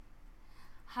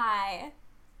Hi,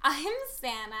 I'm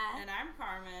Sanna. And I'm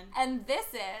Carmen. And this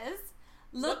is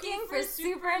Looking for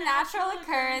Supernatural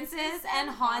Occurrences and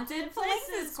Haunted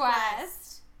Places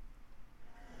Quest.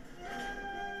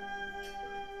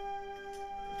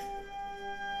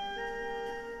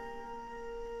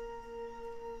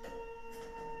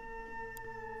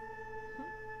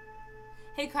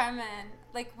 Hey Carmen,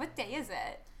 what day is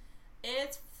it?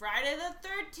 It's Friday the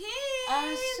 13th!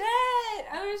 Oh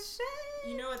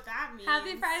shit! You know what that means.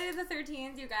 Happy Friday the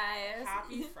 13th, you guys.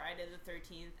 Happy Friday the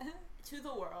 13th to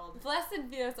the world.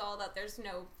 Blessed be us all that there's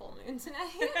no full moon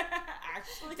tonight.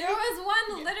 Actually. There was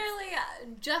one literally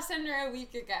just under a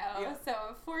week ago,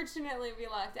 so fortunately we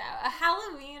lucked out. A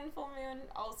Halloween full moon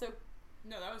also.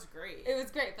 No, that was great. It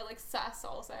was great, but sus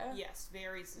also. Yes,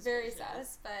 very suspicious. Very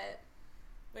sus, but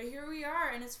here we are,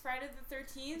 and it's Friday the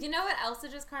 13th. You know what else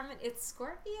it is, Carmen? It's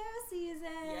Scorpio season.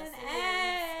 Yes,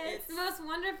 it is. It's the most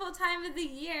wonderful time of the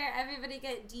year. Everybody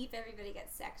get deep. Everybody get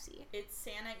sexy. It's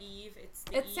Santa Eve. It's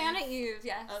Santa Eve,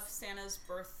 yes. Of Santa's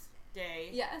birthday.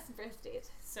 Yes, birth date.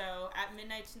 So, at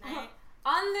midnight tonight.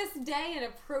 On this day, an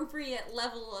appropriate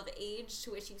level of age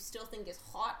to which you still think is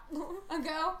hot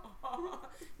ago.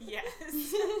 Yes.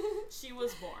 She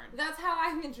was born. That's how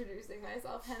I'm introducing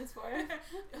myself henceforth.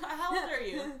 How old are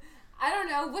you? I don't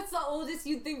know. What's the oldest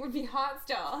you'd think would be hot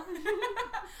still?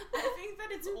 I think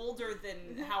that it's older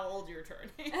than how old you're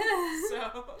turning.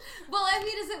 So. Well, I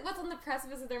mean, is it what's on the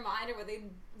precipice of their mind, or would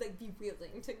they be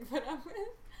willing to put up with?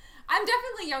 I'm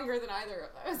definitely younger than either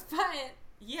of those, but.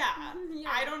 Yeah.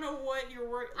 I don't know what you're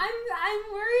worried.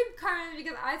 I'm worried, Carmen,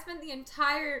 because I spent the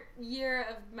entire year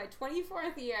of my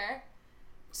 24th year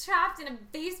trapped in a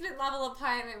basement level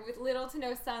apartment with little to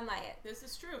no sunlight. This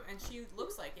is true, and she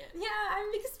looks like it. Yeah,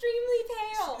 I'm extremely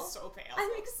pale. She's so pale.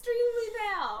 I'm extremely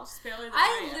pale. She's paler than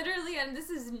I literally, and this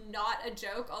is not a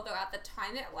joke, although at the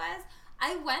time it was,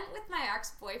 I went with my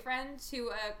ex-boyfriend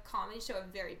to a comedy show, a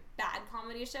very bad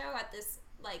comedy show at this,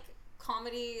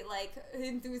 comedy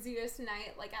enthusiast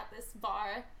night at this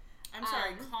bar. I'm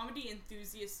sorry, comedy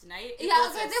enthusiast night. They were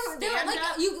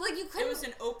you couldn't. It was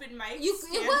an open mic.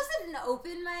 It wasn't an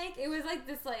open mic. It was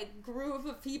this group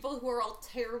of people who were all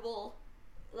terrible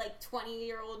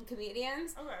 20-year-old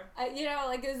comedians. Okay.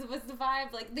 It was the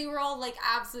vibe. They were all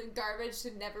absolute garbage,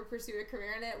 should never pursue a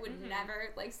career in it, would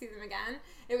never see them again.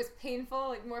 It was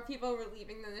painful. More people were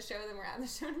leaving than the show than were at the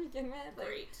show to begin with.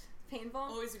 Great. Painful.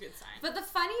 Always a good sign. But the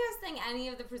funniest thing any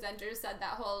of the presenters said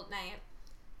that whole night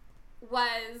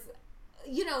was,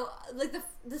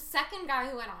 the second guy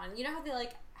who went on, you know how they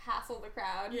hassle the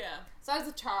crowd? Yeah. So I was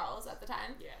with Charles at the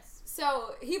time. Yes.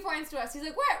 So he points to us, he's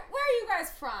like, where are you guys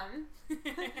from?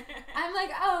 I'm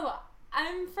like, oh,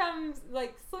 I'm from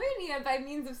Slovenia by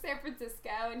means of San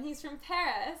Francisco, and he's from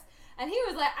Paris. And he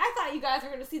was like, I thought you guys were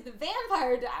going to see the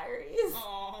Vampire Diaries.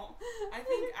 Oh, I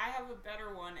think I have a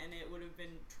better one, and it would have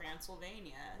been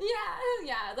Transylvania.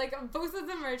 Yeah, both of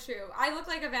them are true. I look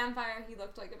like a vampire, he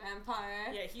looked like a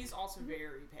vampire. Yeah, he's also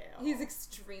very pale. He's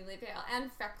extremely pale,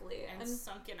 and freckly. And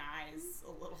sunken eyes,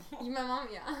 a little. My mom,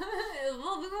 yeah.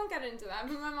 Well, we won't get into that,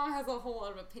 but my mom has a whole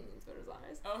lot of opinions about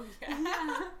his eyes. Oh,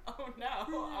 yeah? Oh,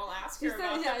 no. I'll ask her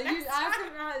about that you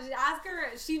ask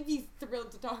her, she'd be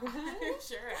thrilled to talk about it.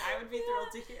 Sure, I would be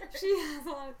thrilled to hear. She has a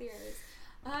lot of theories.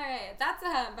 Alright, that's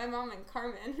my mom and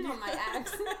Carmen, not my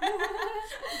ex.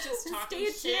 Just talking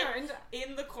shit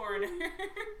in the corner.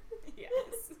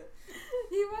 Yes.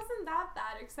 He wasn't that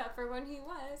bad except for when he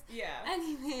was. Yeah.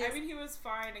 Anyways. I mean, he was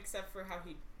fine except for how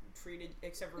he treated,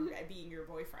 except for being your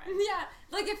boyfriend. Yeah.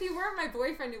 If he weren't my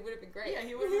boyfriend, it would have been great. Yeah,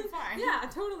 he would have been fine. Yeah,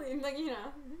 totally.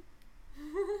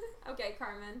 Okay,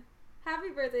 Carmen. Happy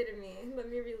birthday to me. Let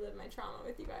me relive my trauma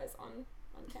with you guys on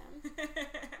cam.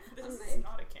 This is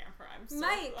not a camera. I'm so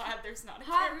glad there's not a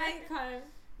hot camera. mic, Carmen.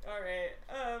 Alright,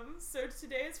 so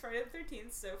today is Friday the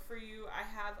 13th, so for you, I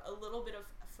have a little bit of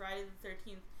Friday the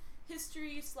 13th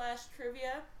history /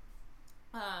 trivia.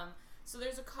 So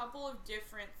there's a couple of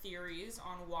different theories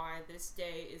on why this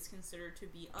day is considered to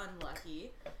be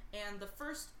unlucky, and the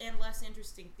first and less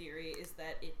interesting theory is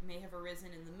that it may have arisen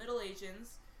in the Middle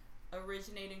Ages,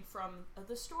 originating from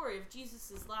the story of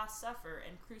Jesus' Last Supper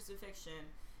and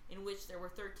crucifixion, in which there were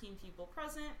 13 people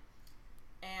present,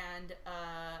 and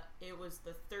it was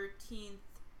the 13th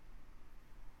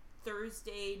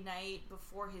Thursday night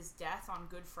before his death on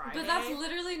Good Friday. But that's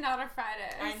literally not a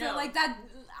Friday. I know. So, that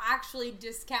actually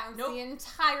discounts the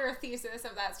entire thesis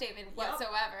of that statement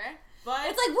whatsoever. But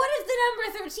it's like, what if the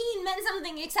number 13 meant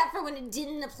something except for when it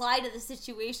didn't apply to the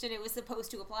situation it was supposed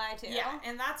to apply to? Yeah,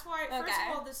 and that's why, first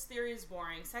of all, this theory is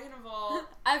boring. Second of all...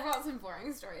 I brought some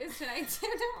boring stories tonight, too,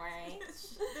 don't worry.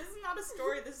 This is not a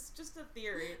story, this is just a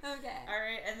theory. Okay.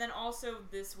 Alright, and then also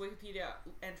this Wikipedia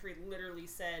entry literally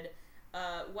said,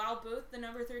 while both the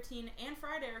number 13 and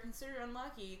Friday are considered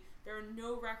unlucky, there are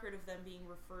no record of them being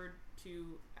referred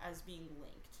to as being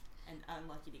linked and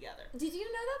unlucky together. Did you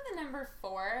know that the number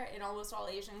 4 in almost all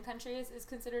Asian countries is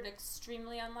considered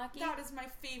extremely unlucky? That is my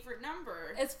favorite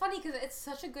number. It's funny because it's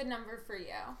such a good number for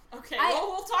you. Okay, well,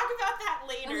 we'll talk about that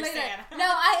later. Sanna.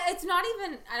 No, it's not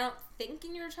even, I don't think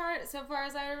in your chart, so far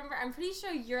as I remember. I'm pretty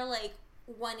sure you're like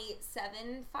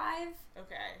 1875.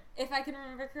 Okay. If I can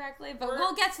remember correctly, but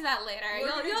we'll get to that later.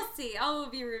 You'll see. All will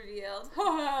be revealed.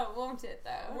 Won't it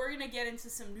though? We're gonna get into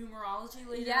some numerology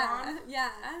later on.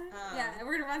 Yeah.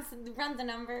 We're gonna run the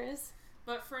numbers.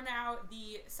 But for now,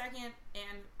 the second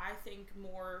and I think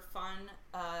more fun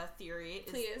theory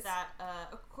is that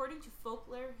according to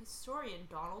folklore historian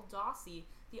Donald Dossie,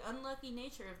 the unlucky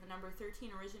nature of the number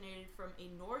 13 originated from a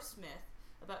Norse myth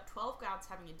about 12 gods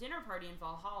having a dinner party in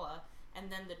Valhalla. And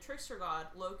then the trickster god,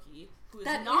 Loki, who is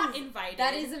not invited...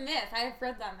 That is a myth. I have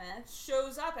read that myth.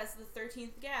 Shows up as the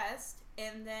 13th guest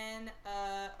and then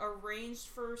arranged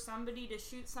for somebody to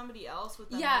shoot somebody else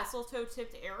with a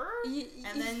mistletoe-tipped arrow.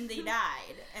 And then they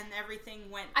died. And everything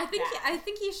went bad. I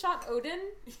think he shot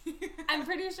Odin. I'm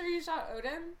pretty sure he shot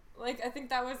Odin. Like, I think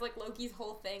that was, like, Loki's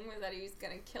whole thing, was that he was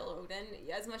gonna kill Odin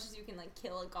as much as you can, like,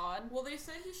 kill a god. Well, they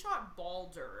said he shot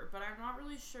Balder, but I'm not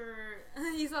really sure.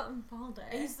 He's not Balder.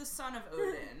 He's the son of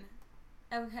Odin.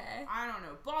 Okay. I don't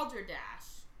know. Balder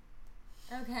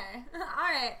Dash. Okay.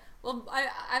 Alright. Well,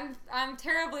 I'm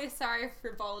terribly sorry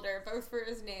for Balder, both for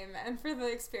his name and for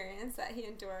the experience that he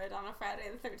endured on a Friday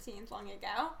the 13th long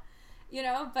ago. You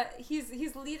know, but he's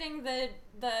leading the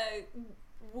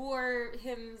war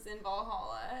hymns in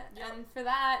Valhalla, and for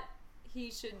that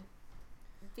he should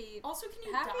be also, can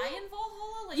you happy? Die in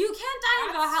Valhalla? Like, you can't die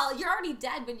in Valhalla. You're already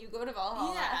dead when you go to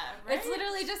Valhalla. Yeah, right? It's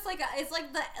literally just like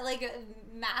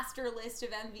a master list of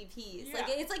MVPs. Yeah. Like,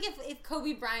 it's like if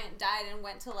Kobe Bryant died and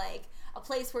went to like a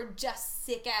place where just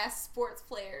sick ass sports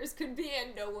players could be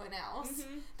and no one else.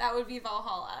 Mm-hmm. That would be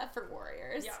Valhalla for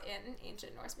warriors in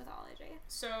ancient Norse mythology.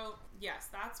 So yes,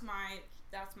 that's my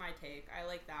take. I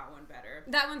like that one better.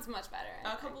 That one's much better.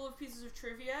 A couple of pieces of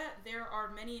trivia. There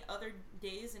are many other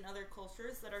days in other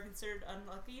cultures that are considered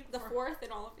unlucky. The 4th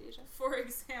in all of Asia. For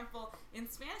example, in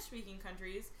Spanish-speaking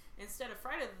countries, instead of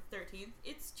Friday the 13th,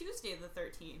 it's Tuesday the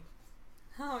 13th.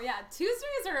 Oh yeah,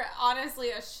 Tuesdays are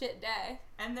honestly a shit day.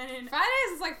 And then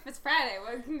Fridays is like, it's Friday,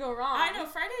 what can go wrong? I know,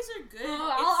 Fridays are good.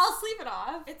 I'll sleep it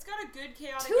off. It's got a good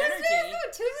chaotic energy.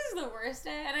 Tuesday's the worst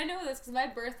day, and I know this because my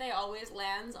birthday always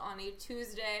lands on a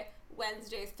Tuesday,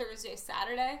 Wednesday, Thursday,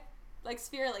 Saturday. Like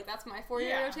sphere, like that's my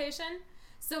 4-year rotation.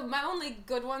 So my only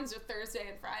good ones are Thursday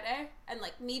and Friday, and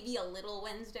like maybe a little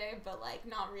Wednesday, but like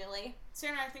not really.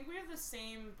 Sanna, I think we have the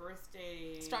same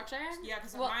birthday structure. Yeah,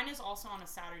 because mine is also on a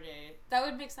Saturday. That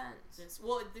would make sense.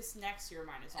 This next year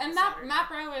mine is on and a Saturday. And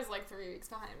MapRo is like 3 weeks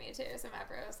behind me too, so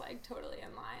MapRo is like totally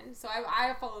in line. So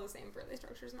I follow the same birthday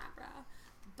structure as MapRo.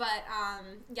 But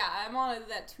yeah, I'm on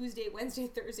that Tuesday, Wednesday,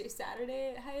 Thursday,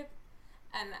 Saturday hype,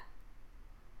 and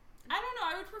I don't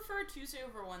know. I would prefer Tuesday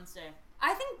over Wednesday.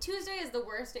 I think Tuesday is the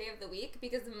worst day of the week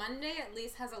because Monday at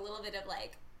least has a little bit of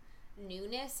like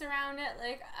newness around it.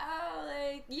 Like, oh,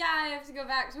 like, yeah, I have to go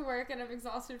back to work and I'm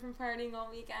exhausted from partying all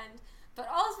weekend. But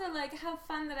also, like, how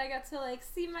fun that I got to, like,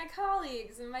 see my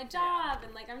colleagues and my job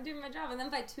and, like, I'm doing my job. And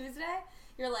then by Tuesday,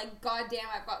 you're like, God damn,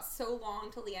 I've got so long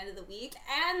till the end of the week.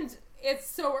 And it's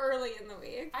so early in the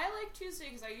week. I like Tuesday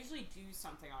because I usually do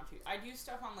something on Tuesday. I do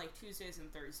stuff on, like, Tuesdays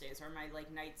and Thursdays are my, like,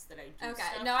 nights that I do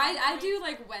stuff. Okay, no, I do,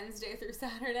 like, Wednesday through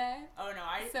Saturday. Oh, no,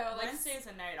 Wednesday's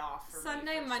a night off for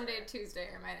Sunday, me. Monday, Tuesday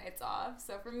are my nights off.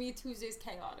 So for me, Tuesday's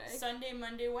chaotic. Sunday,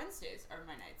 Monday, Wednesdays are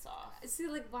my nights off. See,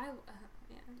 like, why...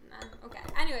 okay.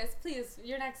 Anyways, please,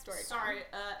 your next story. Sorry,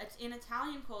 in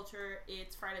Italian culture,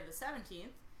 it's Friday the 17th.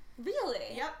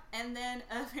 Really? Yep. And then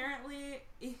apparently,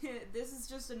 this is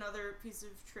just another piece of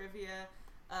trivia.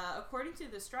 According to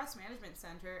the Stress Management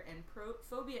Center and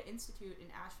Phobia Institute in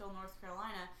Asheville, North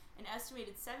Carolina, an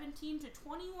estimated 17 to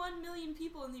 21 million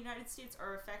people in the United States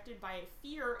are affected by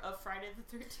fear of Friday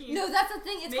the 13th. No, that's the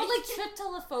thing. It's called, like,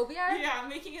 tryptophobia. Yeah,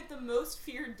 making it the most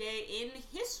feared day in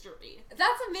history.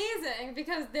 That's amazing,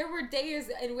 because there were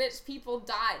days in which people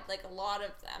died, like, a lot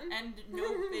of them. And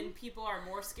people are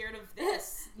more scared of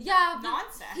this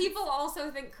nonsense. People also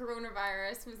think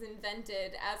coronavirus was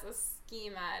invented as a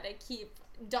schema to keep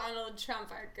Donald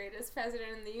Trump, our greatest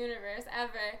president in the universe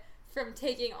ever, from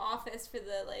taking office for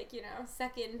the, like, you know,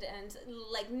 second and,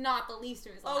 like, not the least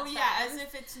of his last Oh, yeah, friends. as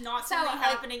if it's not something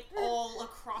happening all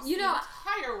across the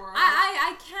entire world.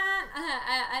 I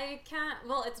can't,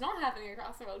 well, it's not happening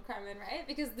across the world, Carmen, right?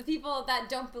 Because the people that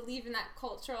don't believe in that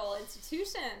cultural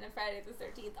institution of Friday the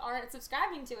 13th aren't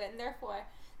subscribing to it, and therefore,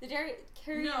 the Jerry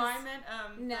Curry No, I meant,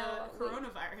 the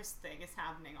coronavirus thing is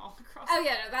happening all across the world.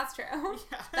 Oh, yeah, no, that's true.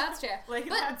 Yeah. That's true. Like,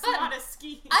 that's not a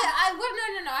scheme.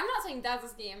 No, I'm not saying that's a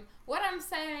scheme. What I'm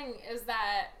saying is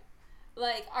that,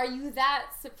 like, are you that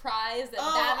surprised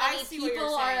that many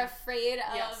people are afraid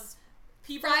of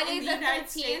Friday the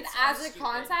 13th as a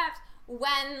concept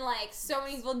when, like, so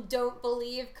many people don't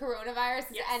believe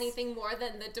coronavirus is anything more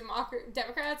than the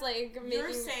Democrats, like, making...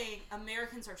 You're saying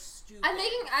Americans are stupid.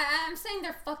 I'm saying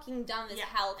they're fucking dumb as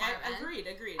hell, Carmen.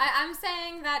 Agreed. I'm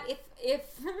saying that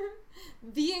if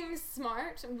being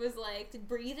smart was, like,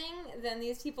 breathing, then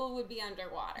these people would be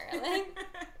underwater, like...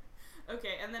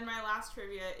 Okay, and then my last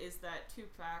trivia is that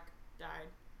Tupac died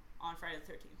on Friday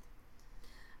the 13th.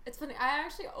 It's funny, I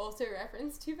actually also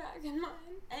referenced Tupac in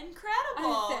mine. Incredible!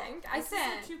 I think. This is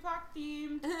a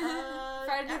Tupac-themed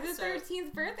Friday the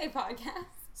 13th birthday podcast.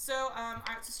 So,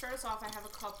 to start us off, I have a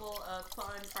couple of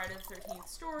fun Friday the 13th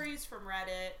stories from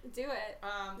Reddit. Do it.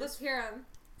 Let's hear them.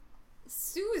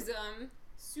 Susan.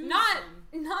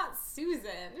 Not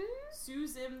Susan.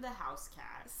 Susan the house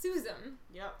cat. Susan.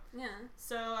 Yep. Yeah.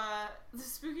 So, the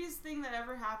spookiest thing that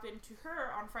ever happened to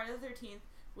her on Friday the 13th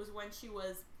was when she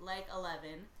was, like,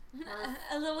 11.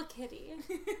 A little kitty.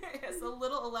 Yes, a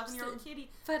little 11-year-old kitty.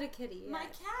 But a kitty, yeah. My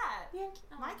cat.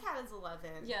 My cat is 11.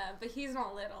 Yeah, but he's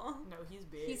not little. No, he's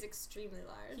big. He's extremely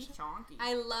large. He's chonky.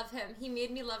 I love him. He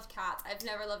made me love cats. I've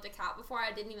never loved a cat before.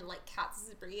 I didn't even like cats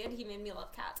as a breed. He made me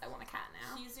love cats. I want a cat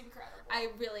now. He's incredible. I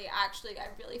really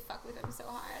fuck with him so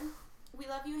hard. We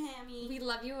love you, Hammy. We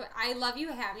love you. I love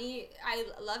you, Hammy. I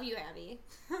love you, Hammy.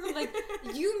 Like,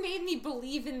 you made me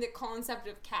believe in the concept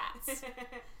of cats.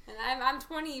 And I'm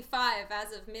 25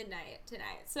 as of midnight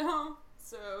tonight, so...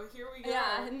 So, here we go.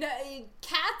 Yeah,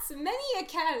 cats, many a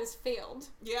cat has failed.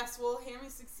 Yes, well, Hammy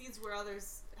succeeds where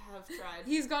others have tried.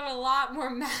 He's got a lot more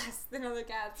mass than other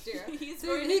cats do. He's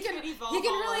so he can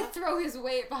really throw his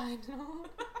weight behind him.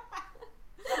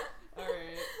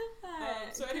 Alright.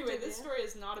 So anyway, this story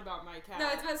is not about my cat. No,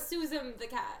 it's about Susan the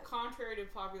cat. Contrary to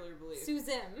popular belief.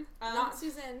 Susan. Not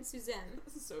Susan. Susan.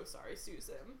 So sorry,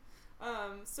 Susan.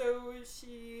 So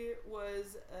she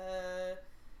was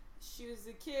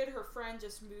a kid. Her friend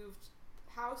just moved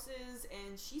houses,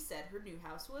 and she said her new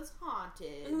house was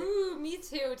haunted. Ooh, me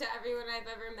too, to everyone I've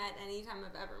ever met anytime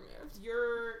I've ever moved.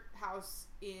 Your house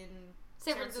in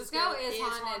San Francisco is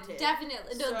haunted.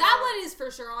 Definitely. No, so, that one is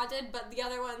for sure haunted, but the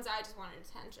other ones I just wanted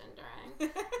attention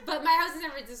during. But my house in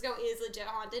San Francisco is legit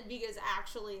haunted because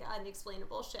actually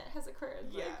unexplainable shit has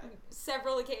occurred. Yeah. Like,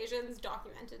 several occasions,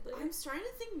 documentedly. I'm starting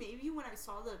to think maybe when I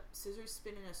saw the scissors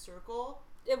spin in a circle,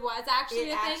 it was actually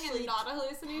a thing and not a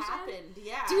hallucination. Happened,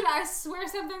 yeah. Dude, I swear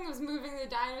something was moving the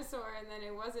dinosaur and then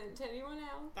it wasn't to anyone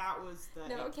else. That was the...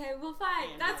 No, okay, well,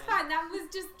 fine. That's fine. That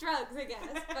was just drugs, I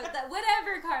guess. But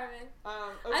whatever, Carmen.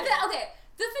 Okay.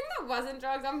 The thing that wasn't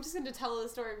drugs, I'm just going to tell the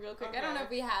story real quick. Okay. I don't know if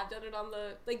we have done it on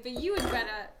the... Like, but you and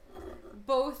Greta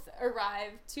both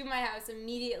arrived to my house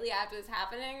immediately after this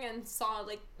happening and saw,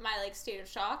 like, my, like, state of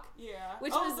shock. Yeah.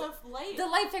 Which was the light. The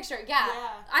light fixture, yeah.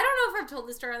 I don't know if I've told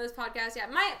this story on this podcast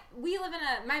yet.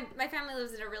 My family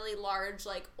lives in a really large,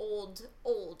 like, old,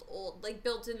 like,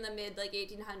 built in the mid, like,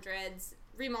 1800s,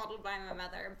 remodeled by my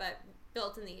mother, but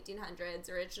built in the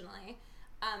 1800s originally.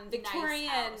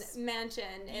 Victorian nice mansion.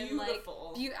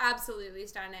 Beautiful. In, like, absolutely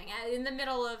stunning. In the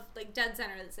middle of, like, dead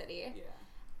center of the city. Yeah.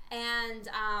 And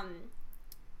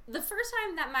the first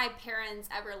time that my parents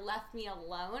ever left me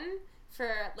alone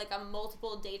for, like, a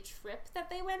multiple day trip that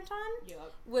they went on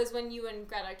was when you and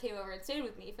Greta came over and stayed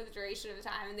with me for the duration of the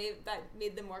time, and that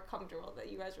made them more comfortable that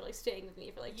you guys were, like, staying with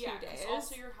me for, like, 2 days.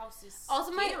 Also your house is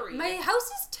also scary. my house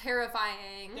is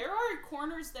terrifying. There are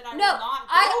corners that I will not go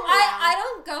around. I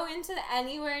don't go into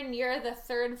anywhere near the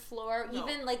third floor,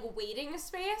 even, like, waiting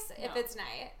space if it's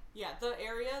night. Yeah, the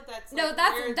area that's no, like,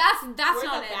 that's where not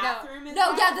the it. Bathroom is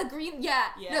no, at? yeah, the green, yeah.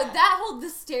 No, the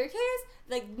staircase,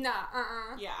 like, nah,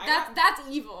 Yeah, that's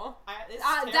evil.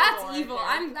 That's evil.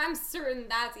 Right I'm certain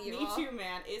that's evil. Me too,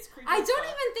 man. It's creepy. I don't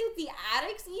even think the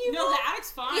attic's evil. No, the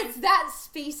attic's fine. It's that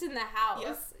space in the house.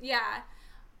 Yep. Yeah.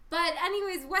 But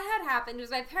anyways, what had happened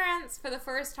was my parents, for the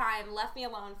first time, left me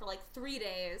alone for, like, 3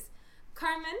 days.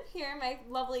 Carmen, here, my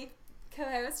lovely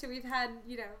co-host, who we've had,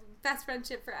 best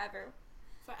friendship forever.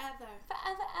 Forever.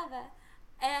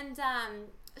 And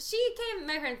she came.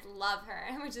 My parents love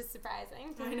her, which is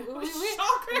surprising. I know. We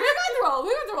Shocker.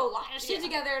 went through a lot of shit Yeah.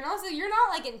 together, and also you're not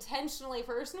like intentionally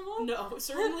personable. No,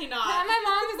 certainly not. And my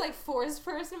mom is like forced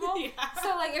personable. Yeah.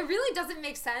 So like it really doesn't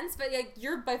make sense. But like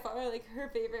you're by far like her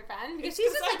favorite friend because It's she's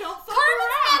 'cause just I like don't fuck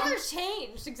Carmen's around. never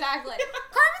changed. Exactly.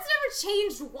 Carmen's never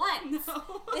changed once.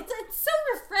 No. It's so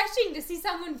refreshing to see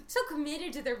someone so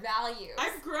committed to their values.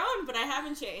 I've grown, but I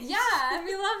haven't changed. Yeah, and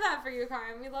we love that for you,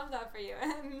 Carmen. We love that for you.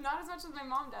 Not as much as my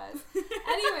mom does.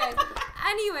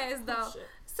 Anyways, though. Shit.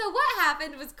 So what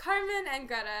happened was Carmen and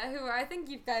Greta, who I think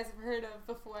you guys have heard of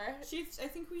before. I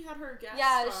think we had her guest.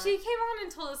 Yeah, star. she came on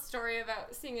and told a story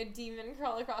about seeing a demon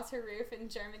crawl across her roof in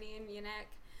Germany and Munich.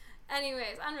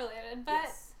 Anyways, unrelated, but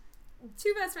Yes.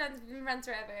 two best friends have been friends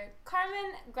forever.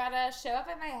 Carmen, Greta show up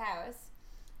at my house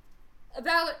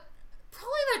probably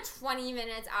about 20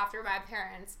 minutes after my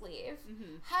parents leave.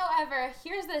 Mm-hmm. However,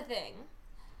 here's the thing.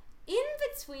 In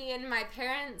between my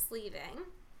parents leaving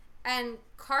and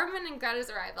Carmen and Greta's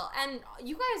arrival, and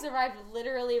you guys arrived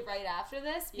literally right after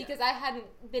this because I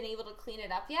hadn't been able to clean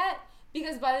it up yet,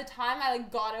 because by the time I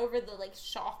like got over the like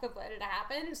shock of what had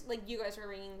happened, like you guys were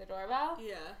ringing the doorbell.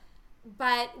 Yeah.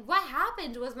 But what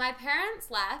happened was my parents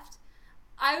left.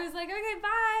 I was like, okay,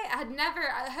 bye. I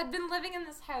had been living in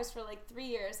this house for like 3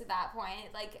 years at that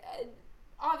point. Like,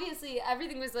 obviously,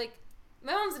 everything was like,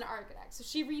 my mom's an architect, so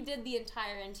she redid the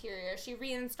entire interior. She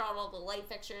reinstalled all the light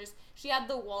fixtures. She had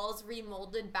the walls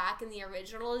remolded back in the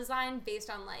original design based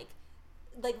on like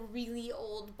really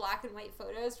old black and white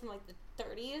photos from like the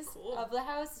 30s of the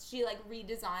house. She like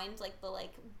redesigned like the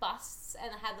like busts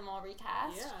and had them all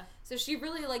recast. Yeah. So she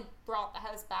really like brought the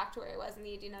house back to where it was in the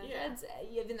 1800s,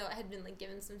 even though it had been like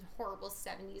given some horrible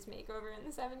 70s makeover in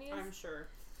the 70s. I'm sure.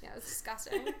 Yeah, it was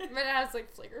disgusting. But it has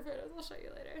like Flickr photos. I'll show you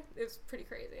later. It was pretty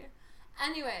crazy.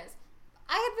 Anyways,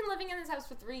 I had been living in this house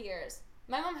for 3 years.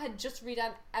 My mom had just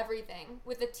redone everything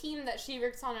with a team that she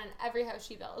works on in every house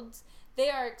she builds. They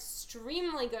are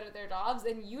extremely good at their jobs,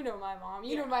 and you know my mom.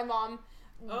 You know my mom.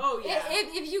 Oh, yeah.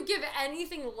 If you give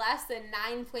anything less than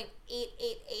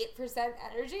 9.888%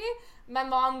 energy, my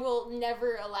mom will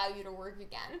never allow you to work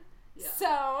again. Yeah.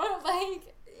 So,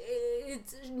 like,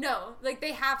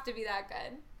 they have to be that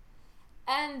good.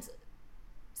 And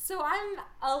so I'm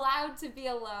allowed to be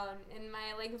alone in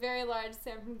my, like, very large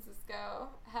San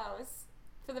Francisco house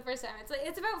for the first time.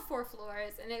 It's about 4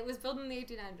 floors, and it was built in the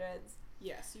 1800s.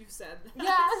 Yes, you've said that.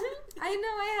 Yeah, I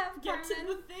know I have, Carmen. Get to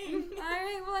the thing.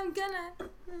 Alright, well, I'm gonna.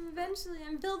 Eventually,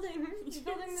 I'm building the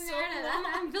narrative.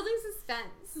 I'm building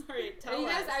suspense. Alright, tell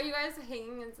us. Are you guys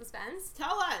hanging in suspense?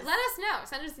 Tell us. Let us know.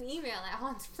 Send us an email at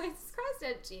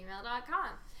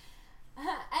hauntedplacescrossed@gmail.com.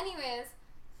 Anyways,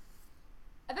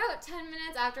 about 10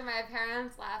 minutes after my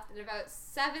parents left and about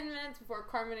 7 minutes before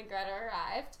Carmen and Greta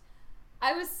arrived,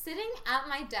 I was sitting at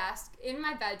my desk in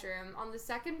my bedroom on the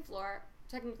 2nd floor,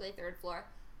 technically 3rd floor,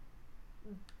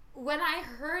 when I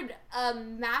heard a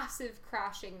massive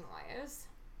crashing noise.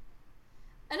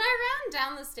 And I ran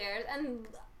down the stairs, and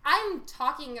I'm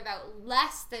talking about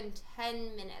less than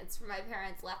 10 minutes from my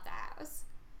parents left the house.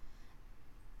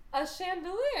 A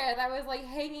chandelier that was, like,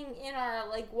 hanging in our,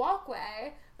 like,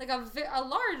 walkway, like a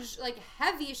large, like,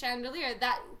 heavy chandelier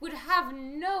that would have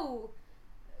no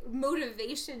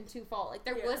motivation to fall. Like,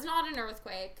 there was not an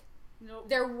earthquake. Nope.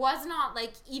 There was not,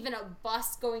 like, even a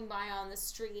bus going by on the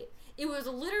street. It was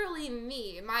literally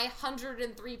me, my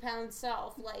 103-pound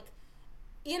self, like,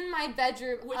 in my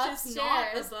bedroom Which upstairs. is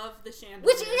not above the chandelier.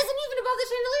 Which isn't even above the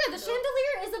chandelier. The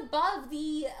chandelier is above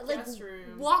the, like, guest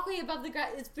room. Walkway above the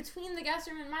it's between the guest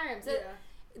room and my room. So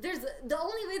there's the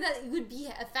only way that it would be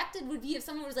affected would be if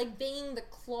someone was, like, banging the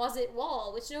closet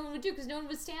wall, which no one would do because no one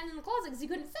would stand in the closet because you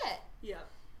couldn't fit. Yeah.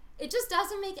 It just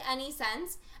doesn't make any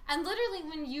sense. And literally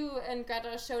when you and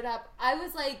Greta showed up, I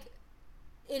was like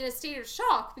in a state of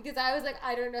shock because I was like,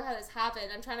 I don't know how this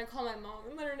happened. I'm trying to call my mom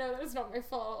and let her know that it's not my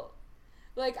fault.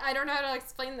 Like, I don't know how to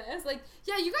explain this. Like,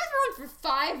 yeah, you guys were on for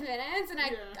 5 minutes and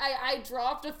I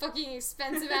dropped a fucking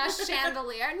expensive ass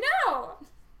chandelier. No!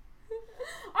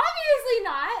 Obviously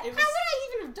not. How would I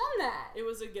even have done that? It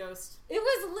was a ghost. It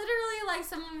was literally like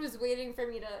someone was waiting for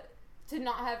me to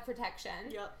not have protection.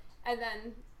 Yep. And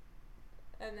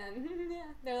then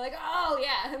they're like, oh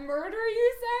yeah, murder,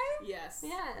 you say? Yes.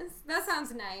 Yes, that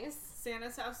sounds nice.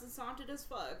 Santa's house is haunted as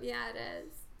fuck. Yeah, it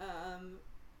is.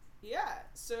 Yeah,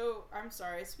 so, I'm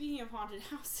sorry, speaking of haunted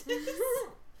houses,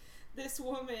 this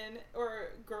woman,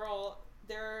 or girl,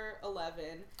 they're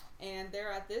 11, and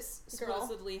they're at this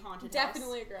supposedly haunted house.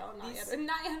 Definitely a girl, not yet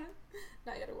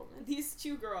a woman. These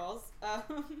 2 girls,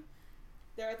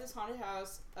 they're at this haunted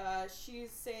house.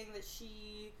 She's saying that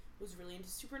she was really into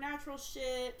supernatural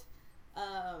shit,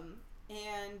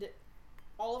 and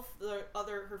all of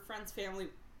her friend's family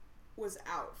was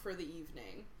out for the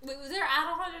evening. Wait, was there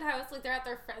at a haunted house? Like, they're at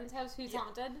their friend's house who's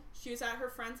haunted? She was at her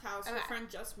friend's house. Okay. Her friend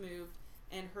just moved,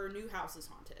 and her new house is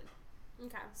haunted.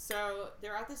 Okay. So,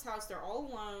 they're at this house. They're all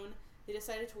alone. They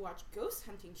decided to watch ghost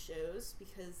hunting shows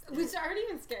because... Which aren't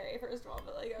even scary, first of all,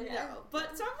 but like, okay. No,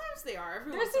 but sometimes they are.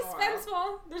 They're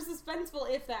suspenseful. They're suspenseful,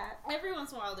 if that. Every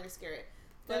once in a while, they're scary.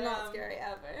 They're not scary,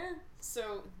 ever.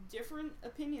 So, different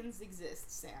opinions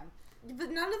exist, Sam. But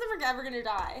none of them are ever gonna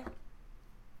die.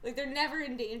 Like, they're never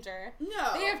in danger.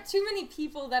 No. They have too many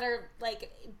people that are,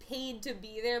 like, paid to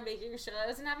be there making sure that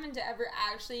doesn't happen to ever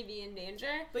actually be in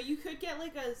danger. But you could get,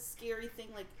 like, a scary thing,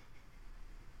 like,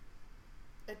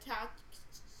 attached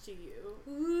to you.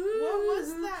 Ooh. What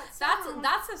was that sound?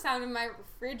 That's the sound of my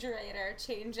refrigerator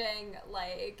changing,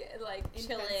 like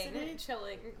chilling,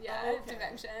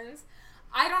 dimensions.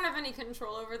 I don't have any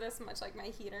control over this, much like my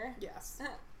heater. Yes.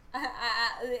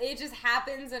 It just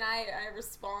happens and I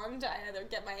respond. I either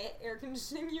get my air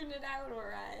conditioning unit out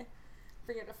or I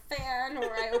bring out a fan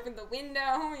or I open the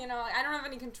window. You know, I don't have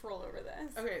any control over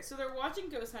this. Okay, so they're watching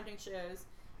ghost hunting shows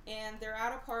and they're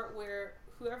at a part where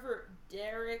whoever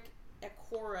Derek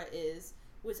Ekora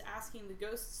was asking the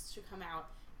ghosts to come out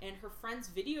and her friend's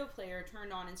video player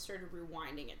turned on and started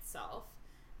rewinding itself.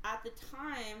 At the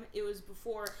time, it was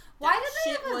before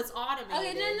shit was automated.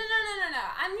 Okay, no.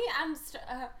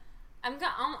 I'm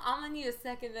gonna need a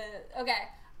second to. Okay,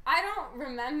 I don't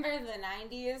remember the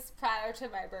 90s prior to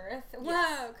my birth. Yes.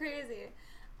 Whoa, crazy.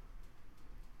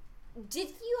 Did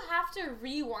you have to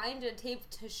rewind a tape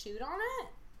to shoot on it?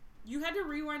 You had to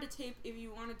rewind a tape if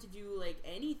you wanted to do, like,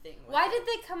 anything with Why it. did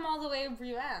they come all the way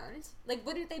rewound? Like,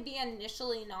 wouldn't they be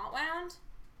initially not wound?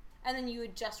 And then you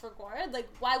would just record? Like,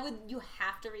 why would you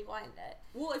have to rewind it?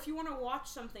 Well, if you want to watch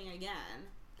something again.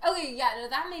 Okay, yeah, no,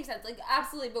 that makes sense. Like,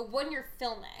 absolutely. But when you're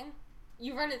filming,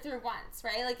 you run it through once,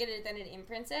 right? Like, then it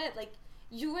imprints it. Like,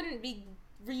 you wouldn't be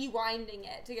rewinding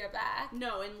it to go back.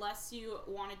 No, unless you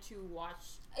wanted to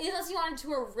watch... Unless you wanted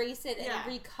to erase it and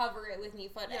recover it with new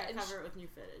footage. Yeah, cover it with new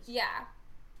footage. Yeah.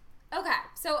 Okay,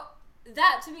 so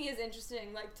that to me is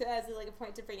interesting, like, as like a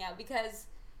point to bring out, because...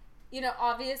 You know,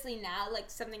 obviously now, like,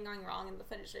 something going wrong in the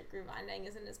footage, like, rewinding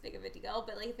isn't as big of a deal,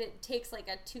 but, like, if it takes, like,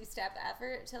 a two-step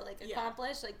effort to, like,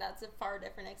 accomplish, like, that's a far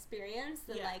different experience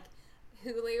than, like,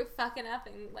 Hulu fucking up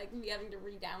and, like, me having to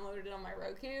re-download it on my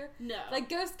Roku. No. Like,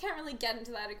 Ghost can't really get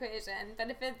into that equation, but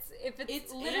if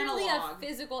it's literally analog. A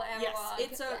physical analog. Yes,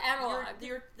 it's analog.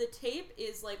 The tape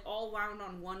is, like, all wound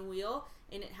on one wheel,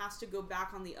 and it has to go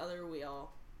back on the other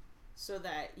wheel so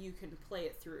that you can play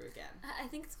it through again. I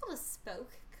think it's called a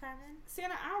spoke. Carmen?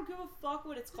 Sanna, I don't give a fuck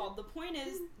what it's called. The point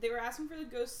is, they were asking for the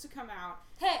ghosts to come out.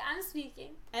 Hey, I'm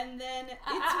speaking. And then, it's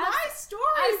my story!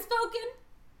 I've spoken!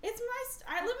 It's my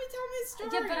let me tell my story!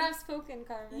 Yeah, but I've spoken,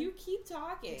 Carmen. You keep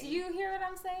talking. Do you hear what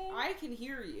I'm saying? I can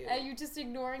hear you. Are you just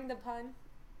ignoring the pun?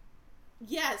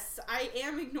 Yes, I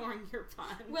am ignoring your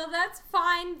pun. Well, that's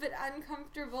fine, but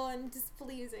uncomfortable and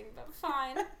displeasing, but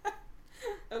fine.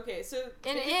 Okay, so...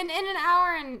 In an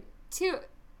hour and 2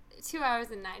 hours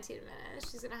and 19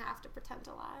 minutes, she's gonna have to pretend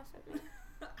to laugh at me.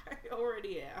 I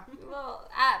already am. Well,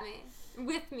 at me.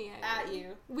 With me, I mean.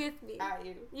 You. With me. At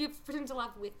you. You have to pretend to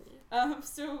laugh with me.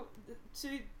 So,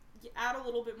 to add a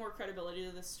little bit more credibility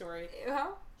to this story,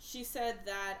 she said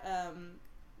that,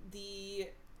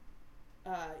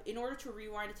 in order to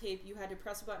rewind a tape, you had to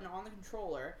press a button on the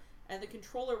controller, and the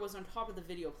controller was on top of the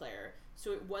video player,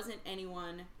 so it wasn't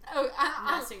anyone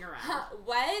messing around.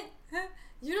 What?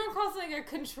 You don't call something a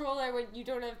controller when you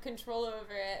don't have control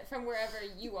over it from wherever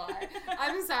you are.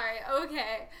 I'm sorry.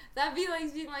 Okay. That'd be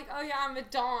like being like, oh yeah, I'm a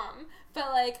dom. But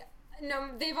like,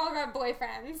 no, they've all got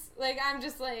boyfriends. Like, I'm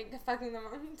just like fucking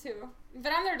them too.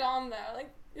 But I'm their dom though. Like,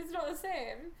 it's not the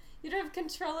same. You don't have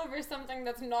control over something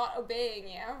that's not obeying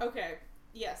you. Okay.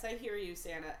 Yes, I hear you,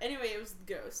 Sanna. Anyway, it was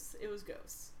ghosts. It was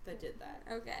ghosts that did that.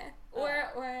 Okay. Or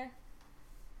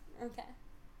okay.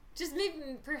 Just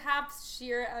maybe perhaps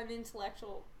sheer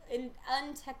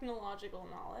untechnological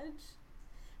knowledge.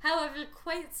 However,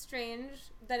 quite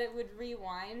strange that it would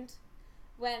rewind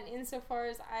when, insofar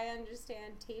as I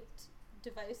understand taped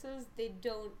devices, they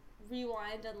don't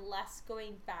rewind unless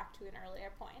going back to an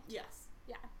earlier point. Yes.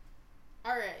 Yeah.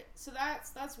 Alright, so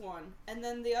that's one. And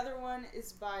then the other one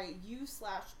is by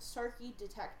u/Sarky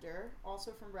Detector,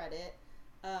 also from Reddit.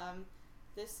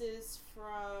 This is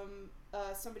from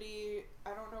somebody,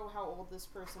 I don't know how old this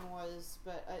person was,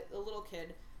 but a little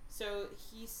kid. So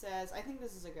he says, I think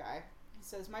this is a guy. He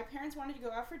says, my parents wanted to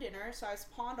go out for dinner, so I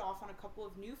pawned off on a couple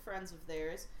of new friends of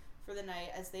theirs for the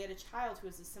night, as they had a child who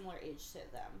was a similar age to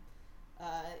them.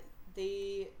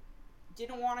 They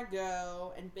didn't want to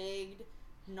go and begged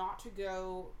not to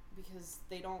go because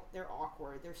they're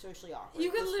awkward. They're socially awkward.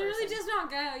 You could literally just not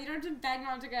go. You don't have to beg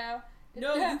not to go.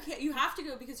 No, you can't. You have to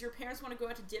go because your parents want to go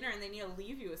out to dinner and they need to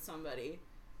leave you with somebody.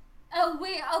 Oh,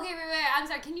 wait. Okay, wait. I'm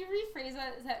sorry. Can you rephrase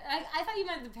that? I thought you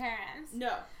meant the parents.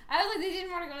 No. I was like, they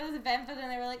didn't want to go to this event, but then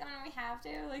they were like, oh, no, we have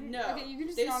to. Like, no. Okay, you can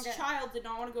just this not go. child did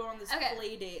not want to go on this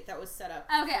play date that was set up.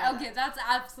 Okay, that's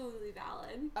absolutely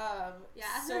valid. Yeah.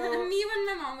 So Me when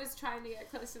my mom was trying to get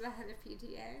close to the head of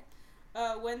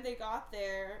PTA. When they got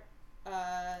there,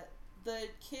 the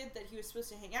kid that he was supposed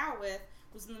to hang out with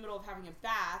was in the middle of having a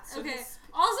bath. So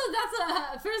Also,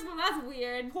 that's first of all, that's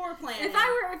weird. Poor planning. If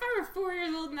I were 4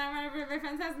 years old and I went over to my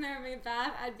friend's house and they were having a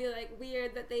bath, I'd be like,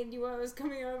 weird that they knew I was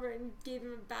coming over and gave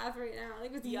him a bath right now.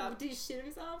 Like, did he shit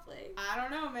himself? Like, I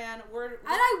don't know, man. And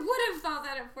I would have thought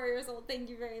that at 4 years old. Thank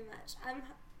you very much.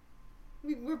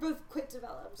 We're both quite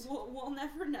developed. We'll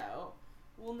never know.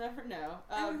 We'll never know.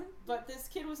 But this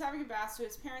kid was having a bath, so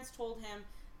his parents told him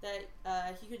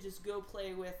that he could just go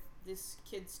play with this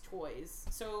kid's toys.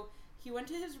 So he went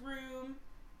to his room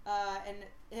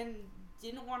and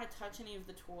didn't want to touch any of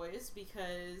the toys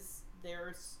because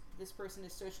this person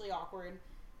is socially awkward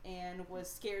and was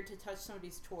scared to touch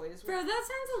somebody's toys. Bro, that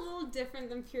sounds a little different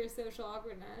than pure social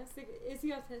awkwardness. Like, is he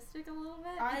autistic a little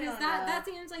bit? I don't know. That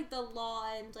seems like the law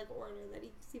and like order that he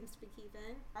seems to be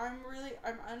keeping. I'm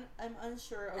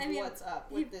unsure of what's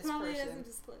up with this person. He probably hasn't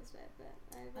disclosed it, but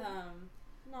I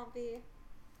would not be.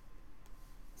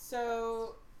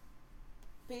 So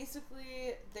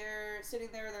basically, they're sitting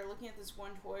there, they're looking at this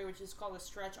one toy, which is called a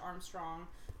Stretch Armstrong,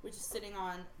 which is sitting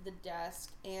on the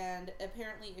desk, and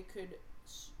apparently it could,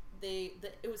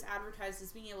 it was advertised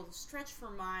as being able to stretch for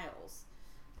miles.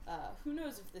 Who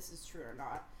knows if this is true or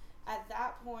not. At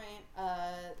that point,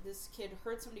 this kid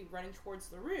heard somebody running towards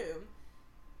the room.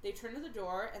 They turned to the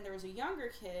door, and there was a younger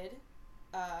kid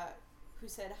who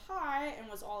said hi and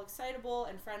was all excitable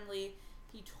and friendly.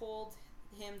 He told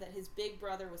him that his big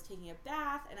brother was taking a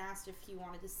bath and asked if he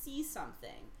wanted to see something.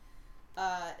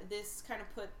 This kind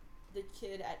of put the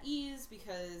kid at ease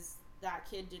because that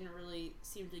kid didn't really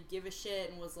seem to give a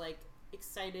shit and was like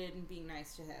excited and being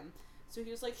nice to him. So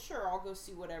he was like, sure, I'll go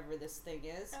see whatever this thing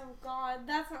is. Oh God,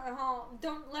 that's not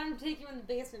don't let him take you in the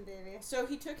basement, baby. So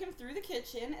he took him through the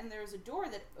kitchen, and there was a door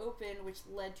that opened which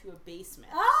led to a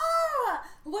basement. Ah!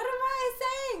 What am I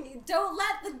saying? Don't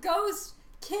let the ghost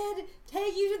kid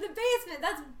take you to the basement.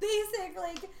 That's basic,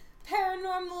 like,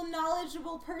 paranormal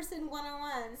knowledgeable person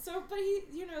 101. So, but he,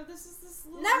 this is this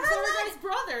little guy's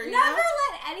brother. Never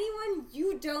let anyone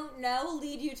you don't know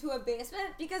lead you to a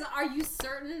basement, because are you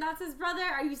certain that's his brother?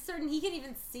 Are you certain he can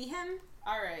even see him?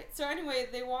 Alright, so anyway,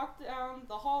 they walked down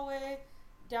the hallway,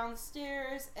 down the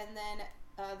stairs, and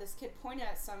then this kid pointed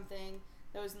at something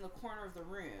that was in the corner of the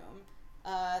room.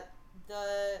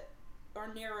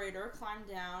 Our narrator climbed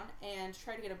down and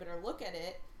tried to get a better look at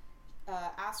it,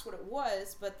 asked what it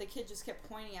was, but the kid just kept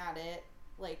pointing at it,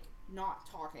 like, not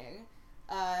talking.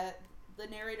 The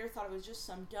narrator thought it was just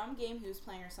some dumb game he was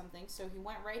playing or something, so he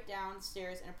went right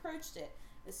downstairs and approached it.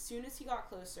 As soon as he got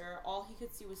closer, all he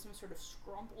could see was some sort of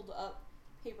scrumpled up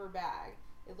paper bag.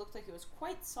 It looked like it was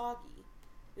quite soggy.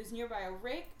 It was nearby a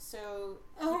rake, so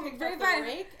he picked up the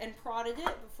rake and prodded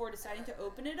it before deciding to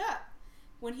open it up.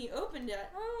 When he opened it,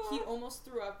 he almost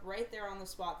threw up right there on the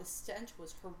spot. The stench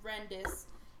was horrendous,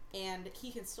 and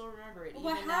he can still remember it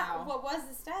even now. What was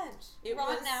the stench? It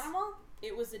was an animal?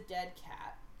 It was a dead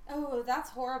cat. Oh,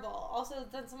 that's horrible. Also,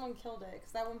 then someone killed it,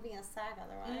 because that wouldn't be a sack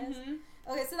otherwise.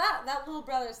 Mm-hmm. Okay, so that little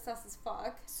brother's sus as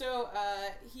fuck. So,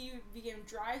 he began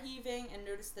dry heaving and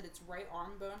noticed that its right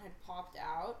arm bone had popped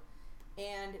out,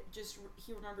 and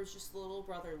he remembers just the little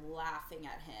brother laughing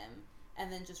at him,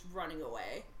 and then just running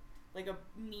away. Like a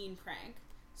mean prank.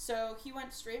 So he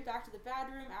went straight back to the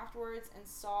bedroom afterwards and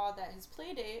saw that his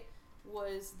playdate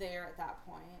was there at that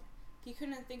point. He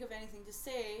couldn't think of anything to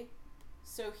say,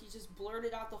 so he just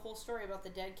blurted out the whole story about the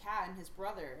dead cat and his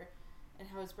brother, and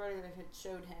how his brother had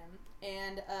showed him.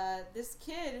 And this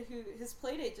kid, his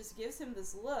playdate just gives him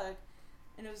this look,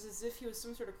 and it was as if he was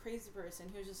some sort of crazy person.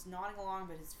 He was just nodding along,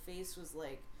 but his face was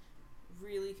like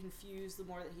really confused the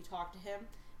more that he talked to him.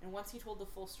 And once he told the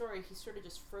full story, he sort of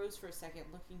just froze for a second,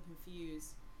 looking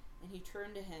confused. And he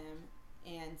turned to him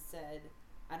and said,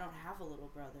 I don't have a little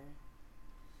brother.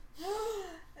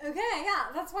 Okay,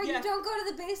 yeah, that's why you don't go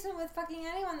to the basement with fucking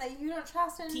anyone that you don't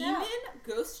trust and Demon?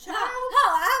 know. Ghost child?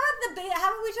 How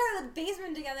about we try to the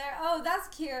basement together? Oh,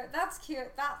 that's cute. That's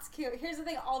cute. That's cute. Here's the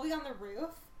thing. I'll be on the roof.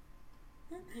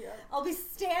 Yeah. I'll be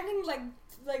standing like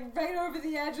right over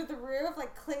the edge of the roof,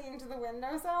 like clinging to the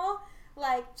windowsill.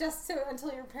 like, just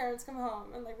until your parents come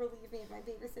home and, like, relieve me of my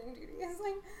babysitting duties.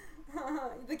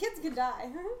 Like, the kids can die.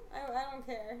 I don't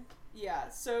care. Yeah,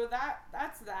 so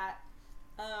that's that.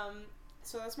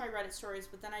 So that's my Reddit stories,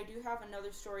 but then I do have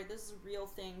another story. This is real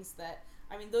things that,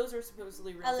 I mean, those are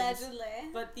supposedly real allegedly.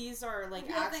 things. But these are, like,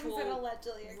 real actual, things that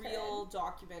allegedly occurred. real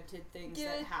documented things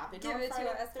that happened on Give it Friday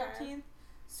to us, the 13th.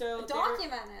 So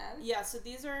documented. Yeah, so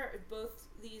these are both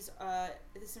these,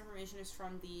 this information is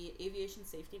from the Aviation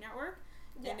Safety Network.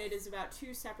 Yes. And it is about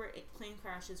two separate plane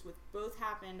crashes, which both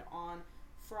happened on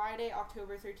Friday,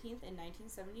 October 13th in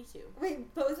 1972.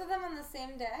 Wait, both of them on the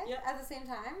same day? Yep. At the same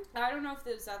time? I don't know if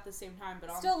it was at the same time,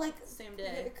 but still, on like, the same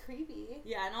day. Creepy.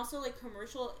 Yeah, and also, like,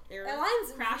 commercial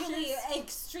airlines crashes. Really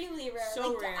extremely rare.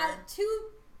 So like, rare. Two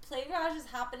plane crashes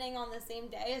happening on the same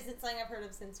day is something I've heard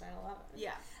of since 9/11.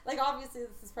 Yeah. Like, obviously,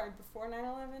 this is probably before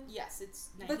 9/11. Yes, it's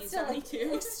 1972.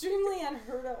 But still, like, extremely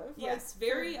unheard of. Yes, like,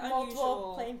 very unusual.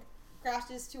 Multiple plane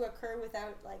crashes to occur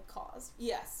without, like, cause.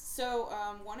 Yes. So,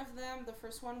 one of them, the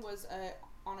first one was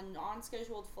on a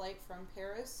non-scheduled flight from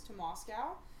Paris to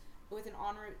Moscow with an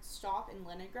en route stop in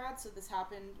Leningrad. So this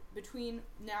happened between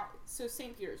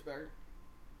St. Petersburg.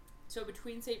 So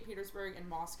between St. Petersburg and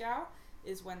Moscow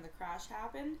is when the crash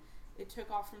happened. It took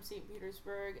off from St.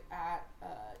 Petersburg at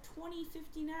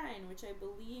 20:59, which I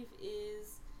believe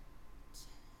is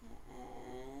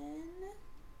 10.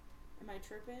 Am I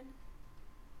tripping?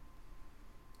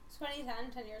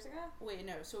 10 years ago? Wait,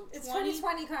 no. So it's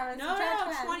 2020, Carmen. No,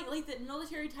 20. Like the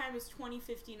military time is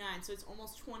 20:59, so it's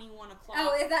almost 21 o'clock.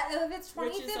 Oh, if it's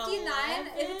 20:59,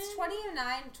 if it's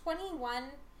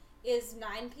 21 is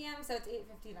 9 p.m. So it's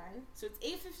 8:59. So it's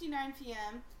 8:59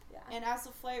 p.m. Yeah. And as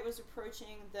the flight was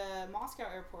approaching the Moscow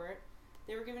airport,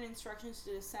 they were given instructions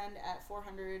to descend at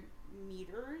 400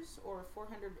 meters or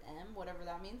 400 m, whatever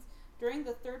that means. During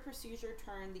the third procedure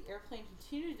turn, the airplane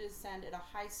continued to descend at a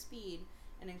high speed.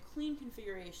 And in clean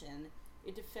configuration,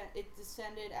 it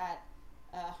descended at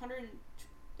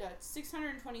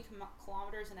 620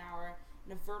 kilometers an hour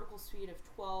and a vertical speed of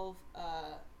 12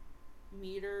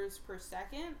 meters per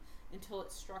second until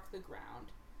it struck the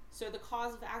ground. So the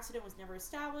cause of the accident was never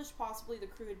established. Possibly the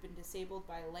crew had been disabled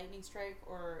by a lightning strike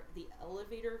or the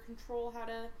elevator control had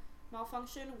a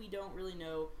malfunction. We don't really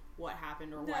know what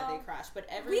happened or why they crashed. But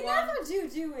everyone... We never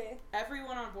do we?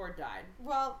 Everyone on board died.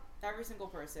 Well... Every single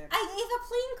person. If a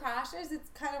plane crashes, it's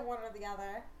kind of one or the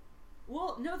other.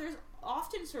 Well, no, there's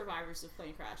often survivors of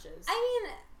plane crashes. I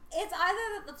mean, it's either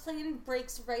that the plane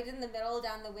breaks right in the middle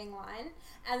down the wing line,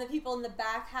 and the people in the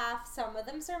back half, some of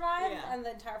them survive, and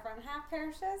the entire front half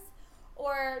perishes,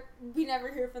 or we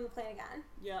never hear from the plane again.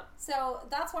 Yep. So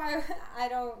that's why I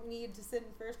don't need to sit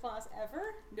in first class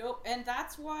ever. Nope, and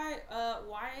that's why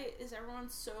is everyone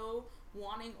so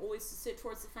wanting always to sit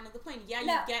towards the front of the plane? Yeah, you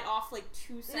get off like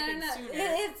 2 seconds sooner.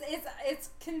 It's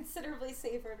considerably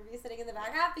safer to be sitting in the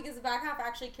back half because the back half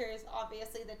actually carries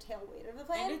obviously the tail weight of the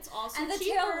plane, and it's also the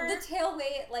cheaper. The tail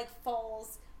weight like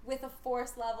falls with a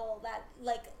force level that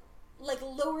like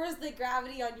lowers the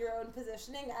gravity on your own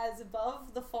positioning as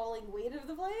above the falling weight of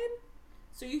the plane.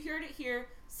 So you heard it here.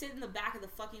 Sit in the back of the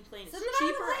fucking plane. It's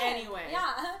cheaper anyway.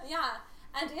 Yeah.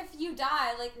 And if you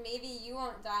die, like, maybe you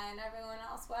won't die and everyone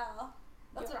else will.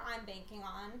 That's what I'm banking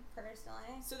on,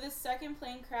 personally. So this second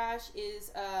plane crash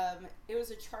is, it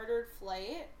was a chartered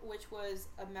flight, which was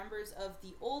members of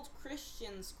the Old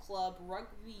Christians Club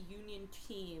rugby union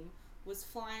team was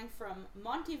flying from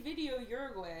Montevideo,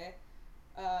 Uruguay,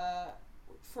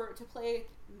 to play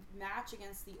a match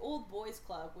against the Old Boys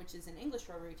Club, which is an English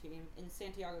rugby team, in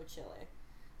Santiago, Chile.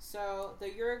 So the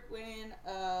Uruguayan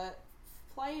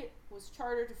flight was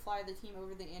chartered to fly the team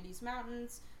over the Andes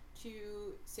Mountains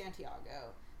to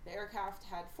Santiago. The aircraft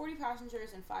had 40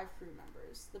 passengers and 5 crew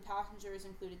members. The passengers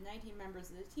included 19 members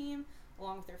of the team,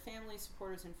 along with their families,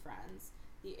 supporters, and friends.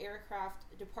 The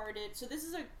aircraft departed. So this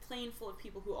is a plane full of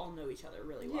people who all know each other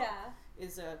really well. Yeah.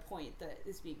 Is a point that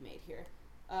is being made here.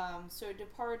 So it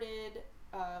departed,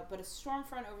 but a storm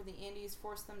front over the Andes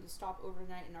forced them to stop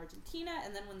overnight in Argentina,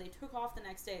 and then when they took off the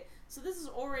next day, so this is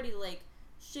already like,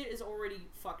 shit is already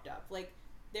fucked up. Like,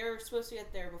 they're supposed to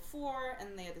get there before,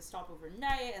 and they had to stop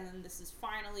overnight, and then this is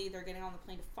finally, they're getting on the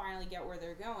plane to finally get where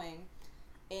they're going,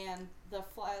 and the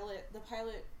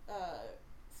pilot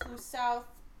flew south,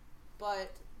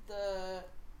 but the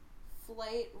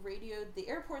flight radioed the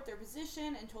airport their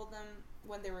position and told them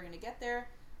when they were going to get there,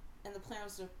 and the plan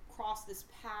was to cross this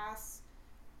pass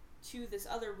to this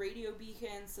other radio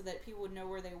beacon so that people would know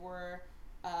where they were,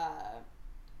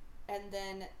 and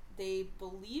then they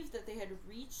believed that they had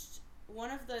reached, one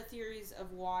of the theories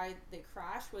of why they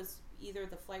crashed was either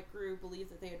the flight crew believed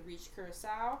that they had reached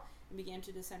Curacao and began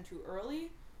to descend too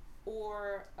early,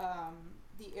 or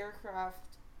the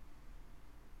aircraft,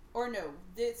 or no,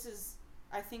 this is,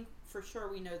 I think for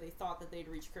sure we know they thought that they'd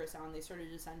reach Curacao and they started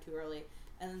to descend too early,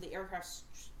 and then the aircraft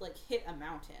like hit a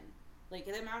mountain. Like,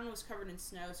 the mountain was covered in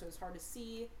snow, so it was hard to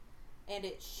see, and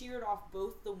it sheared off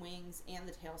both the wings and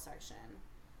the tail section.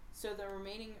 So the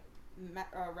remaining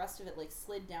rest of it like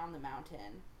slid down the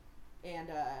mountain and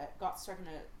got stuck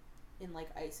in like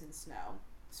ice and snow.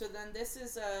 So then this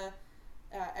is a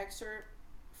excerpt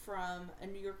from a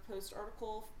New York Post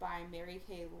article by Mary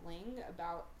Kay Ling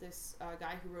about this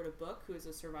guy who wrote a book who is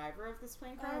a survivor of this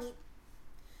plane crash.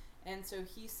 And so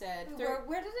he said,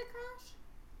 where did it crash?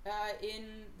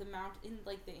 in the in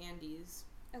like the Andes.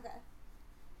 Okay.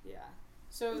 Yeah.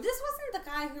 So this wasn't the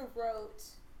guy who wrote.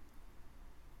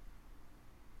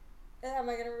 Am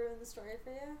I gonna ruin the story for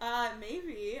you?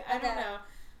 Maybe. I don't know.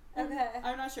 Okay.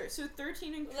 I'm not sure. So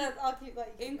 13 I'll keep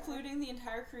including the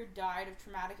entire crew died of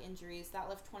traumatic injuries. That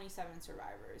left 27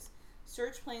 survivors.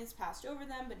 Search planes passed over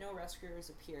them, but no rescuers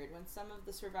appeared. When some of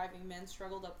the surviving men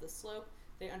struggled up the slope,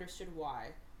 they understood why.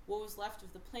 What was left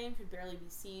of the plane could barely be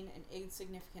seen, an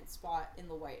insignificant spot in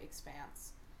the white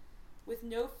expanse. With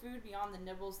no food beyond the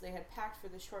nibbles they had packed for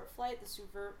the short flight,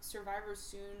 the survivors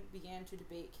soon began to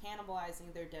debate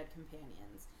cannibalizing their dead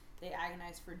companions. They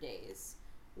agonized for days.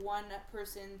 One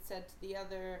person said to the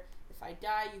other, "If I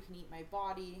die, you can eat my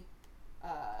body.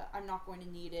 I'm not going to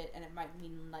need it, and it might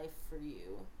mean life for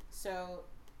you." So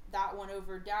that won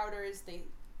over doubters.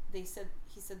 He said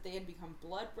they had become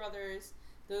blood brothers.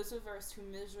 Those of us who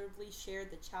miserably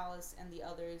shared the chalice, and the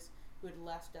others who had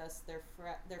left us their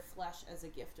flesh as a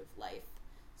gift of life.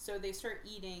 So they start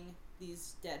eating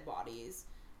these dead bodies.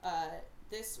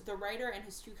 The writer and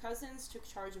his two cousins took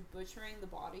charge of butchering the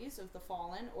bodies of the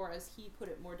fallen, or as he put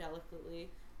it more delicately,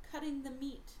 cutting the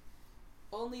meat.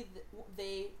 Only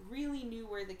they really knew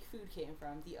where the food came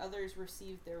from. The others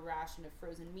received their ration of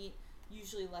frozen meat,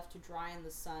 usually left to dry in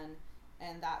the sun,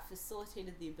 and that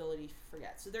facilitated the ability to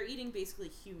forget. So they're eating basically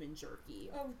human jerky.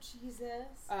 Oh,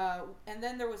 Jesus. And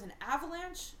then there was an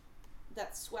avalanche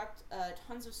that swept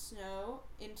tons of snow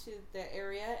into the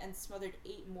area and smothered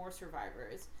 8 more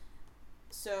survivors.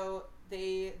 So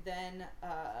they then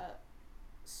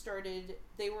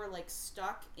they were like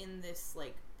stuck in this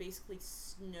like basically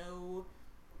snow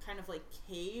kind of like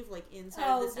cave like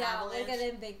inside this avalanche. Like an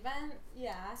embankment.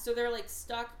 Yeah. So they're like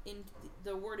stuck in,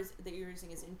 the word that you're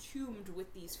using is entombed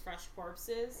with these fresh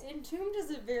corpses. Entombed is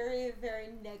a very, very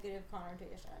negative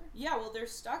connotation. Yeah, well, they're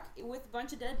stuck with a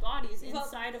bunch of dead bodies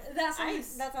inside of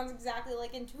ice. That sounds exactly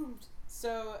like entombed.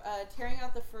 So, tearing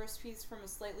out the first piece from a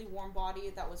slightly warm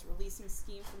body that was releasing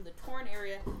steam from the torn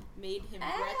area made him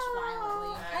retch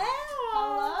violently.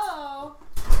 Hello!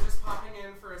 I'm just popping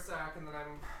in for a sec and then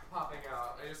I'm popping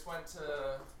out. I just went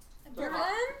to... Brooklyn?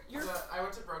 I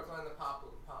went to Brooklyn, the potluck.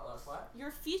 What?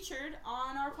 You're featured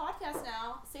on our podcast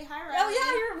now. Say hi, Riley. Oh,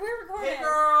 yeah, we're recording. Hey,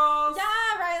 girls!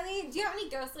 Yeah, Riley. Do you have any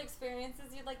ghostly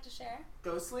experiences you'd like to share?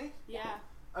 Ghostly? Yeah.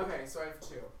 Okay, so I have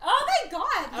 2. Oh, my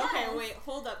God! Yes. Okay, wait,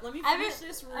 hold up. Let me finish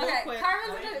this real quick.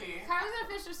 Carmen's gonna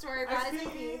finish the story, but I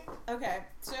think Okay,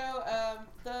 so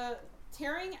the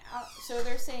tearing out. So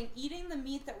they're saying eating the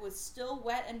meat that was still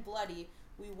wet and bloody.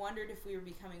 We wondered if we were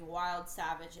becoming wild,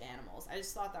 savage animals. I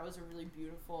just thought that was a really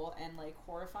beautiful and like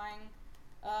horrifying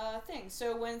thing.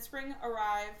 So when spring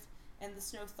arrived and the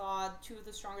snow thawed, 2 of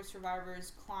the strongest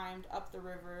survivors climbed up the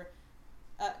river,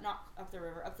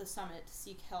 up the summit to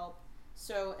seek help.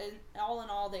 So all in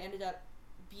all, they ended up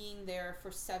being there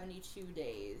for 72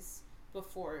 days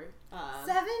before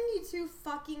 72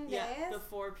 fucking days? Yeah,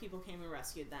 before people came and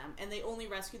rescued them. And they only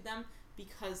rescued them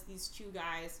because these 2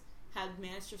 guys had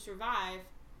managed to survive.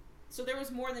 So there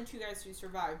was more than 2 guys who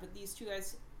survived, but these 2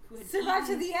 guys who had survived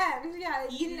to the end,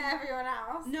 eaten everyone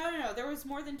else. No. There was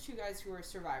more than 2 guys who were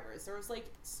survivors. There was like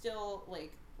still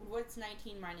like, what's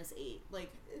 19 minus 8?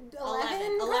 Like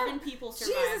 11 people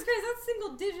survived. Jesus Christ, that's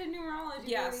single digit numerology.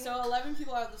 Yeah, baby. so 11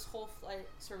 people out of this whole flight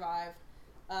survived.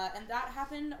 And that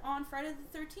happened on Friday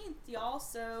the 13th, y'all.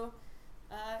 So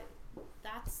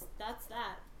that's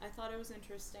that. I thought it was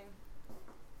interesting.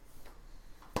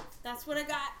 That's what I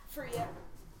got for you.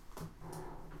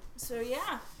 So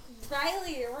yeah.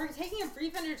 Riley, we're taking a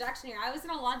brief interjection here. I was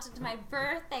going to launch into my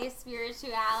birthday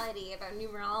spirituality about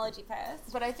numerology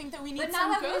posts. But I think that we need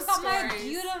some some ghost ghost stories. But now that we've got stories. my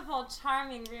beautiful,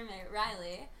 charming roommate,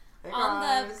 Riley, Hey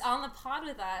on the pod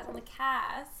with us, on the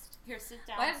cast. Here, sit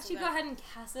down. Why don't you go ahead and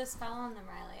cast a spell on them,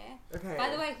 Riley? Okay. By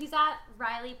the way, he's at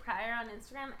Riley Pryor on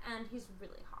Instagram, and he's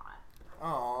really hot.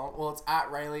 Oh, well, it's at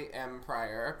Riley M.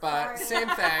 Pryor, but Sorry. same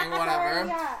thing, whatever. Sorry,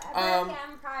 yeah, Riley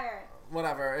M. Pryor.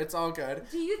 whatever. It's all good.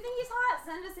 Do you think he's hot?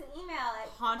 Send us an email at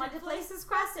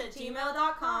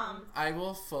hauntedplacesquest@gmail.com. I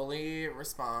will fully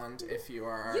respond if you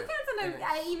are. You can send an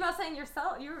email saying you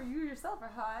yourself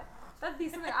are hot. That'd be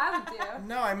something I would do.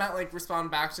 No, I meant like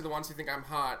respond back to the ones who think I'm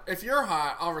hot. If you're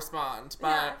hot, I'll respond.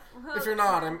 But Yeah. if you're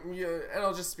not,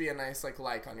 it'll just be a nice like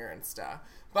on your Insta.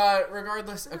 But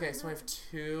regardless, okay, so I have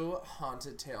 2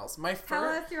 haunted tales. Tell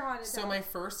us your haunted So tale. my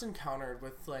first encounter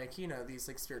with like, these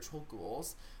like spiritual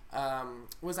ghouls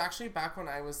was actually back when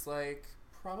I was like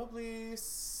probably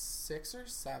 6 or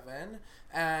 7,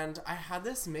 and I had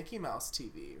this Mickey Mouse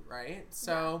TV, right?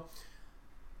 So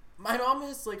my mom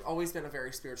has like always been a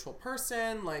very spiritual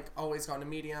person, like always gone to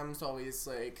mediums, always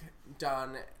like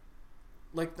done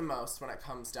like the most when it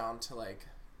comes down to like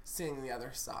seeing the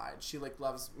other side. She like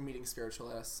loves meeting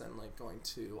spiritualists and like going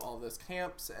to all those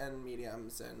camps and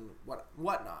mediums and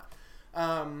whatnot.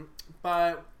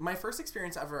 But my first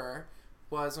experience ever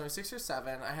was when I was 6 or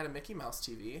 7. I had a Mickey Mouse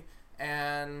TV,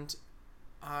 and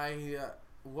I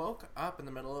woke up in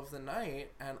the middle of the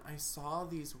night and I saw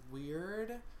these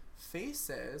weird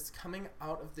faces coming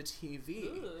out of the TV.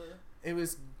 Ooh. It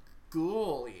was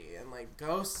ghouly and like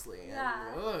ghostly,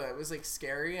 and it was like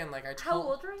scary, and like I told. How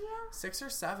old were you? 6 or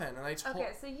 7, and I told.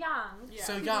 Okay, so young. Yeah.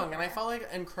 So young, and I felt like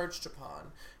encroached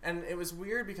upon, and it was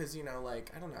weird because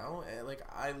like I don't know, like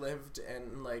I lived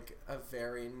in like a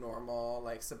very normal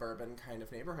like suburban kind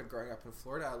of neighborhood growing up in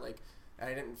Florida. Like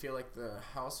I didn't feel like the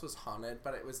house was haunted,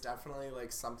 but it was definitely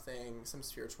like some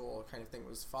spiritual kind of thing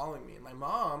was following me. And my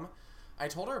mom, I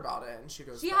told her about it, and she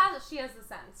goes, She has the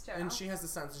sense too. and she has the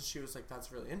sense, and she was like,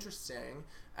 that's really interesting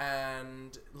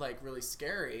and like really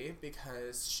scary,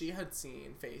 because she had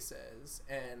seen faces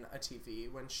in a TV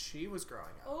when she was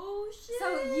growing up. Oh shit.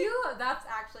 So that's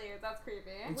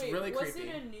creepy. It's Wait, really was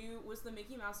creepy. Was the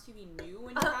Mickey Mouse TV new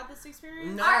when you had this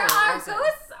experience? No. Are it wasn't.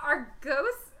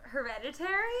 ghosts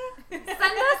hereditary? Send us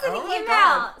an Oh my email.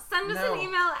 God. Send us No. an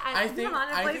email at I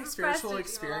think spiritual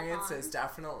experiences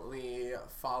definitely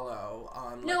follow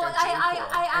on like No, a gene pool.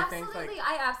 I think, absolutely, like,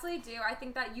 I absolutely do. I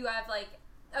think that you have like,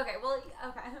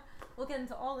 we'll get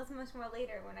into all this much more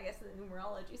later when I get to the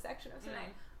numerology section of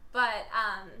tonight. But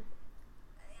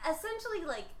essentially,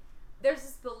 like, there's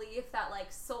this belief that like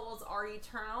souls are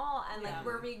eternal, and like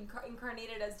we're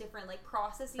reincarnated as different like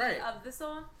processes of the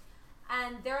soul,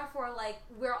 and therefore like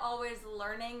we're always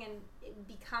learning and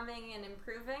becoming and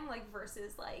improving, like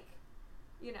versus like,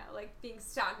 like being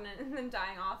stagnant and then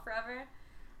dying off forever.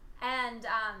 And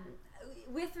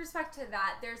with respect to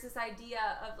that, there's this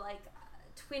idea of like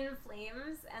twin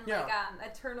flames and like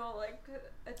eternal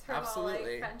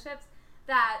Absolutely. like friendships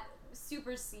that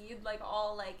supersede like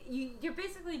all like you're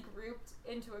basically grouped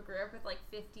into a group with like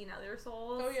 15 other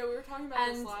souls. Oh yeah, we were talking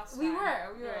about this last time. We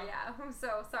were, yeah. I'm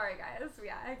so sorry, guys.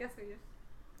 Yeah, I guess we've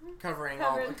covering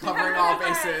covered all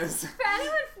bases. For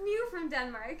anyone new from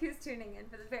Denmark who's tuning in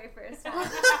for the very first time.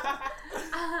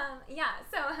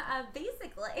 So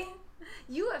basically,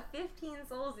 you have 15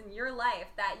 souls in your life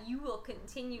that you will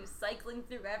continue cycling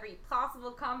through every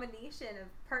possible combination of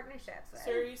partnerships with.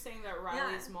 So are you saying that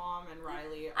Riley's mom and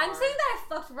Riley are... I'm saying that I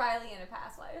fucked Riley in a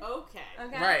past life. Okay.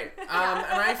 Right. And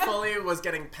I fully was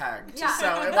getting pegged. Yeah.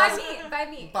 So it by was me.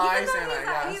 By Even though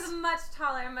Sanna, he's a much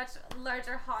taller, much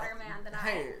larger, hotter man than I.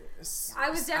 Hey, I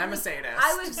was definitely. I'm a sadist.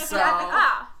 I was so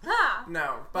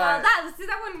no, Well, but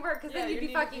that wouldn't work, because then you'd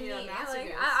be fucking me. Like,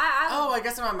 I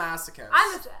guess I'm a masochist.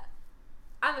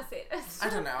 I'm a sadist. I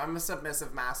don't know. I'm a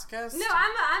submissive masochist. No,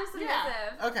 I'm submissive.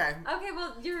 Yeah. Okay. Okay,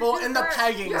 well, you're in the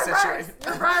pegging situation.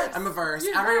 I'm averse.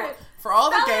 For all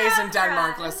the gays in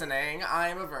Denmark listening,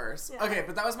 I'm averse. Yeah. Okay,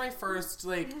 but that was my first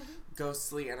like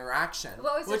ghostly interaction.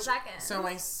 What was your second? So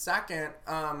my second,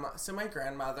 so my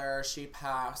grandmother, she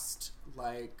passed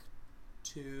like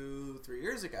 2-3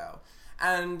 years ago,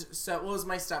 and so it was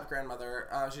my step grandmother.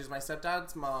 She was my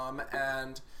stepdad's mom,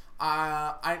 and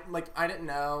I didn't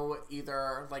know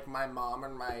either like my mom or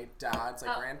my dad's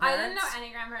like grandparents. I didn't know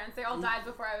any grandparents. They all died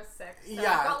before I was 6. So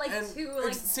yeah, I got like two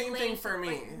like same thing for me.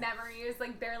 Like, memories,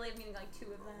 like barely meeting like 2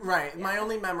 of them. Right. Yeah. My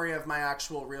only memory of my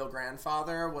actual real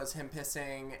grandfather was him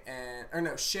shitting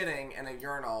in a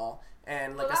urinal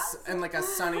and like a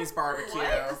Sonny's barbecue.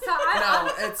 What? So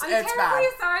I'm it's bad. terribly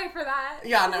sorry for that.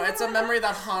 Yeah, no, it's a memory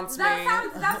that haunts me.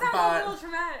 That sounds a little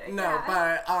traumatic. No,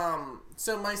 yeah. but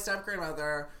so my step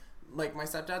grandmother, like my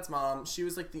stepdad's mom, she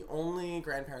was like the only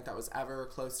grandparent that was ever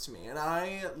close to me, and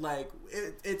I like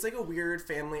it's like a weird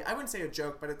family. I wouldn't say a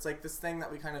joke, but it's like this thing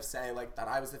that we kind of say like that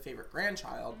I was the favorite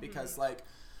grandchild because like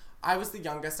I was the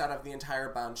youngest out of the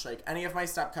entire bunch. Like, any of my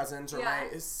step cousins or my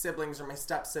siblings or my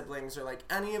step siblings or, like,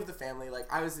 any of the family,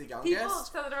 like, I was the youngest. People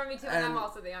said that about me too, and I'm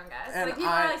also the youngest. And like,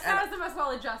 people are like, Sanna's the most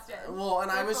well-adjusted. Well,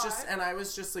 and I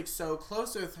was just, like, so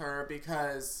close with her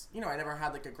because, you know, I never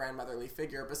had, like, a grandmotherly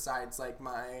figure besides, like,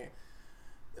 my...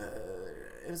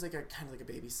 it was like a kind of like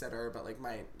a babysitter, but like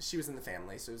she was in the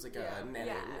family, so it was like a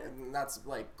nanny, and that's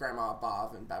like Grandma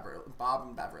Bob and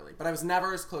Beverly. But I was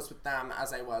never as close with them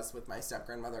as I was with my step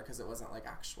grandmother because it wasn't like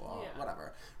actual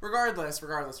whatever. Regardless.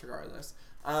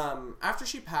 After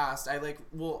she passed, I had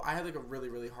like a really,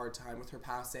 really hard time with her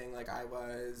passing. Like, I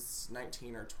was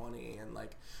 19 or 20, and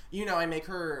like, you know, I make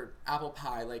her apple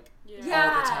pie like all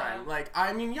the time. Like,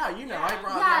 I mean, I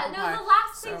brought apple pie. The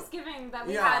last Thanksgiving that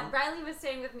we had, Riley was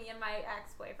staying with me and my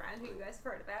ex-boyfriend, who you guys have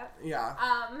heard about. Yeah.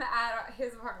 At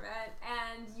his apartment,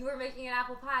 and you were making an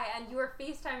apple pie, and you were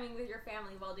FaceTiming with your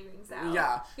family while doing so.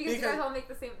 Yeah. Because you guys all make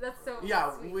the same. That's so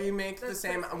sweet. We make the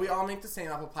same. We all make the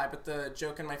same apple pie, but the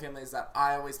joke in my family is that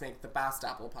I always make the best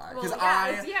apple pie because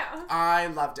I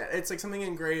loved it. It's like something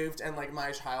engraved in like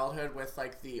my childhood with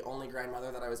like the only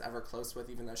grandmother that I was ever close with,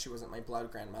 even though she wasn't my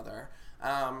blood grandmother.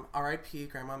 R.I.P.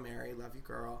 Grandma Mary, love you,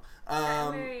 girl.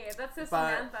 Mary, that's so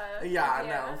Samantha. Yeah,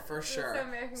 no, for sure.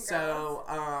 So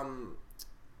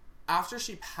after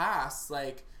she passed,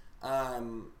 like,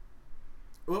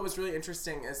 what was really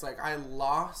interesting is like I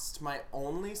lost my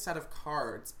only set of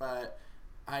cards, but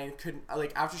I couldn't,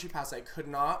 like, after she passed, I could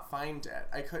not find it.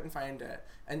 I couldn't find it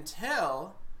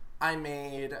until I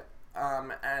made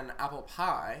an apple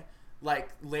pie, like,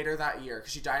 later that year.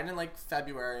 Because she died in, like,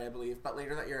 February, I believe. But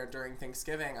later that year, during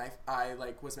Thanksgiving, I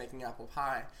like, was making apple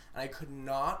pie. And I could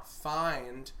not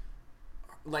find,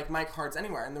 like, my cards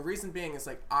anywhere. And the reason being is,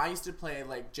 like, I used to play,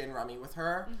 like, gin rummy with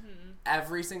her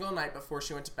every single night before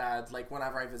she went to bed. Like,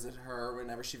 whenever I visited her,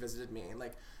 whenever she visited me.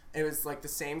 Like, it was, like, the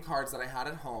same cards that I had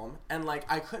at home. And, like,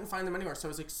 I couldn't find them anywhere. So I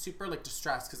was, like, super, like,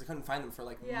 distressed because I couldn't find them for,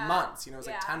 like, months. You know, it was,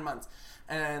 like, 10 months.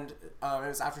 And it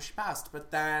was after she passed.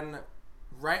 But then,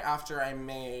 right after I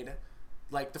made,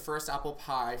 like, the first apple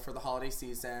pie for the holiday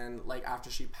season, like, after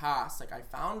she passed, like, I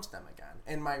found them again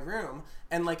in my room.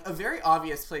 And, like, a very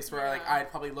obvious place where, like, I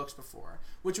had probably looked before.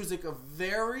 Which was, like, a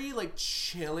very, like,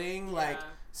 chilling, like...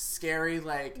 scary,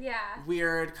 like,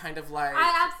 weird kind of, like...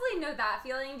 I absolutely know that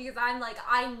feeling because I'm, like,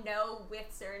 I know with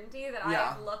certainty that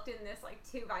I've looked in this, like,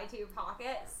 2x2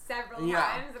 pocket several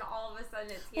times, and all of a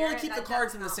sudden it's here. Well, I keep the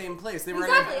cards in the same place. They were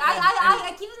exactly.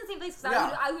 I keep them in the same place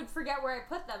because I would forget where I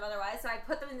put them otherwise, so I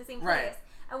put them in the same place. Right.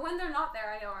 And when they're not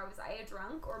there, I know was I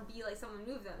drunk or B, like, someone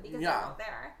moved them because they're not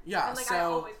there. Yeah, and, like, I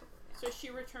always put them there. So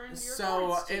she returned your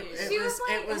cards to you.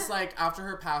 It was, like, after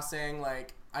her passing,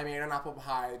 like, I made an apple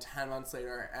pie 10 months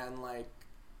later, and, like,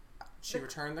 she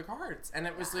returned the cards. And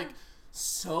it was, like,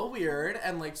 so weird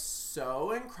and, like,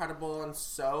 so incredible and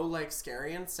so, like,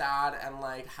 scary and sad and,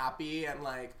 like, happy and,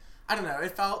 like, I don't know.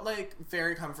 It felt, like,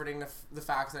 very comforting, the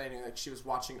fact that I knew, like, she was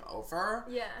watching over.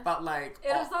 Yeah. But, like...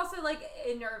 It was also, like,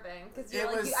 unnerving, because you're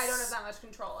like, I don't have that much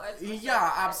control.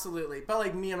 Yeah, absolutely. But,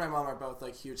 like, me and my mom are both,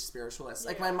 like, huge spiritualists.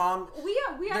 Like, my mom...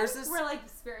 We're, like,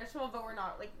 spiritual, but we're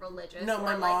not, like, religious. No,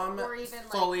 my mom or even,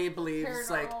 fully believes,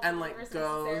 like, and, like,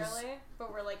 goes...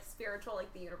 But we're, like, spiritual,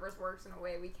 like, the universe works in a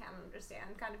way we can't understand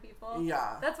kind of people.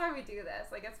 Yeah. That's why we do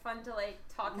this. Like, it's fun to, like,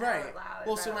 talk out loud.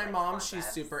 Well, so my mom, concepts. She's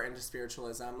super into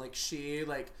spiritualism. Like, she,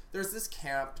 like, there's this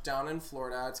camp down in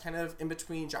Florida. It's kind of in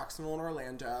between Jacksonville and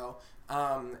Orlando.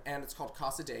 And it's called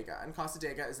Casadega. And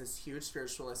Casadega is this huge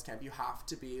spiritualist camp. You have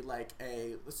to be, like,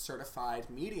 a certified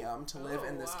medium to live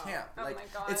in this camp. Like, my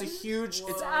God. It's a huge...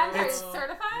 It's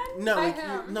certified? No, by like,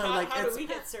 whom? How do we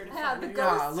get certified?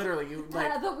 Literally, you,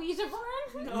 like... The Ouija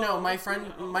board? No, my friend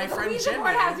the Jimmy... Ouija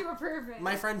board has to approve me.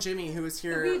 My friend Jimmy, who is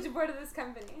here... The Ouija board of this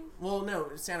company. Well, no,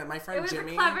 Sanna, my friend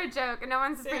Jimmy... It was a clever joke, and no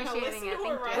one's appreciating it.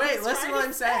 Wait, listen to what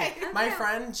I'm saying. My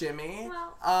friend Jimmy,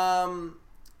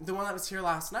 the one that was here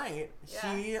last night,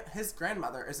 his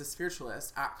grandmother is a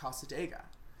spiritualist at Casadega,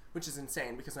 which is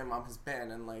insane because my mom has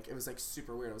been, and, like, it was, like,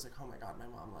 super weird. I was like, oh my God, my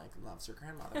mom, like, loves her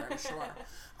grandmother, I'm sure.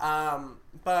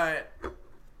 But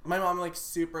my mom, like,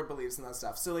 super believes in that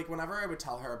stuff. So, like, whenever I would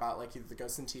tell her about, like, either the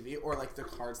ghosts in TV or, like, the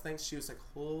cards things, she was like,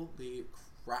 holy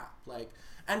crap. Like,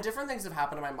 and different things have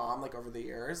happened to my mom, like, over the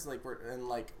years, like,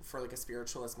 for, like, a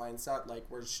spiritualist mindset, like,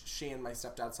 where she and my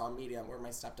stepdad saw a medium, where my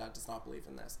stepdad does not believe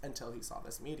in this until he saw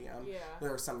this medium. Yeah.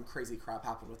 There was some crazy crap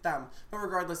happened with them. But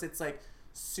regardless, it's, like,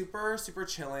 super, super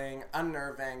chilling,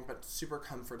 unnerving, but super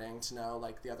comforting to know,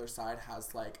 like, the other side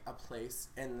has, like, a place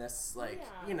in this, like,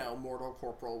 you know, mortal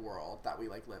corporal world that we,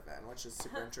 like, live in, which is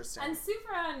super interesting. And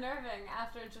super unnerving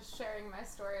after just sharing my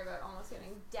story about almost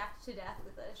getting decked to death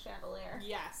with a chandelier.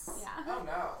 Yes. Yeah. Oh,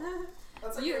 no.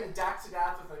 That's like getting decked to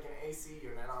death with, like, an AC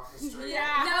unit off the street.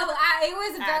 Yeah. No,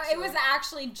 it was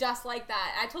actually just like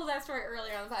that. I told that story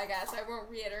earlier on the podcast. I won't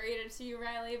reiterate it to you,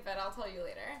 Riley, but I'll tell you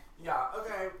later. Yeah,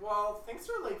 okay. Well, thanks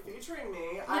for, like, featuring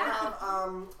me. Yeah. I have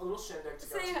a little shindig to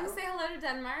go to. Say hello to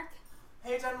Denmark.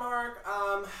 Hey, Denmark.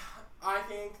 I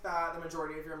think that the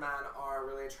majority of your men are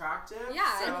really attractive.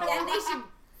 Yeah, so... and they should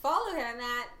follow him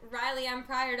at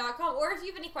RileyMPryor.com. Or if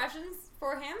you have any questions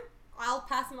for him, I'll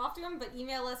pass them off to him, but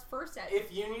email us first at...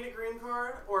 If you need a green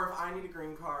card, or if I need a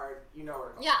green card, you know where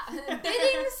to go. Yeah,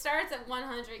 bidding starts at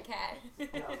 100K.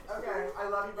 Yeah. Okay, I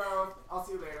love you both. I'll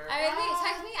see you later. Alright,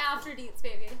 text me after Deets,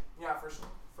 baby. Yeah, for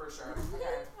sure.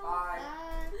 Okay, bye.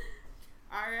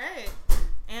 Alright.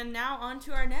 And now on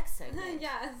to our next segment.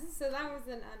 Yeah, so that was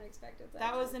an unexpected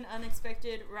segment. That was an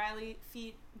unexpected Riley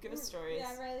Feet Ghost Stories.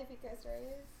 Yeah, Riley Feet Ghost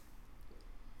Stories.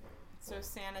 So,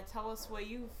 Sanna, tell us what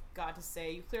you've got to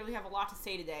say. You clearly have a lot to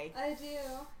say today. I do.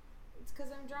 It's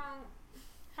because I'm drunk.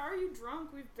 How are you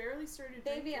drunk? We've barely started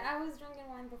Baby, drinking. I was drinking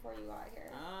wine before you got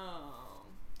here. Oh.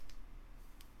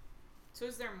 So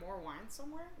is there more wine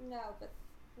somewhere? No, but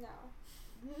no.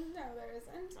 No, there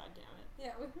isn't. God damn it.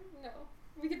 Yeah, no.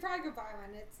 We could probably go buy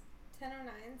one. It's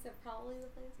 10:09, so probably the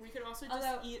place. We could also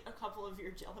just eat a couple of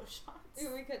your Jello shots.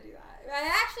 We could do that. I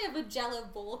actually have a Jello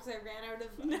bowl because I ran out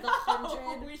of the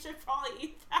 100. We should probably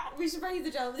eat that. We should probably eat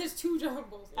the Jello. There's 2 Jello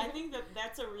bowls. I think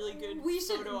that's a really good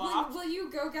photo op. Will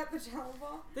you go get the Jello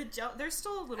bowl? There's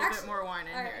still a little bit more wine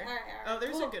in here. All right. Oh,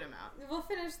 there's a good amount. We'll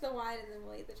finish the wine and then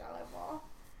we'll eat the Jello bowl.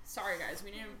 Sorry, guys.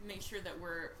 We need to make sure that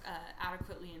we're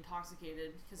adequately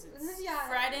intoxicated because it's Yeah.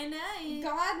 Friday night.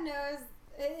 God knows.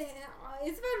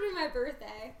 It's about to be my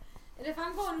birthday. And if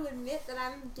I'm going to admit that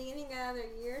I'm gaining another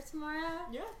year tomorrow,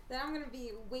 then I'm going to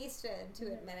be wasted to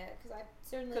admit it because I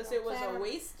certainly because it was a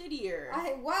wasted year.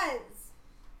 It was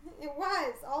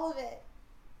all of it.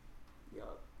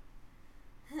 Yup.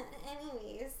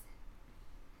 Anyways,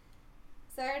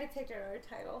 so I already picked out our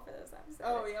title for this episode.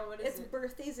 Oh yeah, what is it? It's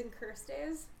birthdays and curse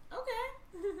days. Okay.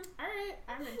 All right,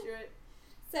 I'm into it.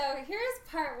 So here's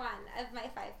part 1 of my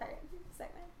 5-part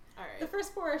segment. All right. The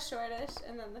first 4 are shortish,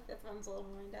 and then the 5th one's a little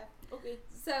more in depth. Okay.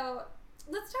 So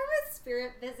let's talk about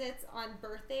spirit visits on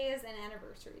birthdays and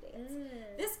anniversary dates.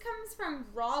 This comes from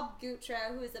Rob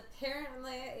Gutra, who is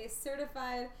apparently a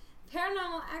certified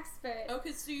paranormal expert.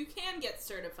 Okay, so you can get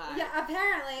certified. Yeah,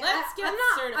 apparently. Let's get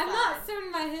certified. I'm not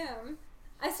certified by him.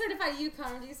 I certify you,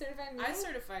 Connor. Do you certify me? I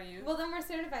certify you. Well, then we're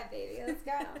certified, baby. Let's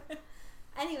go.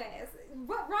 Anyways,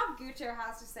 what Rob Gutra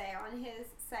has to say on his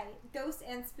site, Ghosts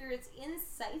and Spirits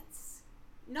Insights,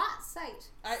 not site,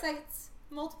 sites,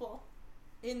 multiple.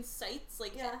 Insights,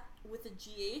 like with a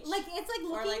GH? Like it's like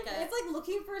looking, like it's like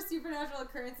looking for supernatural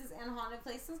occurrences and haunted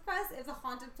places quest. If the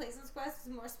haunted places quest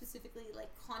is more specifically like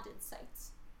haunted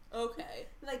sites. Okay.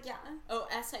 Like Oh,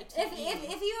 SITE.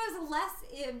 If he was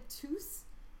less obtuse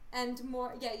and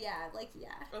more,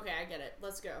 Okay, I get it.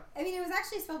 Let's go. I mean, it was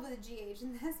actually spelled with a GH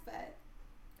in this, but.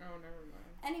 Oh, never mind.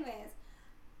 Anyways,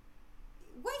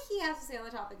 what he has to say on the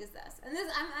topic is this, and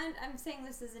this I'm saying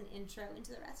this as an intro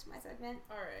into the rest of my segment.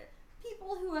 All right.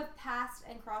 People who have passed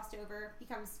and crossed over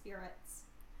become spirits.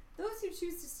 Those who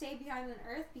choose to stay behind on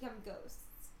Earth become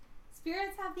ghosts.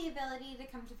 Spirits have the ability to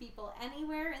come to people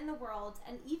anywhere in the world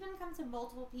and even come to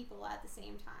multiple people at the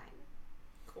same time.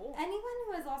 Cool. Anyone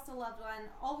who has lost a loved one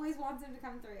always wants them to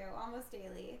come through, almost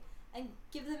daily, and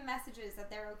give them messages that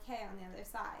they're okay on the other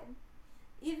side.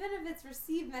 Even if it's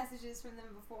received messages from them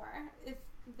before, if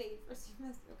they've received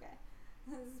messages, okay,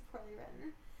 this is poorly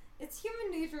written. It's human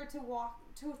nature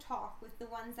to talk with the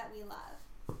ones that we love.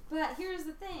 But here's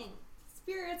the thing.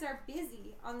 Spirits are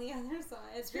busy on the other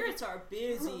side. Spirits are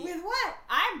busy. With what?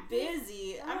 I'm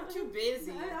busy. I'm too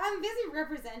busy. I'm busy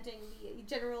representing the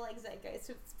general zeitgeist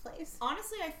of this place.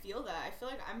 Honestly, I feel that. I feel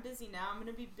like I'm busy now. I'm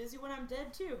going to be busy when I'm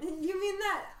dead, too. You mean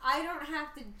that I don't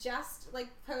have to just, like,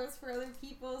 pose for other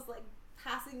people's, like,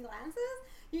 passing glances?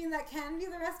 You mean that can be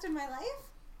the rest of my life?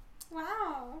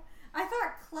 Wow. I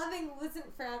thought clubbing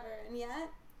wasn't forever, and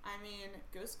yet... I mean,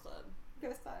 Ghost Club.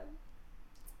 Ghost Club.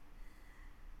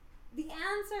 The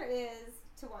answer is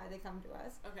to why they come to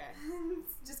us. Okay.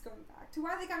 Just going back. To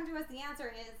why they come to us, the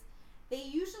answer is they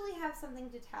usually have something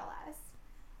to tell us.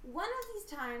 One of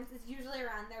these times is usually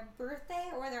around their birthday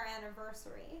or their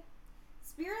anniversary.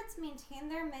 Spirits maintain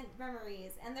their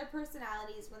memories and their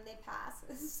personalities when they pass.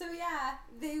 So yeah,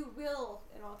 they will,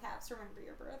 in all caps, remember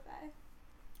your birthday.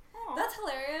 Aww. That's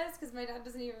hilarious because my dad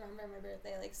doesn't even remember my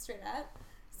birthday, like, straight up.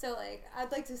 So, like,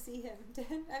 I'd like to see him dead.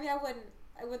 I mean, I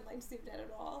wouldn't like to see him dead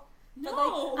at all. But,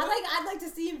 No. like, I'd like to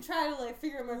see him try to, like,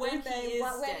 figure out my When birthday he is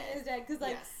when dead. he is dead. Because,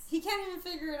 like, Yes. he can't even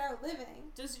figure it out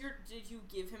living. Did you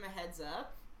give him a heads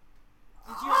up?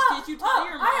 Did you tell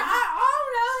your mom? I don't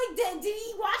know. Like, did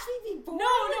he watch me be born? No,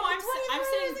 like, I'm 24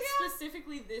 saying years ago?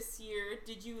 specifically this year.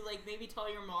 Did you like maybe tell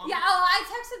your mom? Yeah, I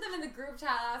texted them in the group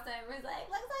chat last night. It was like,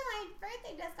 looks like my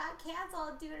birthday just got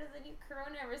canceled due to the new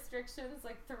corona restrictions.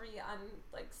 Like 3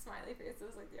 smiley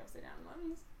faces, like the upside down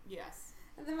ones. Yes.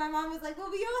 And then my mom was like, well,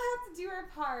 we all have to do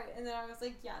our part. And then I was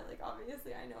like, yeah, like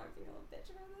obviously I know I'm being a little bitch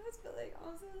about this, but like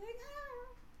also like, I don't know.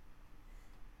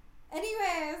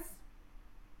 Anyways.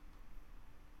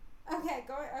 Okay.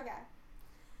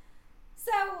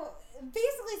 So,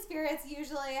 basically, spirits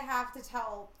usually have to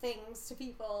tell things to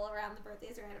people around the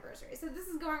birthdays or anniversaries. So, this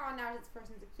is going on now to this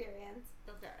person's experience.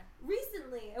 Okay.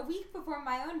 Recently, a week before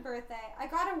my own birthday, I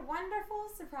got a wonderful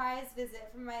surprise visit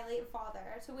from my late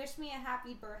father to wish me a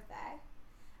happy birthday.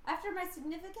 After my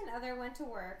significant other went to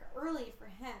work, early for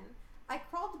him, I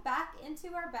crawled back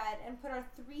into our bed and put our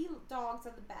 3 dogs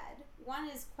on the bed. One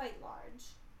is quite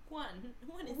large. One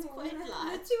is quite The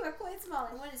large. 2 are quite small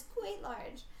and one is quite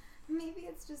large. Maybe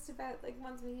it's just about like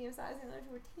one's medium sized and the other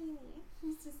 2 are teeny.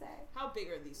 Who's to say? How big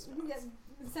are these dogs? Yeah,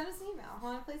 send us an email.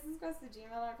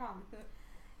 hauntedplacesquest@gmail.com.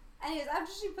 Anyways,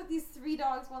 after she put these 3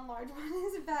 dogs, one large one,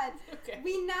 in bed, Okay.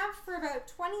 we napped for about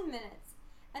 20 minutes.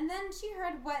 And then she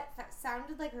heard what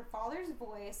sounded like her father's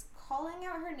voice calling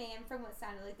out her name from what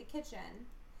sounded like the kitchen.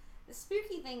 The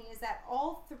spooky thing is that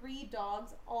all 3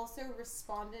 dogs also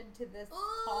responded to this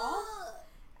call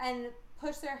and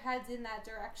pushed their heads in that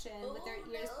direction with their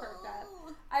ears perked up.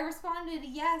 I responded,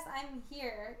 yes, I'm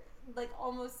here, like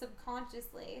almost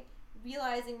subconsciously,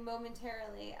 realizing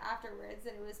momentarily afterwards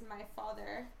that it was my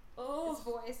father. His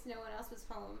voice, no one else was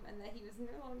home, and that he was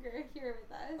no longer here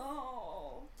with us.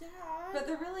 Oh, Dad. But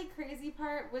the really crazy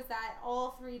part was that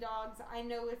all 3 dogs, I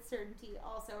know with certainty,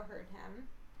 also heard him.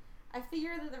 I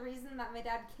figure that the reason that my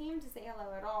dad came to say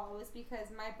hello at all was because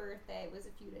my birthday was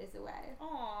a few days away.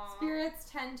 Aww. Spirits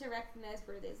tend to recognize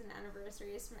birthdays and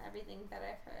anniversaries from everything that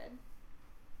I've heard.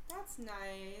 That's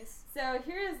nice. So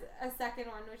here's a second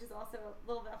one, which is also a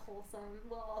little bit wholesome,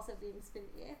 while also being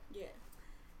spooky. Yeah.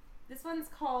 This one's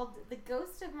called The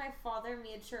Ghost of My Father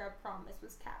Made Sure a Promise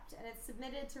Was Kept, and it's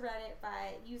submitted to Reddit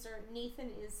by user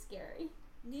Nathan Is Scary.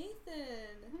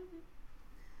 Nathan.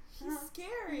 He's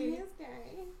scary. He is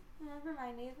scary. Remember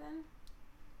my Nathan?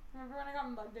 Remember when I got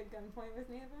mugged at gunpoint with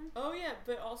Nathan? Oh yeah,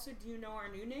 but also, do you know our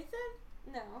new Nathan?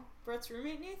 No. Brett's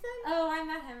roommate Nathan? Oh, I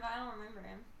met him, but I don't remember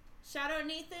him. Shout out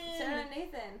Nathan! Shout out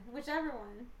Nathan. Whichever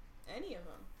one. Any of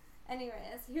them.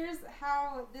 Anyways, here's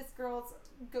how this girl's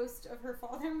ghost of her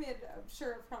father made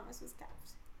sure a promise was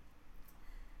kept.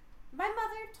 My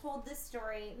mother told this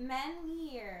story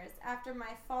many years after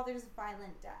my father's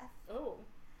violent death. Oh.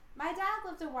 My dad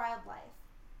lived a wild life.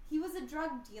 He was a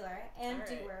drug dealer and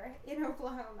Alright. doer in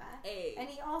Oklahoma. Hey. And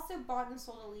he also bought and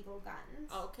sold illegal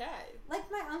guns. Okay. Like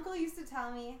my uncle used to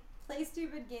tell me, play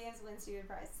stupid games, win stupid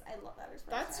prizes. I love that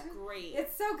expression. That's great.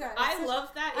 It's so good. I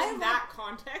love that in that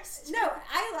context. No,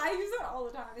 I use it all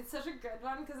the time. It's such a good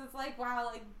one because it's like, wow,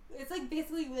 like, it's like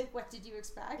basically like, what did you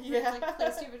expect? Yeah. It's like,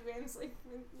 play stupid games, like,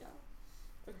 yeah.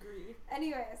 Agreed.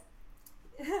 Anyways.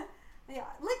 Yeah,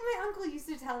 like my uncle used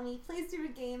to tell me, play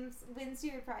stupid games, win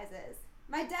stupid prizes.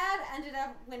 My dad ended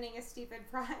up winning a stupid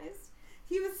prize.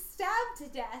 He was stabbed to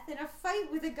death in a fight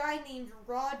with a guy named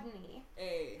Rodney,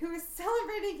 Hey. who was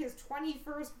celebrating his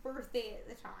 21st birthday at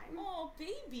the time. Oh,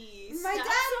 baby. My Stab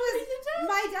dad somebody to death?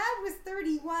 My dad was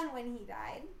 31 when he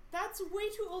died. That's way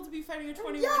too old to be fighting a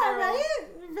 21-year-old. Yeah, right?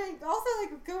 Right. Also,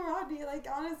 like, go Rodney. Like,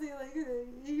 honestly, like,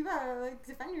 you gotta, like,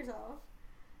 defend yourself.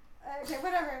 Okay,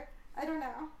 whatever. I don't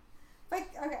know. Like,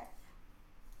 okay.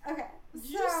 Okay. Did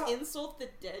you just insult the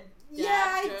dead dad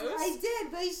Yeah, ghost? I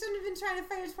did, but he shouldn't have been trying to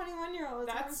fight a 21-year-old.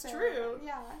 That's true.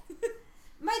 Yeah.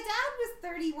 My dad was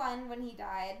 31 when he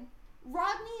died.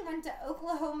 Rodney went to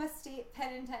Oklahoma State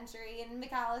Penitentiary in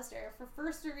McAllister for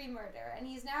first-degree murder, and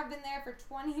he's now been there for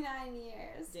 29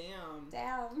 years. Damn.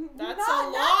 That's a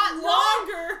lot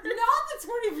longer. Not the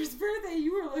 21st birthday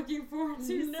you were looking forward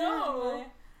to. No. Certainly.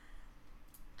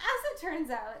 As it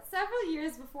turns out, several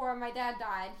years before my dad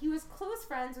died, he was close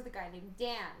friends with a guy named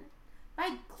Dan.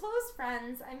 By close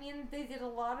friends, I mean they did a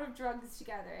lot of drugs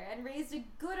together and raised a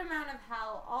good amount of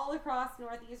hell all across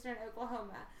northeastern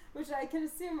Oklahoma, which I can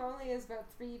assume only is about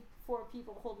 3-4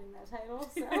 people holding that title,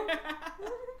 so...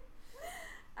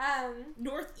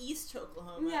 Northeast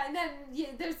Oklahoma. Yeah, and then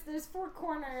there's 4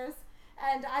 corners,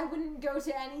 and I wouldn't go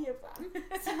to any of them.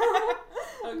 So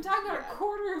I'm talking about a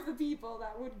quarter of the people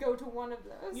that would go to one of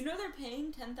those. You know they're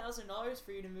paying $10,000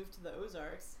 for you to move to the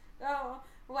Ozarks. Oh,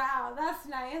 wow, that's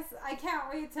nice. I can't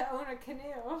wait to own a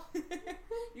canoe.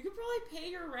 You could probably pay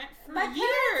your rent for My years.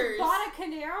 parents bought a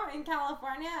canoe in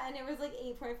California, and it was like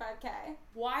 $8.5K.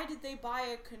 Why did they buy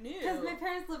a canoe? Because my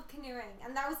parents love canoeing,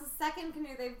 and that was the second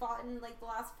canoe they've bought in like the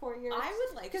last 4 years. I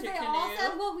would like to canoe. Because they all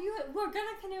said, well, we're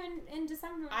gonna canoe in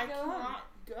December. I cannot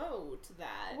go to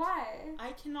that. Why?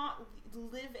 I cannot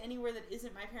live anywhere that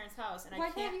isn't my parents' house, and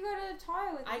Why can't you go to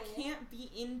Tahoe with me? I can't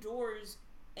be indoors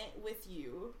with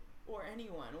you or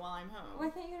anyone while I'm home. Why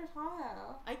can't you go to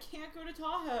Tahoe? I can't go to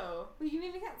Tahoe. Well, you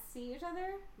maybe can't see each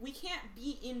other? We can't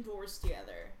be indoors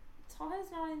together.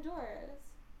 Tahoe's not indoors.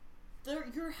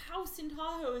 Your house in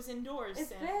Tahoe is indoors, It's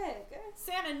Sanna. big.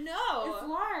 Sanna, no! It's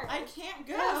large. I can't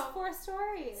go. It has 4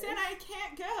 stories. Sanna, I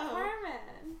can't go.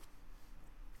 Carmen.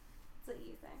 That's what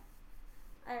you think.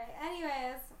 Alright,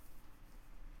 anyways.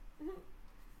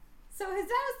 So his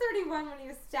dad was 31 when he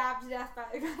was stabbed to death by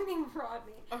a guy named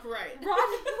Rodney. Oh, right.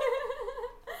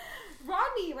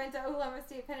 Rodney went to Oklahoma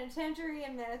State Penitentiary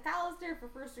in McAllister for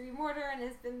first-degree murder and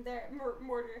has been there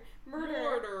murder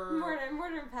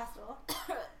and pestle.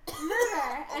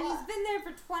 Murder, and he's been there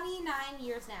for 29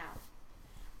 years now.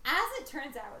 As it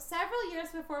turns out, several years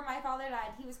before my father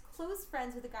died, he was close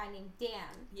friends with a guy named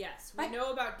Dan. Yes, we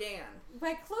know about Dan.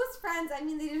 By close friends, I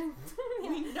mean they didn't.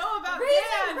 We know about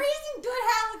Dan. Raising good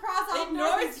hat lacrosse all in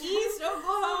Northeast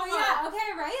Oklahoma. Yeah,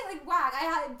 okay, right? Like, whack.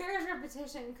 It bears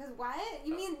repetition, because what?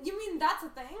 You mean that's a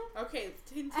thing? Okay,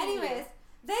 continue. Anyways,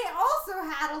 they also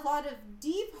had a lot of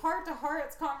deep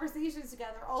heart-to-hearts conversations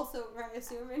together, also, I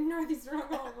assume, in Northeastern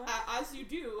Oklahoma. As you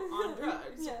do on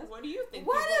drugs. Yes. What do you think?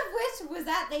 One of which was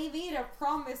that they made a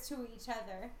promise to each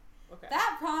other. Okay.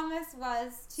 That promise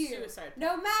was to, suicide.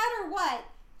 no matter what,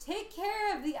 take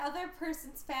care of the other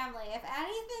person's family if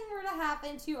anything were to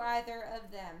happen to either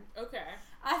of them. Okay.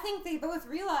 I think they both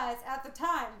realized at the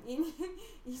time in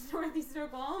Northeast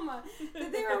Oklahoma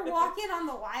that they were walking on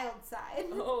the wild side.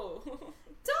 Oh.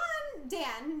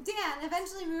 Dan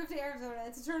eventually moved to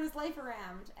Arizona to turn his life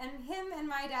around, and him and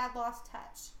my dad lost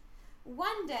touch.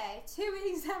 One day, 2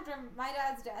 weeks after my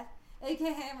dad's death,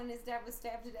 aka when his dad was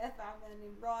stabbed to death by a man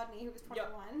named Rodney, who was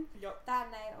 21,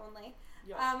 that night only,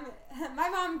 my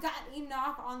mom got a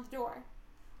knock on the door.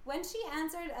 When she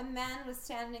answered, a man was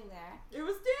standing there. It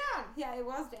was Dan! Yeah, it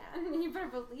was Dan. You better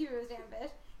believe it was Dan, bitch.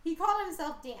 He called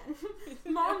himself Dan.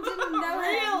 Mom didn't know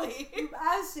really? him.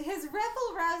 As his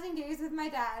revel-rousing days with my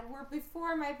dad were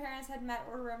before my parents had met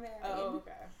or were married. Oh,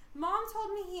 okay. Mom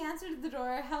told me he answered the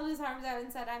door, held his arms out,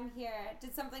 and said, "I'm here.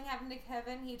 Did something happen to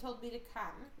Kevin? He told me to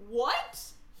come." What?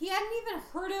 He hadn't even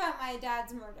heard about my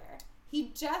dad's murder.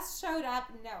 He just showed up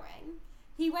knowing.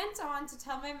 He went on to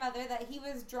tell my mother that he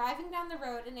was driving down the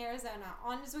road in Arizona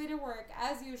on his way to work,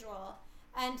 as usual,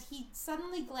 and he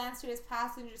suddenly glanced to his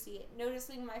passenger seat,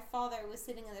 noticing my father was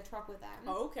sitting in the truck with them.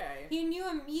 Okay. He knew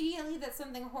immediately that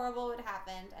something horrible would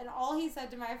happen, and all he said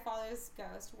to my father's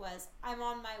ghost was, "I'm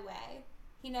on my way."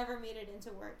 He never made it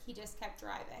into work. He just kept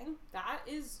driving. That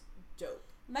is dope.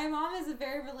 My mom is a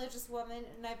very religious woman,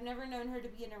 and I've never known her to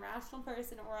be an irrational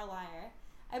person or a liar.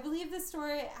 I believe this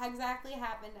story exactly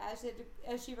happened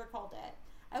as she recalled it.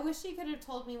 I wish she could have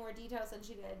told me more details than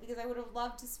she did, because I would have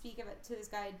loved to speak of it to this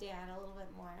guy Dan a little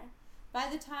bit more. By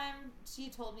the time she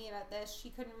told me about this, she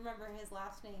couldn't remember his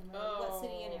last name or what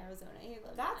city in Arizona he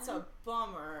lived in. That's a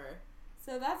bummer.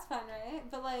 So that's fun, right?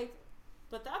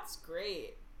 But that's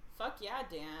great. Fuck yeah,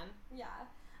 Dan. Yeah.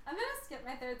 I'm gonna skip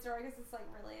my third story because it's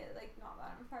really not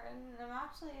that important. I'm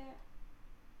actually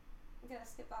gonna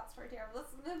skip that story too.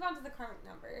 Let's move on to the karmic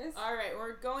numbers. Alright,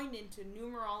 we're going into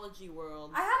numerology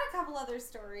world. I had a couple other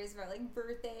stories about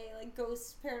birthday,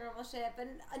 ghost, paranormal shit, but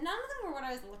none of them were what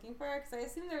I was looking for, because I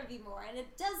assumed there would be more, and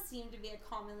it does seem to be a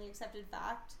commonly accepted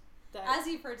fact. As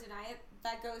you've heard tonight,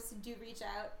 that ghosts do reach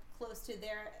out close to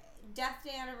their death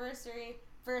day anniversary,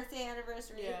 birthday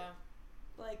anniversary. Yeah.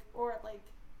 Or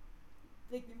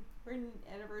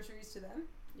anniversaries to them.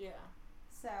 Yeah.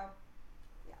 So,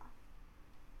 yeah.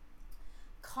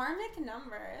 Karmic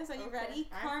numbers. Are you ready?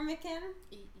 Karmicin?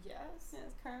 Yes.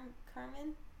 Yes,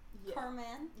 Carmen? Yeah.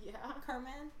 Carmen? Yeah.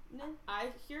 Carmen? I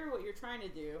hear what you're trying to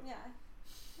do. Yeah.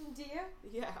 Do you?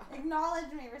 Yeah.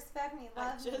 Acknowledge me, respect me,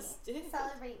 love me. I just did.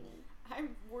 Celebrate me.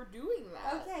 We're doing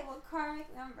that. Okay, well, karmic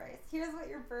numbers. Here's what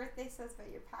your birthday says about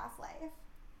your past life.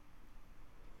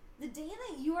 The day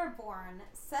that you are born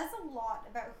says a lot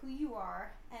about who you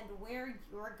are and where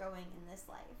you're going in this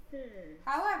life.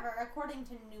 However, according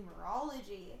to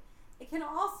numerology, it can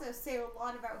also say a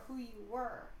lot about who you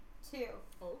were, too.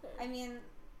 Okay. I mean,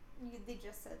 they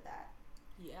just said that.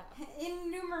 Yeah.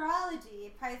 In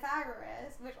numerology,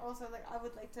 Pythagoras, which also, like, I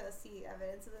would like to see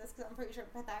evidence of this because I'm pretty sure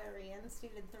Pythagoreans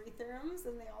stated 3 theorems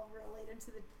and they all related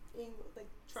to the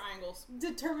triangles.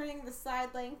 Determining the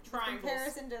side length in Triangles.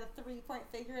 comparison to the 3-point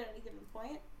figure at any given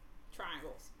point.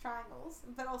 Triangles,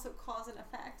 but also cause and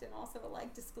effect, and also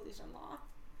like disclusion law.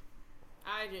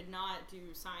 I did not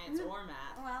do science or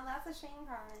math. Well, that's a shame,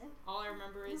 Carmen. All I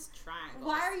remember is triangles.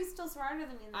 Why are you still smarter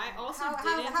than me? Then? I also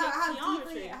didn't take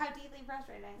geometry. How deeply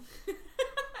frustrating.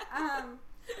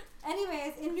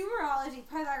 Anyways, in numerology,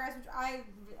 Pythagoras, which I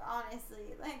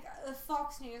honestly, like, a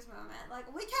Fox News moment.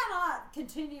 Like, we cannot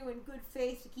continue in good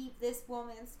faith to keep this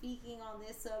woman speaking on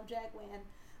this subject when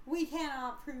we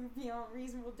cannot prove beyond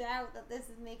reasonable doubt that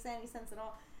this makes any sense at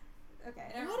all.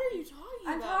 Okay. What are you talking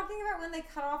about? I'm talking about when they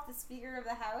cut off the Speaker of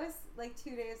the House, like,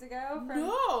 2 days ago.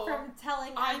 From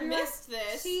telling everyone. I missed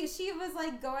this. She was,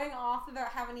 like, going off about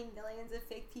how many millions of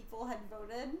fake people had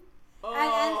voted.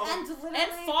 Oh. And literally,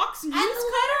 and Fox News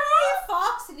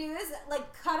Fox News,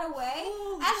 like, cut away.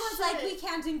 Holy and was shit. like, we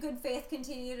can't in good faith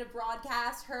continue to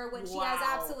broadcast her when she has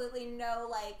absolutely no,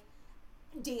 like,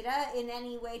 data in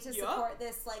any way to support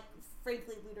this, like,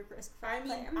 frankly ludicrous claim.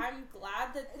 I'm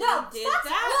glad that they did Fox,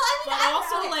 that, well, but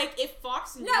also, like, if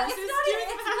Fox News is doing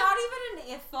it's that... not even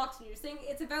an if Fox News thing.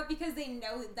 It's about because they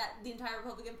know that the entire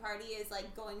Republican Party is,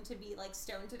 like, going to be, like,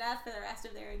 stoned to death for the rest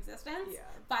of their existence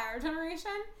by our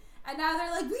generation. And now they're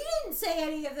like, we didn't say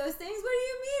any of those things. What do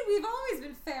you mean? We've always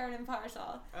been fair and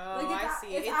impartial. Oh, like, I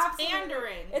see. It's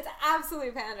pandering. It's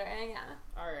absolutely pandering, yeah.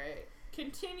 All right.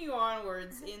 Continue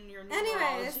onwards in your numerology.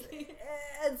 Anyways,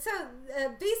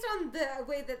 based on the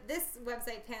way that this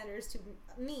website panders to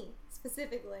me,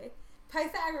 specifically,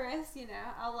 Pythagoras, you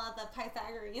know, a la the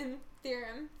Pythagorean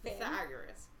theorem fame.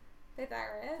 Pythagoras. Which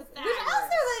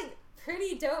also, like,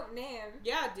 pretty dope name.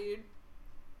 Yeah, dude.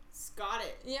 It's got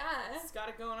it. Yeah. It's got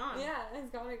it going on. Yeah, it's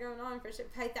got it going on for sure.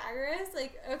 Pythagoras,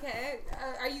 like, okay.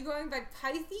 Are you going by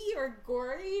Pythy or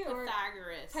Gory or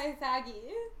Pythagoras?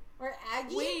 Pythagi or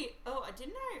Aggie? Wait, I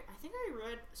think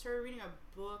I started reading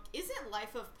a book. Isn't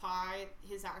Life of Pi,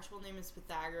 his actual name is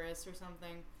Pythagoras or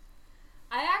something?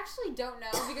 I actually don't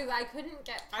know because I couldn't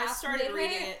get past I started midway.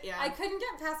 reading it, yeah. I couldn't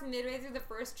get past midway through the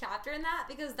first chapter in that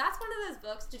because that's one of those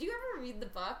books. Did you ever read the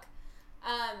book?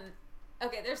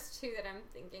 Okay, there's 2 that I'm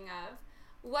thinking of.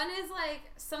 One is, like,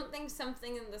 something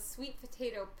in the sweet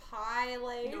potato pie,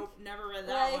 like... Nope, never read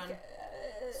that one.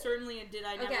 Certainly did.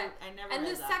 I never and read that. And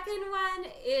the second one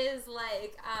is,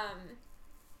 like,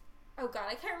 oh god,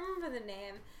 I can't remember the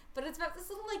name, but it's about this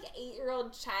little, like,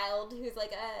 8-year-old child who's,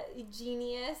 like, a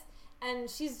genius, and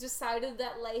she's decided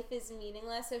that life is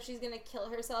meaningless, so she's gonna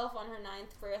kill herself on her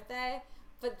 9th birthday.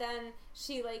 But then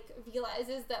she, like,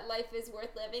 realizes that life is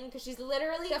worth living because she's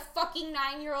literally a fucking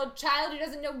 9-year-old child who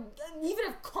doesn't know even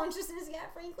of consciousness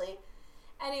yet, frankly.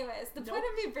 Anyways, the point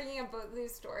of me bringing up both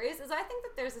these stories is I think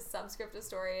that there's a subsect of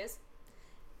stories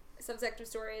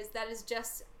that is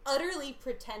just utterly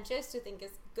pretentious to think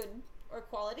is good or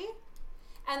quality.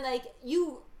 And, like,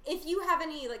 if you have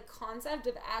any, like, concept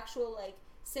of actual, like,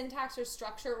 syntax or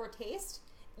structure or taste,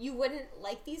 you wouldn't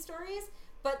like these stories,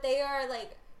 but they are,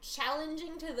 like,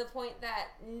 challenging to the point that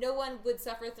no one would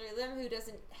suffer through them who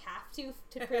doesn't have to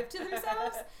prove to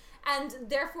themselves, and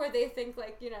therefore they think,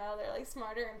 like, you know, they're, like,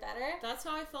 smarter and better. That's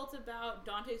how I felt about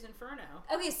Dante's Inferno.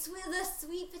 Okay, the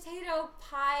Sweet Potato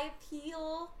Pie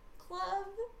Peel Club,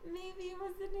 maybe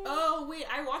was the name. Oh, wait,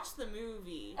 I watched the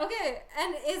movie. Okay,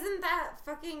 and isn't that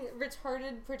fucking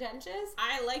retarded pretentious?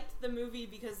 I liked the movie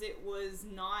because it was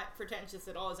not pretentious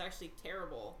at all. It was actually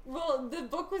terrible. Well, the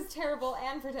book was terrible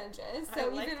and pretentious, so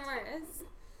even worse.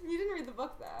 You didn't read the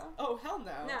book, though. Oh, hell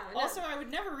no. No. Also, I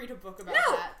would never read a book about that.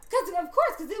 No,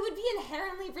 because it would be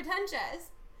inherently pretentious.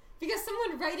 Because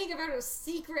someone writing about a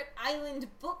secret island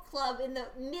book club in the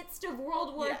midst of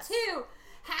World War II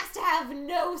has to have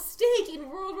no stake in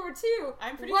World War II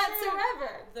I'm pretty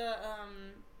whatsoever. Sure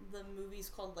the movie's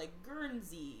called, like,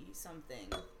 Guernsey something.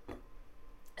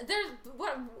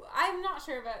 I'm not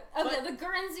sure about. Okay, the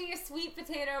Guernsey Sweet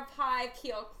Potato Pie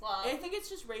Peel Club. I think it's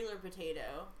just regular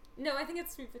potato. No, I think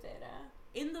it's sweet potato.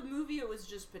 In the movie, it was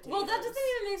just potatoes. Well, that doesn't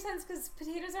even make sense because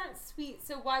potatoes aren't sweet,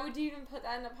 so why would you even put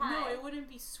that in a pie? No, it wouldn't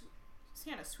be sweet.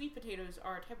 Sanna, sweet potatoes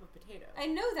are a type of potato. I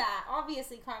know that,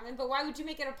 obviously, Carmen, but why would you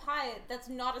make it a pie that's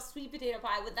not a sweet potato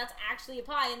pie when that's actually a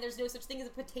pie and there's no such thing as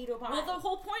a potato pie? Well, the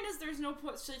whole point is there's no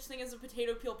such thing as a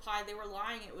potato peel pie. They were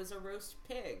lying. It was a roast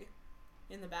pig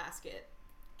in the basket.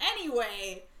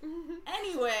 Anyway,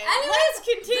 let's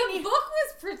continue. The book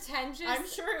was pretentious. I'm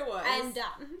sure it was. And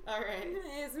dumb. All right.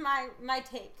 Is my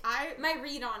take. My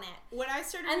read on it. When I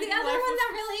started and reading the other one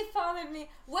that really bothered me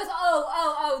was,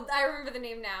 I remember the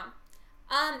name now.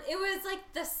 It was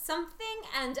like The Something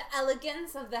and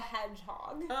Elegance of the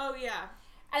Hedgehog. Oh, yeah.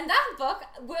 And that book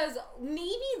was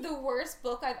maybe the worst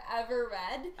book I've ever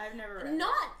read. I've never read it.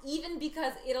 Not even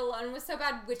because it alone was so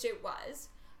bad, which it was,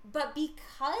 but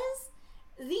because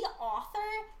the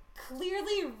author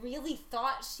clearly really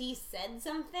thought she said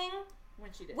something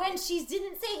when she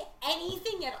didn't say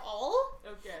anything at all.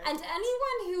 Okay. And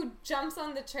anyone who jumps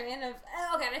on the train of...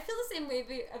 Okay, and I feel the same way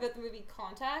about the movie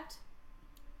Contact.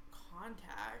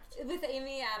 With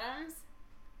Amy Adams.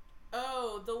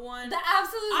 Oh, the one... The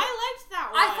absolute... I liked that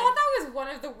one. I thought that was one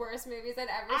of the worst movies I'd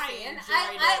ever seen.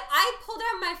 I pulled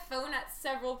out my phone at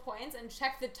several points and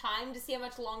checked the time to see how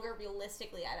much longer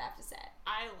realistically I'd have to say.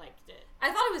 I liked it.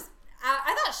 I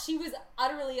thought she was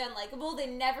utterly unlikable. They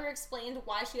never explained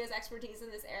why she has expertise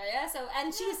in this area.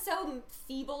 And she was so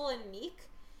feeble and meek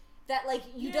that like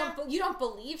you don't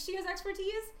believe she has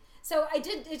expertise. So it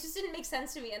just didn't make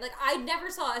sense to me. And like I never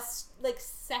saw a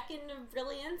second of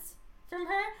brilliance from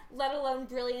her, let alone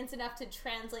brilliance enough to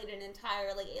translate an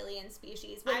entire like alien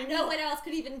species. But no one else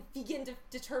could even begin to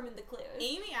determine the clues.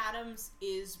 Amy Adams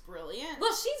is brilliant.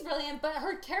 Well, she's brilliant, but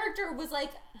her character was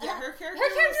like her character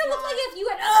looked like if you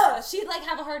went she'd like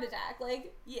have a heart attack.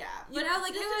 Like you know,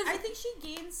 like it was. I think she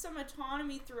gained some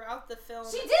autonomy throughout the film.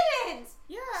 She didn't.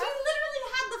 Yeah. She literally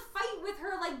had the fight with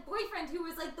her like boyfriend, who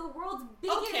was like the world's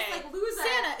biggest like loser.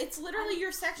 Sanna, it's literally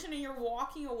your section, and you're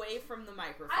walking away from the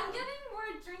microphone. I'm getting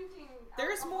more drinking.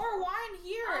 There's more wine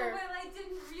here. Oh, but I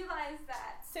didn't realize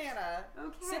that. Sanna,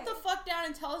 okay. Sit the fuck down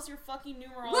and tell us your fucking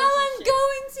numerology. Well, I'm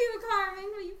going to, Carmen.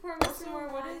 Will you pour me some more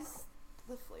what wine? is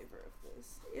the flavor of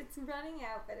this? It's running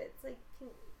out, but it's like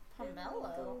pink.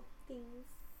 Pomelo. Things.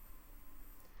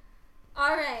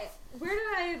 All right, where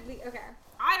did I leave? Okay.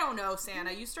 I don't know,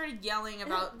 Sanna. You started yelling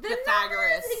about the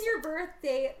Pythagoras. numbers in your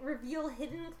birthday reveal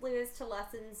hidden clues to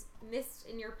lessons missed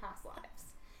in your past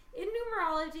lives. In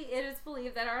numerology, it is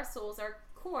believed that our souls are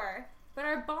core, but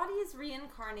our bodies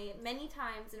reincarnate many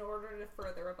times in order to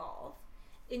further evolve.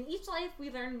 In each life, we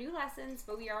learn new lessons,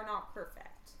 but we are not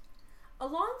perfect.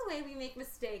 Along the way, we make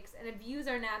mistakes and abuse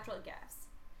our natural gifts.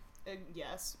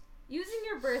 Yes. Using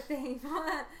your birthday...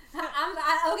 Have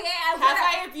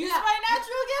I abused my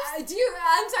natural gifts?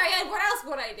 I'm sorry, what else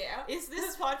would I do? Is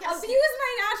this podcast... Abuse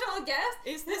my natural gifts?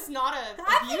 Is this not an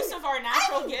abuse of our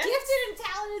natural gifts? I've been gifted and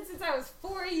talented since I was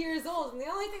 4 years old, and the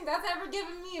only thing that's ever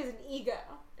given me is an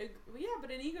ego. Yeah, but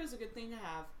an ego is a good thing to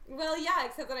have. Well, yeah,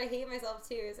 except that I hate myself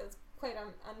too, so it's quite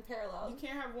unparalleled. You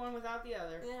can't have one without the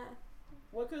other. Yeah.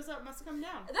 What goes up must come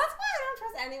down. That's why I don't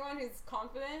trust anyone who's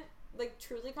confident, like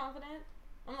truly confident.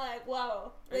 I'm like,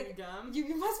 whoa. Like, are you dumb?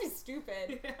 You must be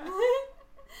stupid. Yeah.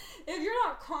 If you're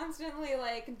not constantly,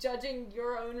 like, judging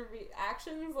your own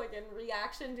reactions, like, in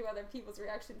reaction to other people's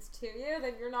reactions to you,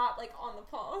 then you're not, like, on the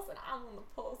pulse, and I'm on the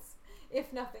pulse,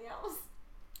 if nothing else.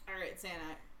 Alright,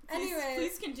 Sanna.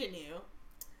 Please continue.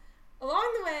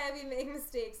 Along the way, we make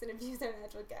mistakes and abuse our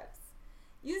natural gifts.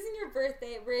 Using your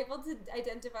birthday, we're able to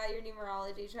identify your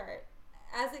numerology chart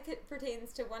as it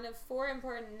pertains to one of 4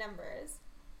 important numbers.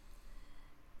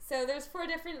 So there's 4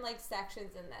 different like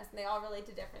sections in this, and they all relate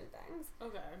to different things.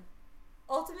 Okay.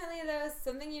 Ultimately, though,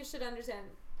 something you should understand.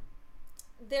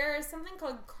 There's something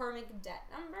called karmic debt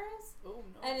numbers. Oh,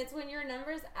 no. And it's when your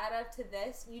numbers add up to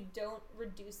this, you don't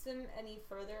reduce them any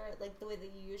further, like the way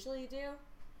that you usually do.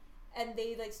 And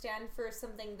they like stand for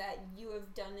something that you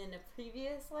have done in a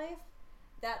previous life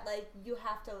that like you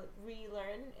have to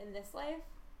relearn in this life.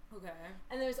 Okay.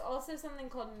 And there's also something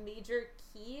called major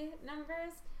key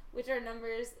numbers, which are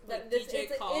numbers like that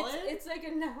DJ Khaled? It's like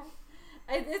a no.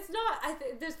 It's not.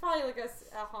 There's probably like a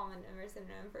Hallman number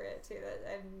syndrome for it too that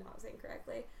I'm not saying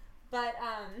correctly, but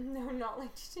no, not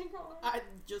like DJ Khaled.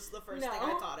 Just the first thing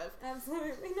I thought of.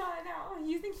 Absolutely not. No,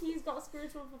 you think he's got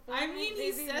spiritual fulfillment? I mean,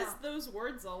 he says those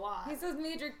words a lot. He says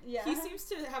major. Yeah. He seems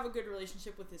to have a good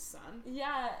relationship with his son.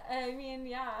 Yeah, I mean,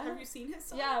 yeah. Have you seen his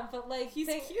son? Yeah, but like he's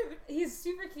cute. He's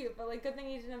super cute, but like good thing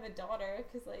he didn't have a daughter,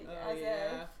 because like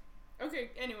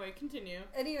Okay, anyway, continue.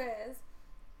 Anyways,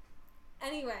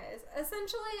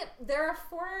 essentially, there are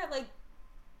 4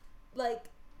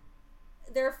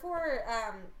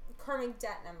 karmic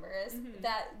debt numbers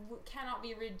that cannot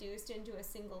be reduced into a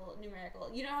single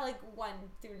numerical. You know how like 1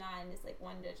 through 9 is like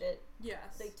 1 digit.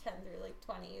 Yes. Like 10 through like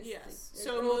 20s. Yes. Like,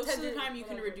 so most of the time you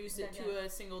can reduce it to a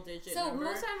single digit number. So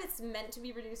most of the time it's meant to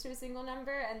be reduced to a single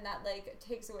number, and that like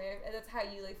takes away. That's how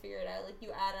you like figure it out. Like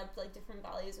you add up like different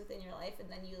values within your life, and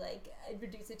then you like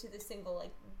reduce it to the single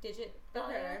like digit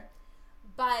value. Okay.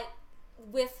 But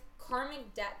with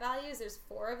karmic debt values, there's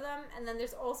 4 of them, and then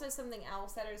there's also something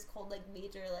else that is called like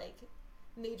major like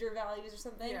major values or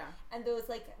something. Yeah. And those,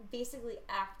 like, basically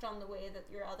act on the way that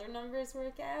your other numbers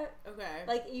work out. Okay.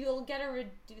 Like, you'll get a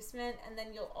reducement, and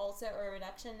then you'll also, or a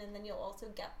reduction, and then you'll also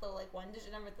get the, like,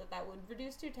 1-digit number that would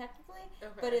reduce to, technically.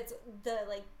 Okay. But it's the,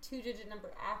 like, 2-digit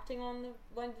number acting on the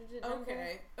 1-digit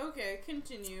number. Okay,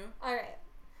 continue. Alright.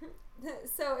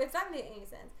 So, if that made any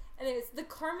sense. Anyways, the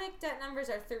karmic debt numbers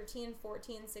are 13,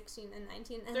 14, 16, and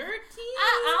 19. And 13?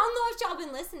 I don't know if y'all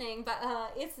been listening, but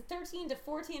it's 13 to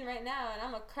 14 right now, and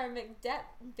I'm a karmic debt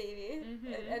baby.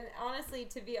 Mm-hmm. And honestly,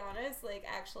 to be honest, like,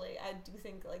 actually, I do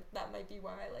think, like, that might be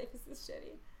why my life is this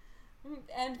shitty.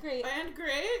 And great. And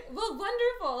great. Well,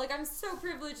 wonderful. Like, I'm so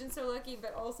privileged and so lucky,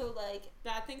 but also, like...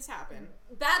 Bad things happen.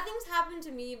 Bad things happen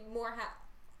to me more...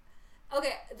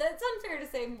 Okay, that's unfair to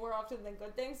say more often than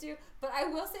good things do, but I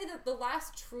will say that the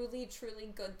last truly, truly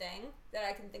good thing that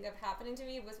I can think of happening to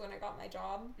me was when I got my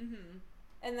job. Mm-hmm.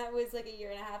 And that was like a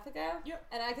year and a half ago. Yep.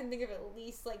 And I can think of at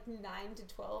least like 9 to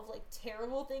 12 like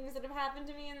terrible things that have happened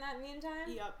to me in that meantime.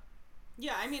 Yep.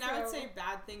 Yeah, I mean, I would say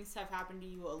bad things have happened to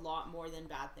you a lot more than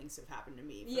bad things have happened to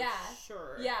me. For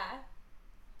sure. Yeah.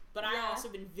 But I've also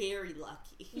been very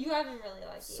lucky. You have been really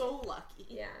lucky. So lucky.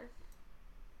 Yeah.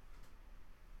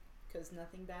 Because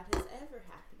nothing bad has ever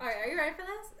happened. Alright, are you ready for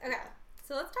this? Okay.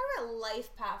 So let's talk about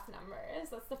life path numbers.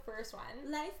 That's the first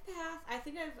one. Life path. I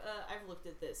think I've looked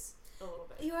at this a little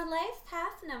bit. Your life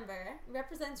path number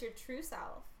represents your true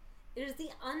self. It is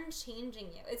the unchanging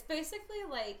you. It's basically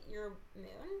like your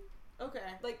moon. Okay.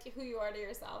 Like who you are to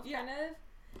yourself, kind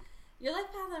of. Your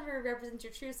life path number represents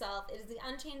your true self. It is the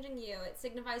unchanging you. It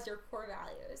signifies your core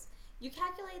values. You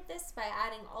calculate this by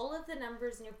adding all of the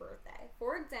numbers in your birthday.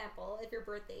 For example, if your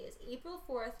birthday is April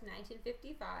 4th,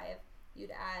 1955, you'd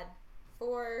add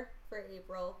 4 for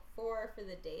April, 4 for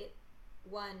the date,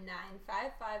 1, 9,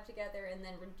 5, 5 together, and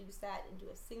then reduce that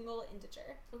into a single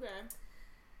integer. Okay.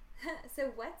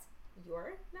 So what's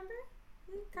your number,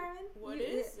 Carmen? What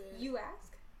is it? You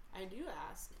ask? I do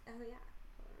ask. Oh, yeah.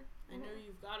 I know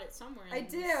you've got it somewhere. I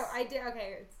do.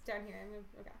 Okay, it's down here.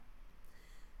 Okay.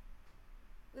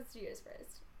 Let's do yours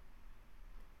first.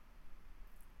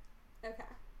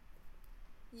 Okay.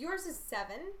 Yours is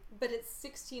 7, but it's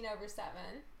 16 over 7.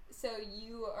 So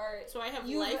you are... So I have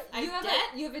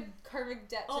debt? You have a karmic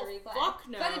debt to reclaim. Fuck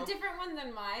no. But a different one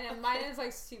than mine, and mine is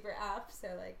like super up, so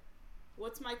like...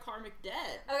 What's my karmic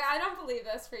debt? Okay, I don't believe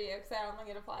this for you, because I don't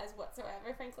think it applies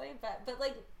whatsoever, frankly, but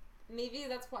like... Maybe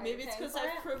that's why. Maybe it's because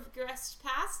I've progressed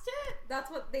past it? That's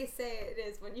what they say it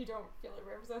is when you don't feel it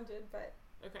represented, but...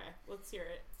 Okay, let's hear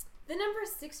it. The number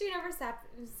 16 over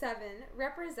 7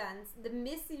 represents the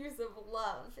misuse of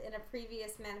love in a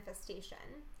previous manifestation.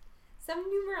 Some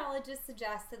numerologists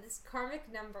suggest that this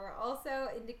karmic number also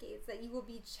indicates that you will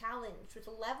be challenged with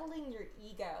leveling your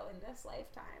ego in this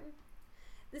lifetime.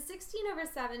 The 16 over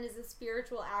 7 is a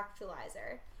spiritual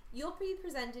actualizer. You'll be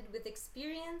presented with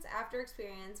experience after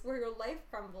experience where your life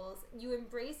crumbles, you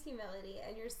embrace humility,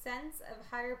 and your sense of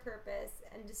higher purpose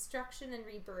and destruction and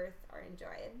rebirth are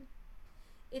enjoyed.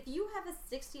 If you have a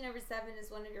 16 over 7 as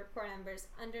one of your core numbers,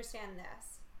 understand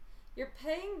this. You're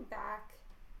paying back...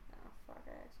 Oh, fuck,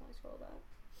 I accidentally scrolled up.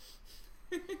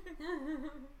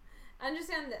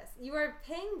 Understand this. You are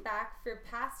paying back for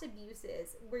past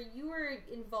abuses where you were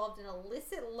involved in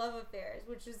illicit love affairs,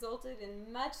 which resulted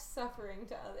in much suffering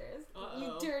to others. Uh-oh.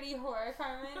 You dirty whore,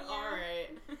 Carmen. Yeah.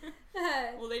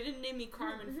 Alright. Well, they didn't name me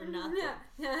Carmen for nothing.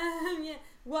 Yeah.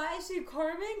 Why is she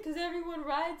Carmen? Because everyone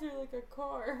rides her like a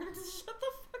car. Shut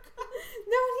the fuck up.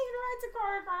 No one even rides a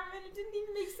car, Carmen. It didn't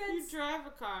even make sense. You drive a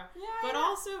car. Yeah. But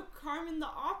also, Carmen the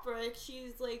opera, like,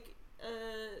 she's like,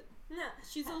 No.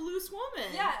 she's a loose woman.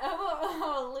 Yeah,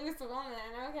 loose woman.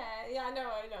 Okay. Yeah, no,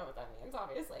 I know what that means,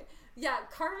 obviously. Yeah,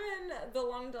 Carmen, the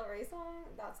Lana Del Rey song,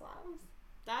 that's loud.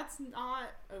 That's not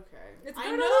okay. It's I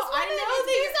based know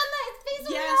it's based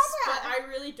on yes, the opera. but I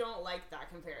really don't like that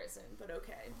comparison. But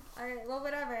okay. Alright, well,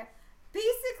 whatever.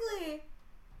 Basically,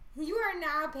 you are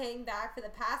now paying back for the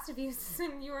past abuses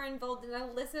when you were involved in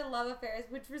illicit love affairs,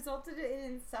 which resulted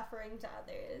in suffering to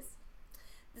others.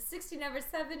 The 16 over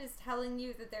 7 is telling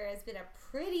you that there has been a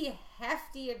pretty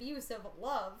hefty abuse of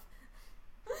love.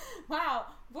 Wow,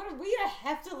 we a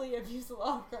heftily abuse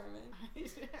love, Carmen.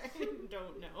 I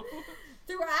don't know.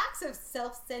 Through acts of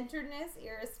self-centeredness,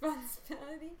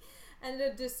 irresponsibility, and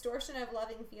a distortion of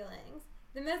loving feelings.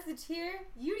 The message here,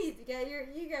 you need to get your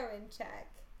ego in check.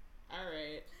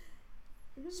 Alright.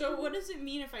 So what does it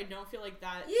mean if I don't feel like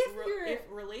that it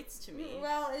relates to me?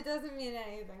 Well, it doesn't mean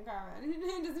anything, Carmen.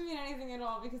 It doesn't mean anything at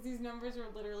all because these numbers are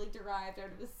literally derived out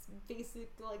of this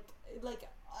basic, like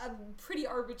a pretty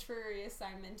arbitrary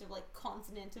assignment of, like,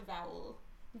 consonant to vowel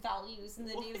values and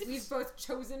the names we've both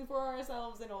chosen for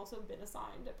ourselves and also been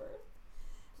assigned at birth.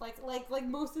 Like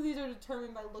most of these are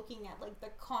determined by looking at like the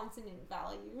consonant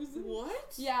values.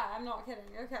 What? Yeah, I'm not kidding.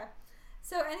 Okay.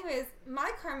 So anyways,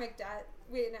 my karmic debt,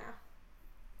 wait, no.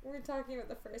 We're talking about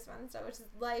the first one, so which is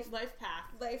life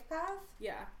path. Life path?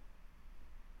 Yeah.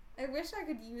 I wish I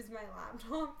could use my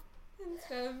laptop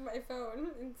instead of my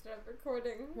phone instead of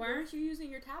recording. Why aren't you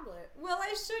using your tablet? Well,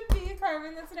 I should be,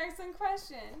 Carmen. That's an excellent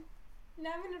question.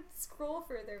 Now I'm gonna scroll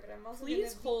further, but I'm also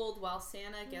Please hold while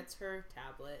Sanna gets her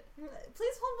tablet.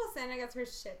 Please hold while Sanna gets her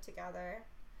shit together.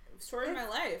 Story of my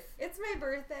life. It's my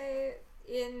birthday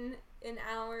in an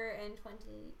hour and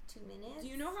 22 minutes. Do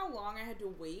you know how long I had to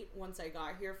wait once I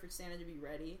got here for Sanna to be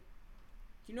ready?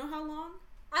 Do you know how long?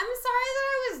 I'm sorry that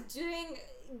I was doing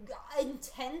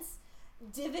intense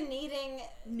divinating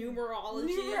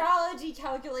numerology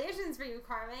calculations for you,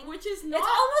 Carmen. Which is not... It's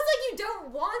almost like you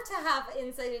don't want to have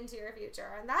insight into your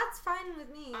future, and that's fine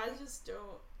with me. I just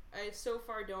don't... I so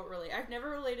far don't really... I've never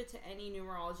related to any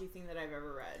numerology thing that I've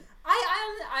ever read.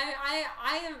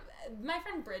 I am... My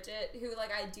friend Bridget, who, like,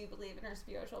 I do believe in her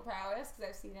spiritual prowess, because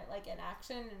I've seen it, like, in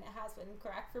action, and it has been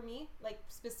correct for me. Like,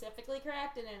 specifically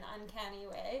correct in an uncanny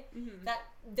way. Mm-hmm. That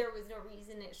there was no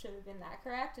reason it should have been that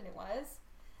correct, and it was.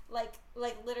 Like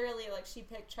literally, like, she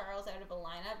picked Charles out of a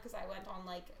lineup because I went on,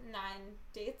 like, 9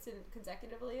 dates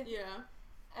consecutively. Yeah.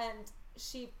 And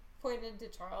she pointed to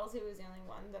Charles, who was the only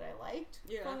one that I liked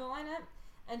from the lineup.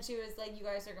 And she was like, you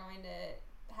guys are going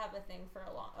to have a thing for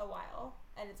a while.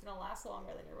 And it's going to last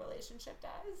longer than your relationship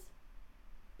does.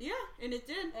 Yeah, and it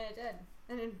did. And it did.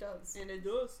 And it does. And it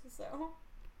does.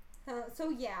 So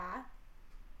yeah.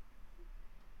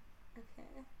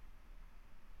 Okay.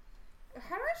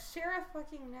 How do I share a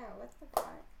fucking note? What the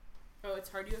fuck? Oh, it's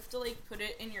hard. You have to, like, put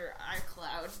it in your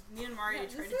iCloud. Me and Mario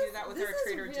tried to do that with our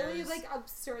Trader Joe's. This is really, like,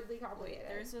 absurdly complicated.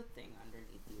 There's a thing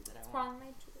underneath you that I want. Probably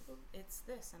my table. It's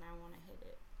this, and I want to hit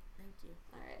it. Thank you.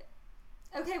 Alright.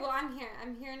 Okay, well, I'm here.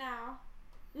 I'm here now.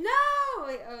 No!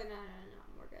 Wait, oh, no.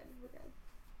 We're good.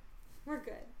 We're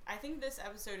good. I think this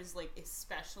episode is, like,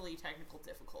 especially technical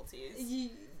difficulties.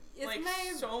 It's like,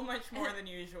 so much more than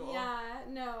usual. Yeah,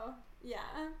 no. Yeah.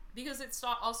 Because it's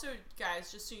also,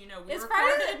 guys, just so you know, we it's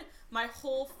recorded my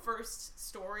whole first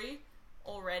story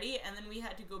already, and then we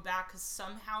had to go back because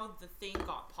somehow the thing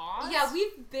got paused. Yeah,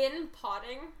 we've been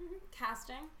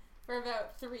casting for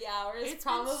about 3 hours. It's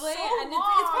probably. Been so and long.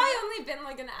 It's probably only been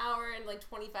like an hour and like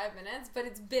 25 minutes, but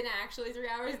it's been actually 3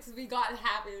 hours because we got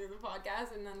happy with the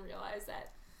podcast and then realized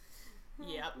that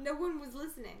no one was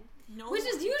listening. Which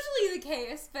is usually the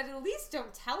case, but at least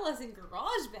don't tell us in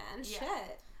GarageBand. Yeah.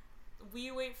 Shit.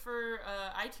 We wait for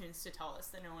iTunes to tell us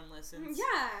that no one listens.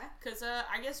 Yeah. Because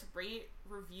I guess rate,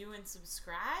 review, and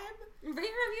subscribe. Rate,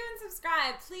 review, and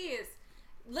subscribe, please.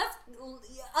 Let's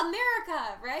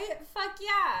America, right? Fuck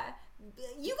yeah.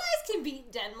 You guys can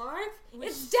beat Denmark.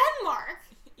 It's Denmark.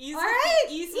 Easily. All right?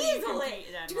 Easily.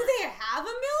 Do they have a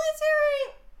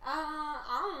military?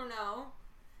 I don't know.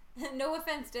 No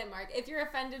offense, Denmark. If you're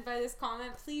offended by this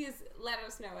comment, please let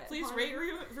us know it. Please rate,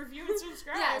 review, and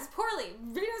subscribe. Yes, poorly.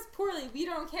 Rate us poorly. We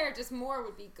don't care. Just more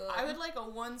would be good. I would like a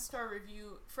 1-star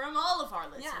review from all of our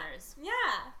listeners. Yeah.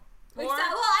 Or,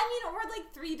 or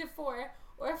like 3 to 4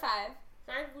 or 5.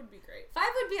 5 would be great. 5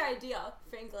 would be ideal,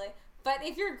 frankly. But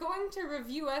if you're going to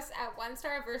review us at 1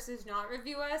 star versus not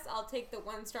review us, I'll take the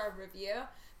 1-star review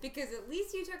because at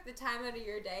least you took the time out of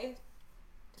your day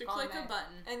to click a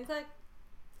button and click.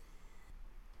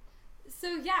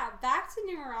 So yeah, back to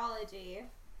numerology.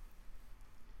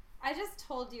 I just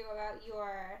told you about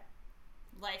your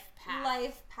life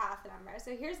path number.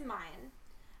 So here's mine.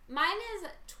 Mine is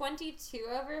 22/4,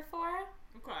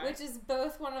 okay, which is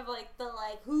both one of like the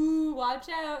whoo watch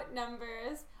out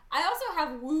numbers. I also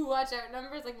have woo watch out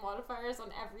numbers like modifiers on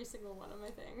every single one of my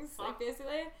things, like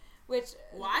basically. Which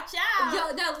watch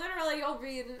out. Literally you'll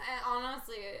read, and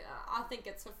honestly, I think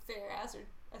it's a fair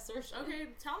assertion. Okay,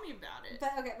 tell me about it.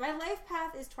 But okay, my life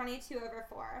path is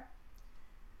 22/4.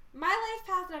 My life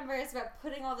path number is about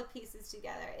putting all the pieces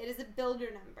together. It is a builder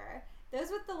number. Those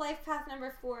with the life path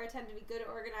number 4 tend to be good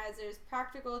organizers,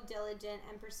 practical, diligent,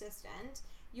 and persistent.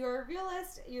 You're a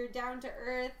realist, you're down to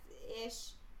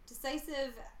earth-ish,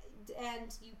 decisive,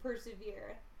 and you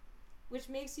persevere, which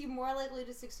makes you more likely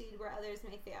to succeed where others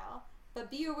may fail.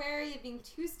 But be wary of being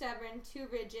too stubborn, too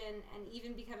rigid, and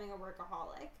even becoming a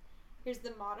workaholic. Here's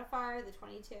the modifier, the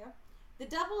 22. The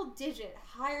double-digit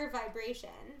higher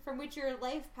vibration, from which your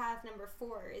life path number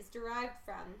 4 is derived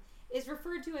from, is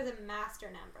referred to as a master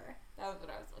number. That was what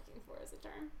I was looking for as a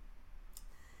term.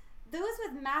 Those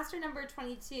with master number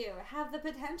 22 have the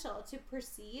potential to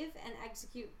perceive and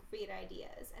execute great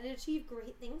ideas and achieve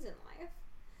great things in life.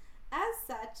 As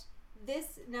such,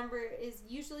 this number is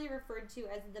usually referred to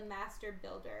as the master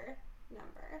builder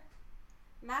number.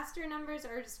 Master numbers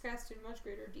are discussed in much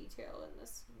greater detail in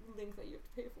this link that you have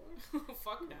to pay for.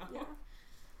 Fuck no. Yeah.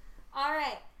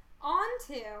 Alright, on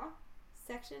to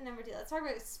section number 2. Let's talk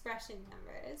about expression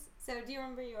numbers. So, do you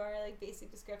remember your, like,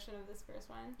 basic description of this first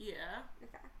one? Yeah.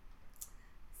 Okay.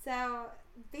 So,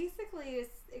 basically,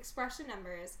 it's expression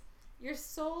numbers. Your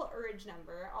soul urge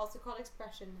number, also called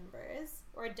expression numbers,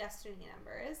 or destiny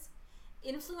numbers,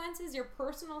 influences your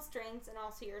personal strengths and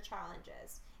also your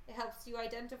challenges. It helps you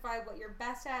identify what you're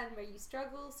best at and where you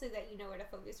struggle so that you know where to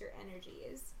focus your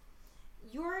energies.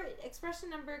 Your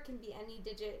expression number can be any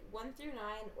digit 1 through 9,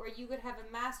 or you could have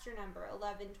a master number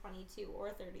 11, 22, or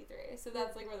 33. So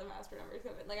that's like where the master numbers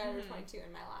come in. Like I had 22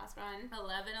 in my last one.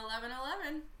 11, 11,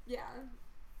 11. Yeah.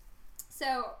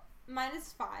 So mine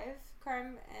is 5,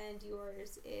 Carm, and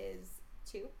yours is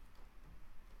 2.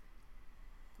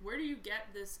 Where do you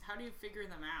get this? How do you figure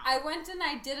them out? I went and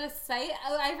I did a site.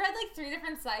 I read like 3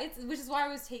 different sites, which is why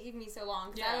it was taking me so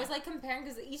long. Because I was like comparing,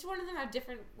 because each one of them have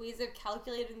different ways of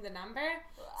calculating the number.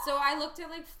 So I looked at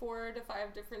like 4 to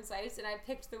 5 different sites, and I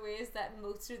picked the ways that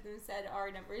most of them said our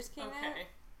numbers came out.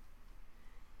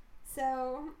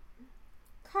 So,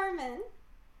 Carmen,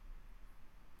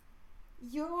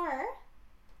 your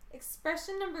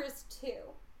expression number is 2,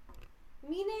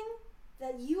 meaning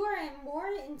that you are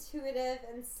more intuitive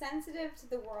and sensitive to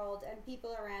the world and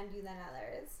people around you than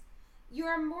others. You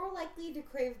are more likely to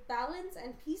crave balance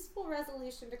and peaceful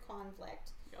resolution to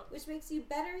conflict, which makes you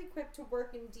better equipped to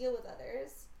work and deal with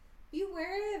others. Be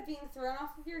wary of being thrown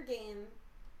off of your game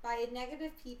by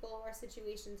negative people or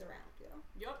situations around you.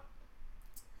 Yep.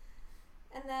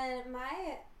 And then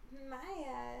my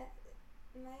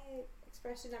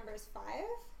expression number is 5.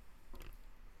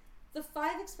 The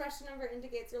 5 expression number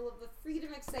indicates your love of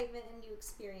freedom, excitement, and new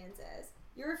experiences.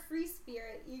 You're a free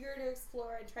spirit, eager to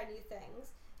explore and try new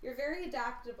things. You're very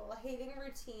adaptable, hating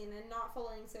routine and not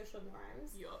following social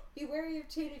norms. Be wary of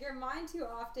changing your mind too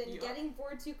often, getting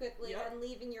bored too quickly, and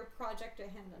leaving your project to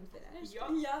hand unfinished.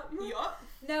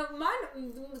 Now,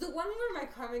 mine, the one where my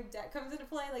karmic debt comes into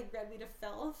play, like, read me to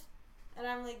filth. And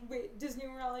I'm like, wait, does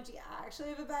numerology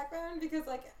actually have a background? Because,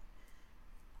 like,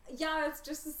 yeah, it's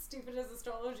just as stupid as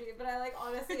astrology, but I, like,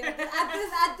 honestly,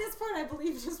 at this point, I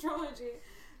believe in astrology.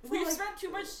 So, We've like, spent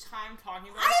too much time talking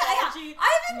about astrology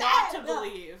not to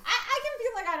believe. I can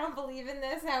feel like I don't believe in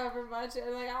this however much,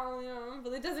 and, like, I don't know,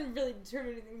 but it doesn't really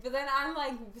determine anything. But then I'm,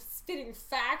 like, spitting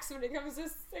facts when it comes to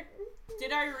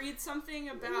Did I read something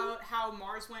about how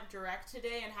Mars went direct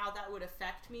today and how that would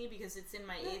affect me because it's in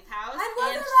my 8th house? And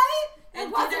was it right?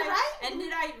 And was it right? And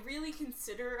did I really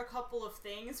consider a couple of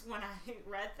things when I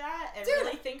read that and Dude,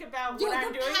 really think about what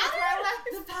I'm doing with my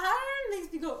life? The pattern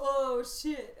makes me go, oh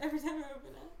shit, every time I open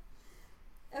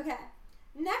it. Okay,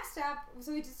 next up,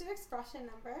 so we just did expression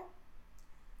number.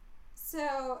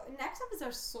 So, next up is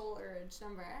our soul urge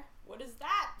number. What is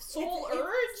that? Soul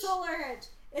urge? It's soul urge.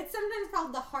 It's sometimes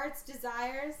called the heart's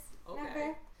desires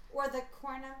number, or the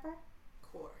core number.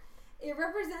 Core. It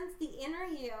represents the inner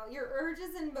you, your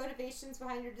urges and motivations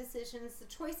behind your decisions, the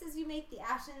choices you make, the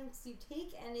actions you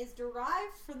take, and is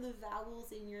derived from the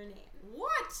vowels in your name.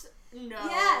 What? No.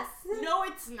 Yes. No,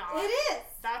 it's not. It is.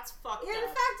 That's fucked up. In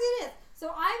fact, it is.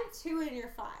 So I'm 2 and you're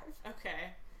 5.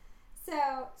 Okay.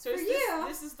 So for you,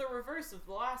 this is the reverse of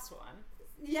the last one.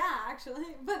 Yeah, actually,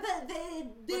 but they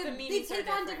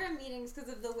take on different meanings because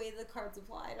of the way the cards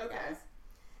applied. Okay.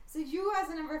 So you as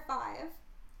a number 5.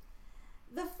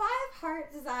 The 5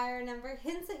 heart desire number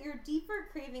hints at your deeper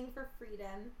craving for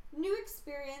freedom, new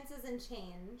experiences, and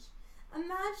change.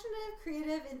 Imaginative,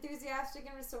 creative, enthusiastic,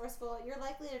 and resourceful, you're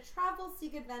likely to travel,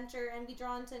 seek adventure, and be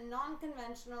drawn to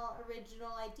non-conventional,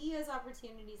 original ideas,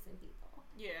 opportunities, and people.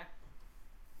 Yeah.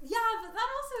 Yeah, but that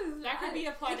also... That could be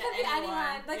applied to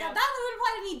anyone. Like, that would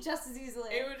apply to me just as easily.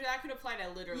 That could apply to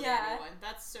literally anyone.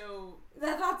 That's so...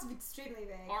 That's extremely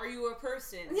vague. Are you a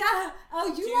person? Yeah.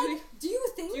 Oh, do you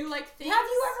think? Do you like things? Have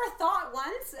you ever thought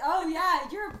once? Oh, yeah,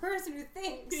 you're a person who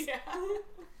thinks. Yeah. I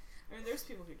mean, there's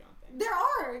people who don't think. There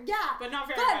are, yeah. But not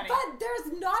very many. But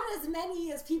there's not as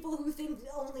many as people who think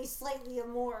only slightly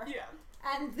more. Yeah.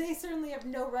 And they certainly have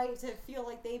no right to feel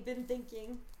like they've been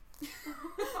thinking.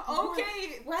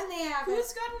 Okay. When they have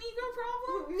Who's got an ego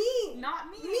problem? Me. Not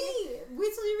me. Me.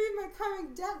 Wait till you read my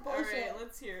karmic debt bullshit. Alright,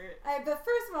 let's hear it. Alright, but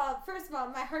first of all,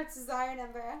 my heart's desire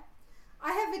number.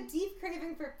 I have a deep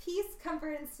craving for peace,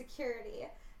 comfort, and security.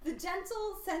 The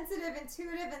gentle, sensitive,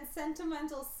 intuitive, and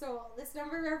sentimental soul this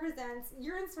number represents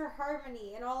yearns for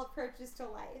harmony in all approaches to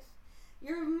life.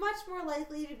 You're much more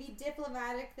likely to be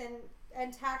diplomatic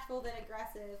and tactful than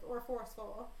aggressive or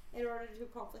forceful in order to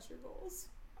accomplish your goals.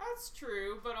 That's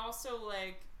true, but also,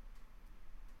 like,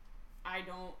 I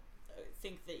don't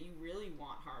think that you really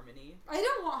want harmony. I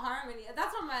don't want harmony.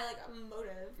 That's not my, like,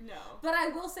 motive. No. But I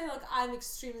will say, like, I'm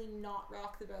extremely not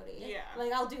rock the boaty. Yeah.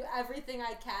 Like, I'll do everything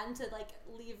I can to, like,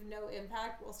 leave no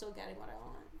impact while still getting what I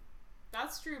want.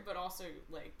 That's true, but also,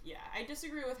 like, yeah, I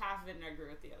disagree with half of it and I agree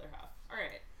with the other half.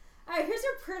 Alright. Alright, here's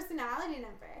your personality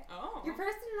number. Oh. Your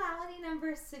personality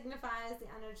number signifies the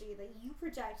energy that you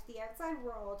project to the outside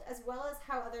world, as well as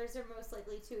how others are most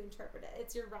likely to interpret it.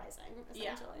 It's your rising,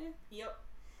 essentially. Yeah. Yep.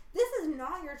 This is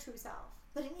not your true self,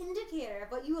 but an indicator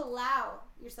of what you allow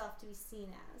yourself to be seen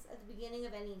as at the beginning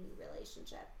of any new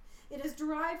relationship. It is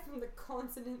derived from the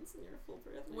consonants in your full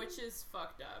birth name. Which is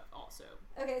fucked up, also.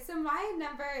 Okay, so my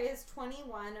number is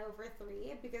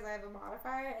 21/3 because I have a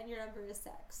modifier, and your number is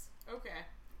 6. Okay.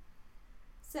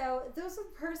 So those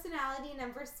with personality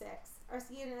number 6 are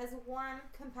seen as warm,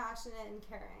 compassionate, and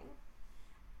caring.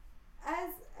 As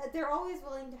they're always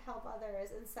willing to help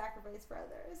others and sacrifice for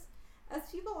others. As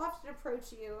people often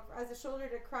approach you as a shoulder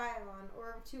to cry on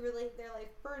or to relate their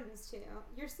life burdens to,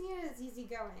 you're seen as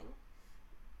easygoing.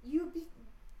 You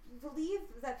believe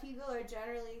that people are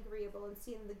generally agreeable and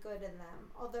seeing the good in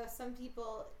them, although some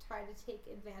people try to take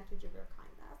advantage of your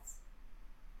kindness.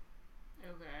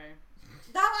 Okay.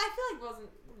 That, I feel like, wasn't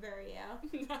very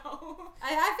you. No.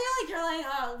 I feel like you're like,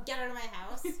 oh, get out of my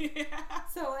house. Yeah.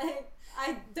 So, like,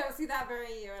 I don't see that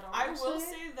very you at all. I actually. will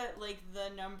say that, like, the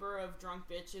number of drunk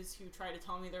bitches who try to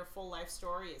tell me their full life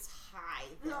story is high,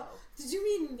 though. No. Did you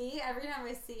mean me every time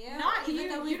I see you? Not Even you.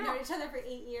 though You we've don't- known each other for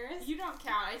 8 years? You don't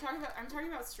count. I'm talking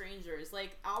about strangers.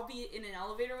 Like, I'll be in an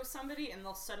elevator with somebody and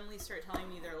they'll suddenly start telling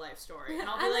me their life story. And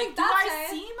I'll be I'm like, like, do that's I nice.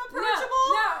 seem approachable?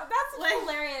 No, that's Like-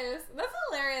 hilarious. That's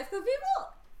hilarious because people.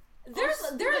 There's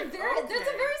a very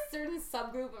certain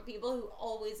subgroup of people who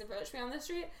always approach me on the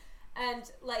street,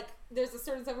 and like there's a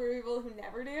certain subgroup of people who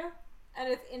never do, and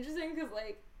it's interesting because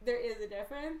like there is a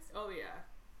difference. Oh yeah.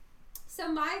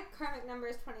 So my karmic number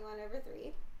is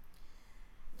 21/3.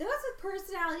 Those with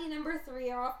personality number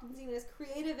 3 are often seen as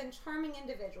creative and charming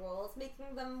individuals,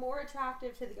 making them more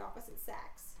attractive to the opposite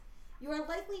sex. You are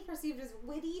likely perceived as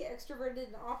witty, extroverted,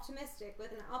 and optimistic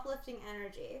with an uplifting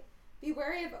energy. Be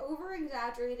wary of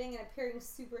over-exaggerating and appearing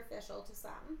superficial to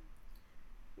some.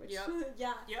 Which, Yep.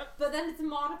 Yeah. Yep. But then it's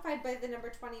modified by the number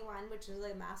 21, which is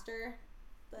like master,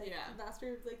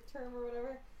 master like term or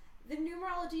whatever. The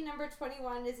numerology number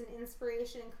 21 is an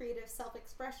inspiration and creative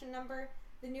self-expression number.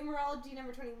 The numerology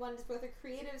number 21 is both a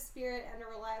creative spirit and a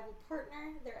reliable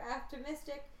partner. They're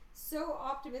optimistic, so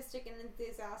optimistic and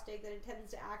enthusiastic that it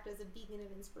tends to act as a beacon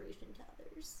of inspiration to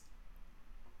others.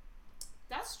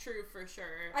 That's true for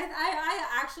sure. I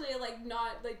actually like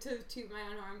not like to toot my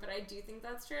own horn, but I do think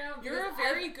that's true. You're a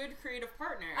very good creative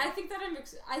partner. I think that I'm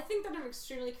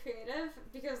extremely creative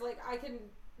because like I can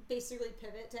basically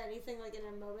pivot to anything like in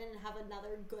a moment and have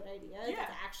another good idea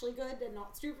that's actually good and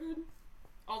not stupid.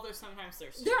 Although sometimes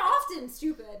they're stupid. They're often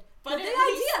stupid, but the at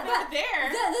idea least that they're there.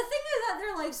 the thing is that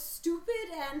they're like stupid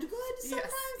and good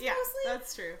sometimes, yes. mostly. Yeah,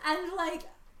 that's true. And like,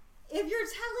 if you're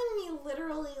telling me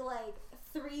literally like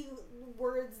 3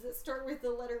 words that start with the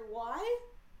letter Y,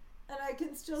 and I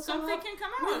can still Something come can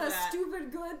come up out with of a that.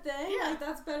 stupid good thing, Yeah. like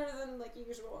that's better than like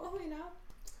usual, you know.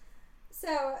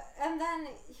 So, and then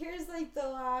here's like the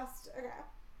last. Okay.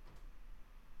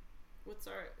 What's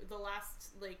the last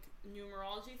like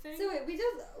numerology thing? So wait,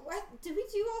 did we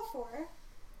do all 4?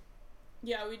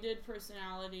 Yeah, we did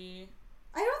personality.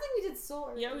 I don't think we did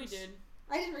solar. Yeah, we did.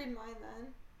 I didn't read mine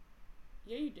then.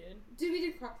 Yeah, you did. Did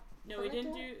we do No, we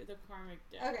didn't deck? do the karmic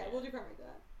deck. Okay, yet. we'll do karmic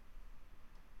deck.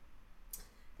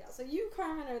 Yeah, so you,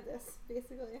 Carmen, are this,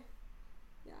 basically.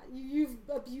 Yeah, you've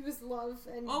abused love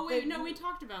and... Oh, wait, no, we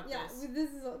talked about this.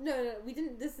 This is... No, we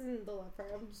didn't... This isn't the love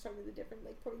part. I'm just talking the different,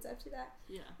 like, points after that.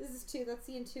 Yeah. This is 2. That's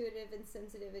the intuitive and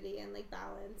sensitivity and, like,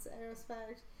 balance and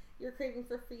respect. Your craving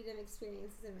for freedom,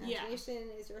 experiences, and imagination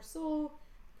is your soul.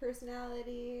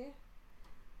 Personality...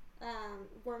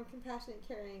 warm, compassionate,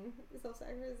 caring,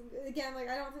 self-sacrifice. Again, like,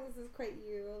 I don't think this is quite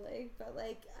you, like, but,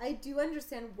 like, I do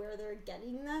understand where they're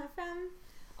getting that from.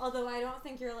 Although I don't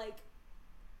think you're, like,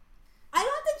 I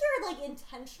don't think you're, like,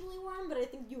 intentionally warm, but I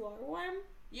think you are warm.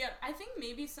 Yeah, I think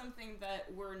maybe something that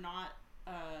we're not,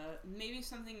 maybe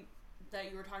something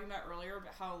that you were talking about earlier,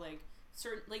 about how, like,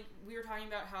 we were talking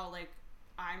about how, like,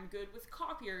 I'm good with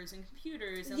copiers and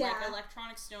computers, and, like,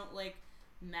 electronics don't, like,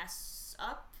 mess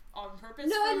up on purpose.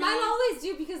 No, for and me. mine always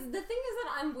do, because the thing is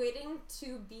that I'm waiting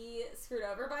to be screwed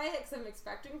over by it, because I'm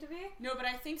expecting to be. No, but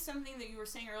I think something that you were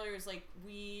saying earlier is, like,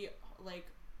 we, like,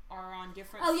 are on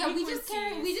different Oh yeah,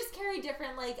 frequencies. we just carry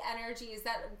different like energies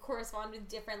that correspond with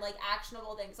different like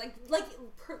actionable things, like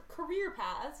career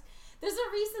paths. There's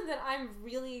a reason that I'm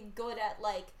really good at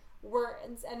like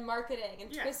words and marketing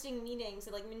and twisting meanings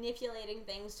and like manipulating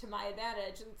things to my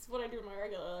advantage. And it's what I do in my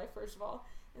regular life, first of all.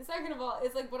 And second of all,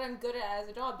 it's like what I'm good at as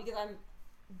a job because I'm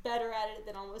better at it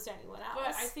than almost anyone else.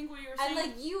 But I think what you were saying... And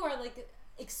like you are like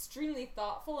extremely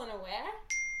thoughtful and aware.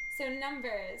 So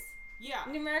numbers... Yeah.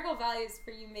 Numerical values for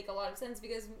you make a lot of sense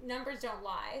because numbers don't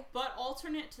lie. But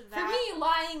alternate to that... For me,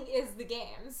 lying is the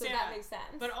game, so that makes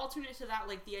sense. But alternate to that,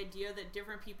 like, the idea that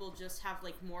different people just have,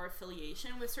 like, more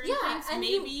affiliation with certain things, and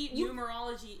maybe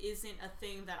numerology isn't a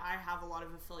thing that I have a lot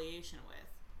of affiliation with.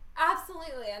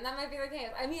 Absolutely, and that might be the case.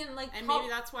 I mean, like... And maybe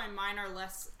that's why mine are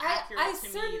less accurate to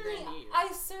me than you.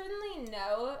 I certainly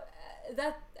know...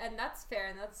 and that's fair,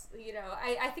 and that's, you know,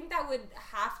 I think that would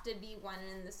have to be one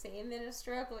and the same in a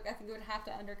stroke. Like, I think it would have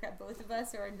to undercut both of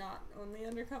us, or not only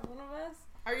undercut one of us.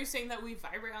 Are you saying that we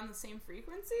vibrate on the same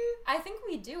frequency? I think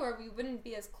we do, or we wouldn't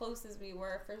be as close as we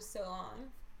were for so long.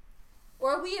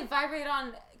 Or we vibrate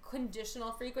on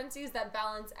conditional frequencies that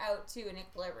balance out to an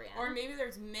equilibrium. Or maybe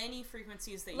there's many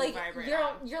frequencies that you vibrate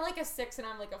on. You're like a 6 and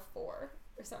I'm like a 4.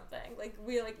 Or something. Like,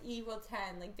 we like equal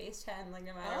 10, like base 10, like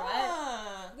no matter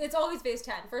what. It's always base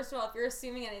 10. First of all, if you're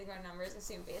assuming anything about numbers,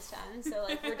 assume base 10. So,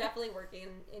 like, we're definitely working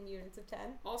in units of 10.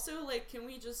 Also, like, can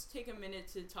we just take a minute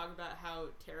to talk about how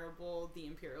terrible the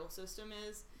imperial system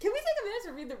is? Can we take a minute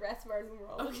to read the rest of our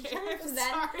numerology? Okay, I'm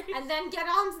sorry. And then get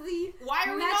on to the Why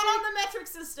are we not on the metric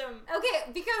system?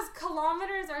 Okay, because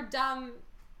kilometers are dumb.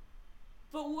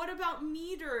 But what about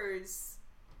meters?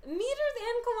 Meters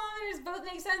and kilometers both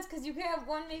make sense because you can't have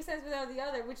one make sense without the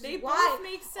other, which they is why both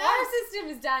make sense. Our system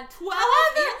is done. 12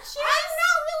 However, inches? I'm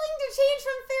not willing to change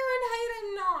from Fahrenheit. I'm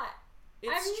not.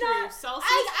 It's I'm true. Not, Celsius.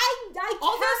 I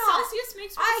although cannot. Celsius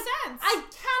makes more sense. I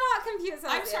cannot compute Celsius.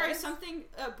 I'm sorry. Something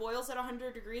boils at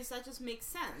 100 degrees. That just makes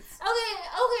sense.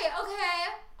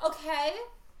 Okay.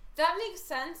 That makes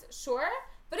sense. Sure.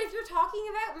 But if you're talking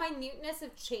about minuteness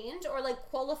of change or like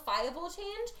qualifiable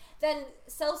change, then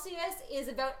Celsius is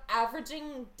about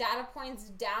averaging data points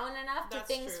down enough to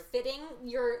things fitting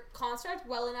your construct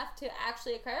well enough to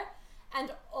actually occur.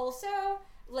 And also,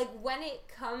 like, when it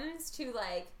comes to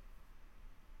like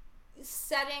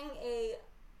setting a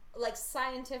like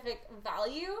scientific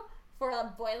value for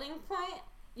a boiling point,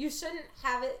 you shouldn't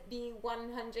have it be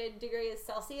 100 degrees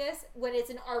Celsius when it's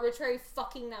an arbitrary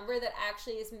fucking number that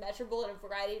actually is measurable in a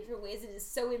variety of different ways. It is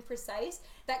so imprecise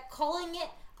that calling it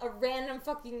a random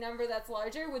fucking number that's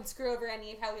larger would screw over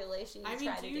any calculation you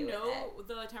try to do. Do you know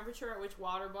the temperature at which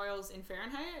water boils in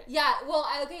Fahrenheit? Yeah, well,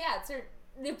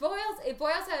 it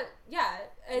boils at, yeah.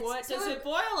 What does it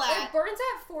boil at? It burns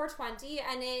at 420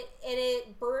 and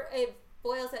it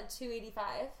boils at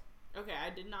 285. Okay, I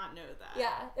did not know that.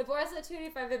 Yeah, it boils at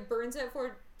 285, it burns at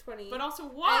 420. But also,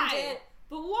 why?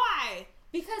 But why?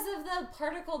 Because of the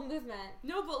particle movement.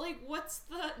 No, but like,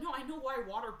 I know why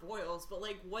water boils, but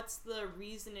like, what's the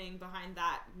reasoning behind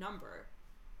that number?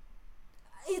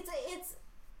 It's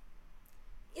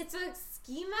a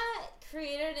schema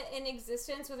created in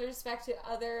existence with respect to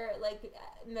other, like,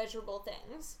 measurable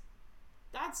things.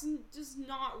 That's just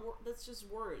that's just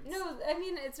words. No, I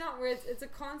mean, it's not words, it's a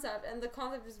concept, and the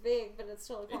concept is vague, but it's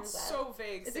still a concept. It's so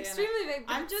vague, It's Sanna. extremely vague,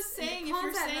 but I'm just saying, if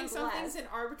you're saying something's an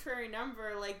arbitrary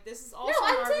number, like, this is also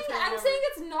an arbitrary number. I'm saying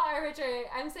it's not arbitrary.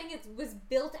 I'm saying it was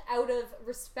built out of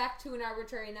respect to an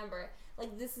arbitrary number.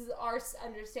 Like, this is our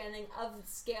understanding of the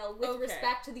scale with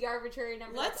respect to the arbitrary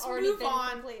number that's already been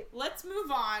complete. Let's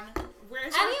move on.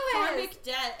 Where's our karmic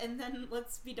debt? And then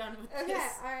let's be done with this. Okay,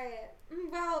 alright.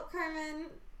 Well, Carmen,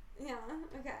 yeah,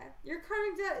 okay. Your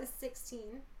karmic debt is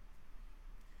 16.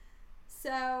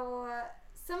 So,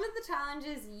 some of the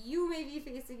challenges you may be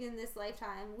facing in this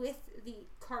lifetime with the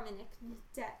karmic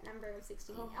debt number of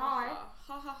 16 are...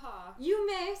 You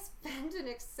may spend an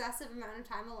excessive amount of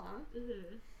time alone.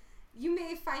 Mm-hmm. You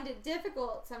may find it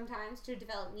difficult sometimes to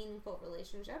develop meaningful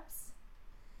relationships.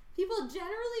 People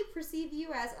generally perceive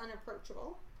you as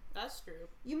unapproachable. That's true.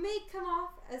 You may come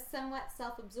off as somewhat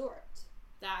self-absorbed.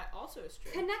 That also is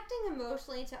true. Connecting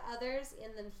emotionally to others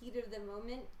in the heat of the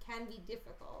moment can be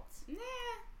difficult. Nah.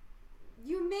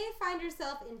 You may find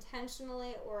yourself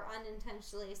intentionally or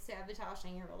unintentionally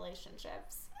sabotaging your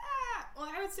relationships. Well,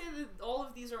 I would say that all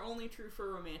of these are only true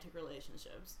for romantic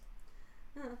relationships.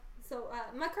 So,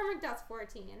 my karmic debt's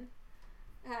 14.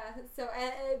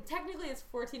 Technically it's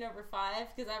 14 over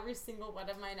 5 because every single one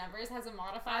of my numbers has a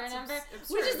modifier number.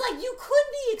 Absurd. Which is like, you could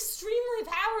be extremely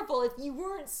powerful if you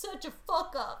weren't such a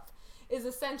fuck up. is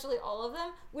essentially all of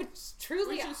them, which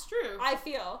truly is true. I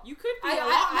feel. You could be a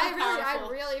lot more powerful.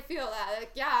 I really feel that.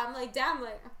 Like, yeah, I'm like, damn,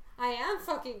 like, I am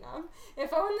fucking up.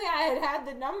 If only I had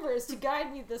the numbers to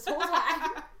guide me this whole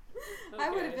time. I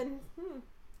would have been.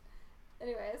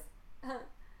 Anyways,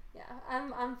 yeah,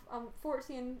 I'm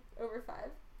 14 over 5.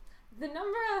 The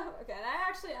number of, again, I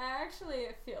actually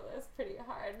feel this pretty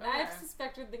hard. And I've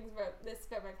suspected things about this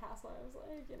about my past lives,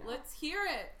 like, you know. Let's hear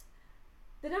it.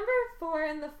 The number 4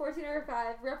 in the 14 over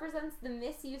 5 represents the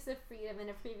misuse of freedom in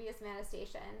a previous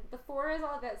manifestation. The 4 is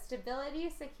all about stability,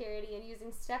 security, and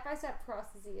using step-by-step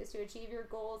processes to achieve your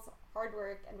goals, hard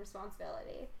work, and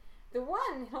responsibility. The 1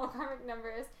 in all karmic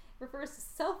numbers refers to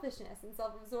selfishness and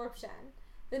self-absorption.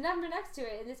 The number next to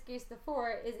it, in this case the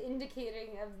 4, is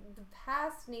indicating of the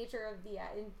past nature of the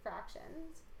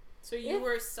infractions. So you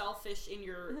were selfish in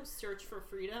your search for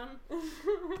freedom?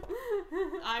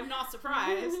 I'm not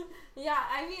surprised. Yeah,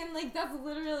 I mean, like, that's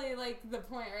literally, like, the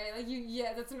point, right? Like,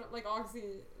 that's not, like,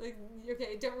 obviously, like,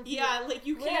 okay, don't repeat it. Like,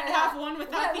 you can't have one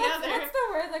without the other. What's the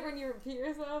word, like, when you repeat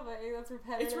yourself? Like, that's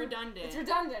repetitive. It's redundant. It's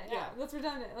redundant, yeah. That's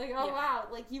redundant. Like, wow,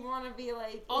 like, you want to be,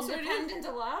 like, also independent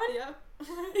alone? Yeah.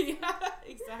 Yeah,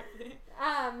 exactly.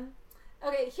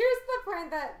 Okay, here's the point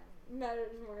that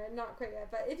matters more, not quite yet,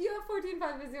 but if you have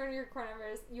 14-5 as one of your core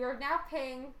numbers, you are now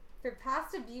paying for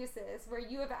past abuses where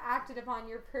you have acted upon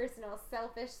your personal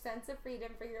selfish sense of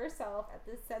freedom for yourself at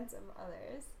the expense of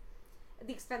others.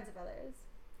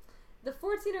 The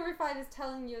 14 over 5 is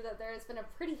telling you that there has been a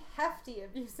pretty hefty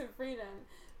abuse of freedom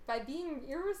by being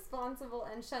irresponsible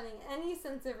and shunning any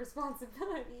sense of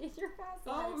responsibility in your past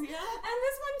lives. Oh, yeah? And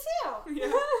this one too.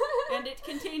 Yeah. And it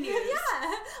continues.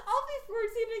 Yeah. I'll be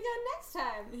 14 again next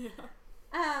time. Yeah.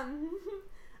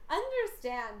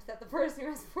 Understand that the person who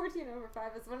has 14 over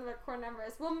 5 as one of their core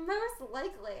numbers will most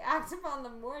likely act upon the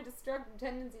more destructive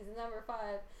tendencies in number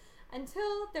 5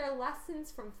 until their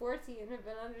lessons from 14 have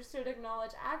been understood,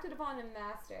 acknowledged, acted upon, and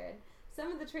mastered.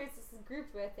 Some of the traits this is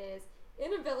grouped with is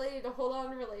inability to hold on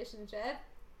to relationship,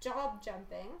 job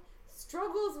jumping,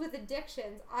 struggles with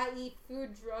addictions, i.e.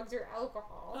 food, drugs, or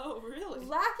alcohol. Oh, really?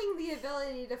 Lacking the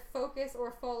ability to focus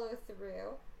or follow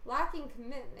through, lacking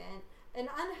commitment, an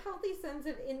unhealthy sense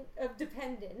of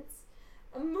dependence,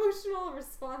 emotional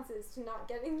responses to not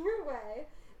getting your way,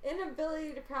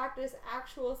 inability to practice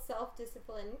actual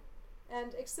self-discipline,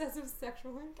 and excessive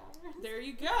sexual encounters. There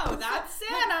you go. That's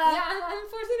Sanna. Yeah, I'm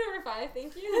 14 over 5.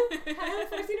 Thank you. I'm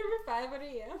 14 over 5. What are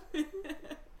you?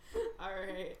 All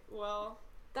right. Well,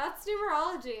 that's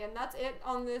numerology, and that's it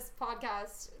on this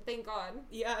podcast. Thank God.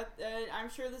 Yeah, I'm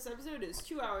sure this episode is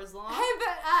 2 hours long. Hey,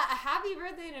 but happy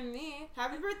birthday to me.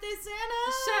 Happy birthday, Sanna.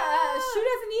 Shoot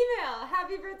us an email.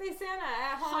 Happy birthday, Sanna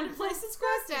at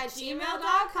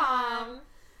hauntedplacesquest@gmail.com.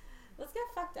 Let's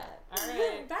get fucked up. All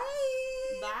right. Bye.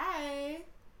 Bye.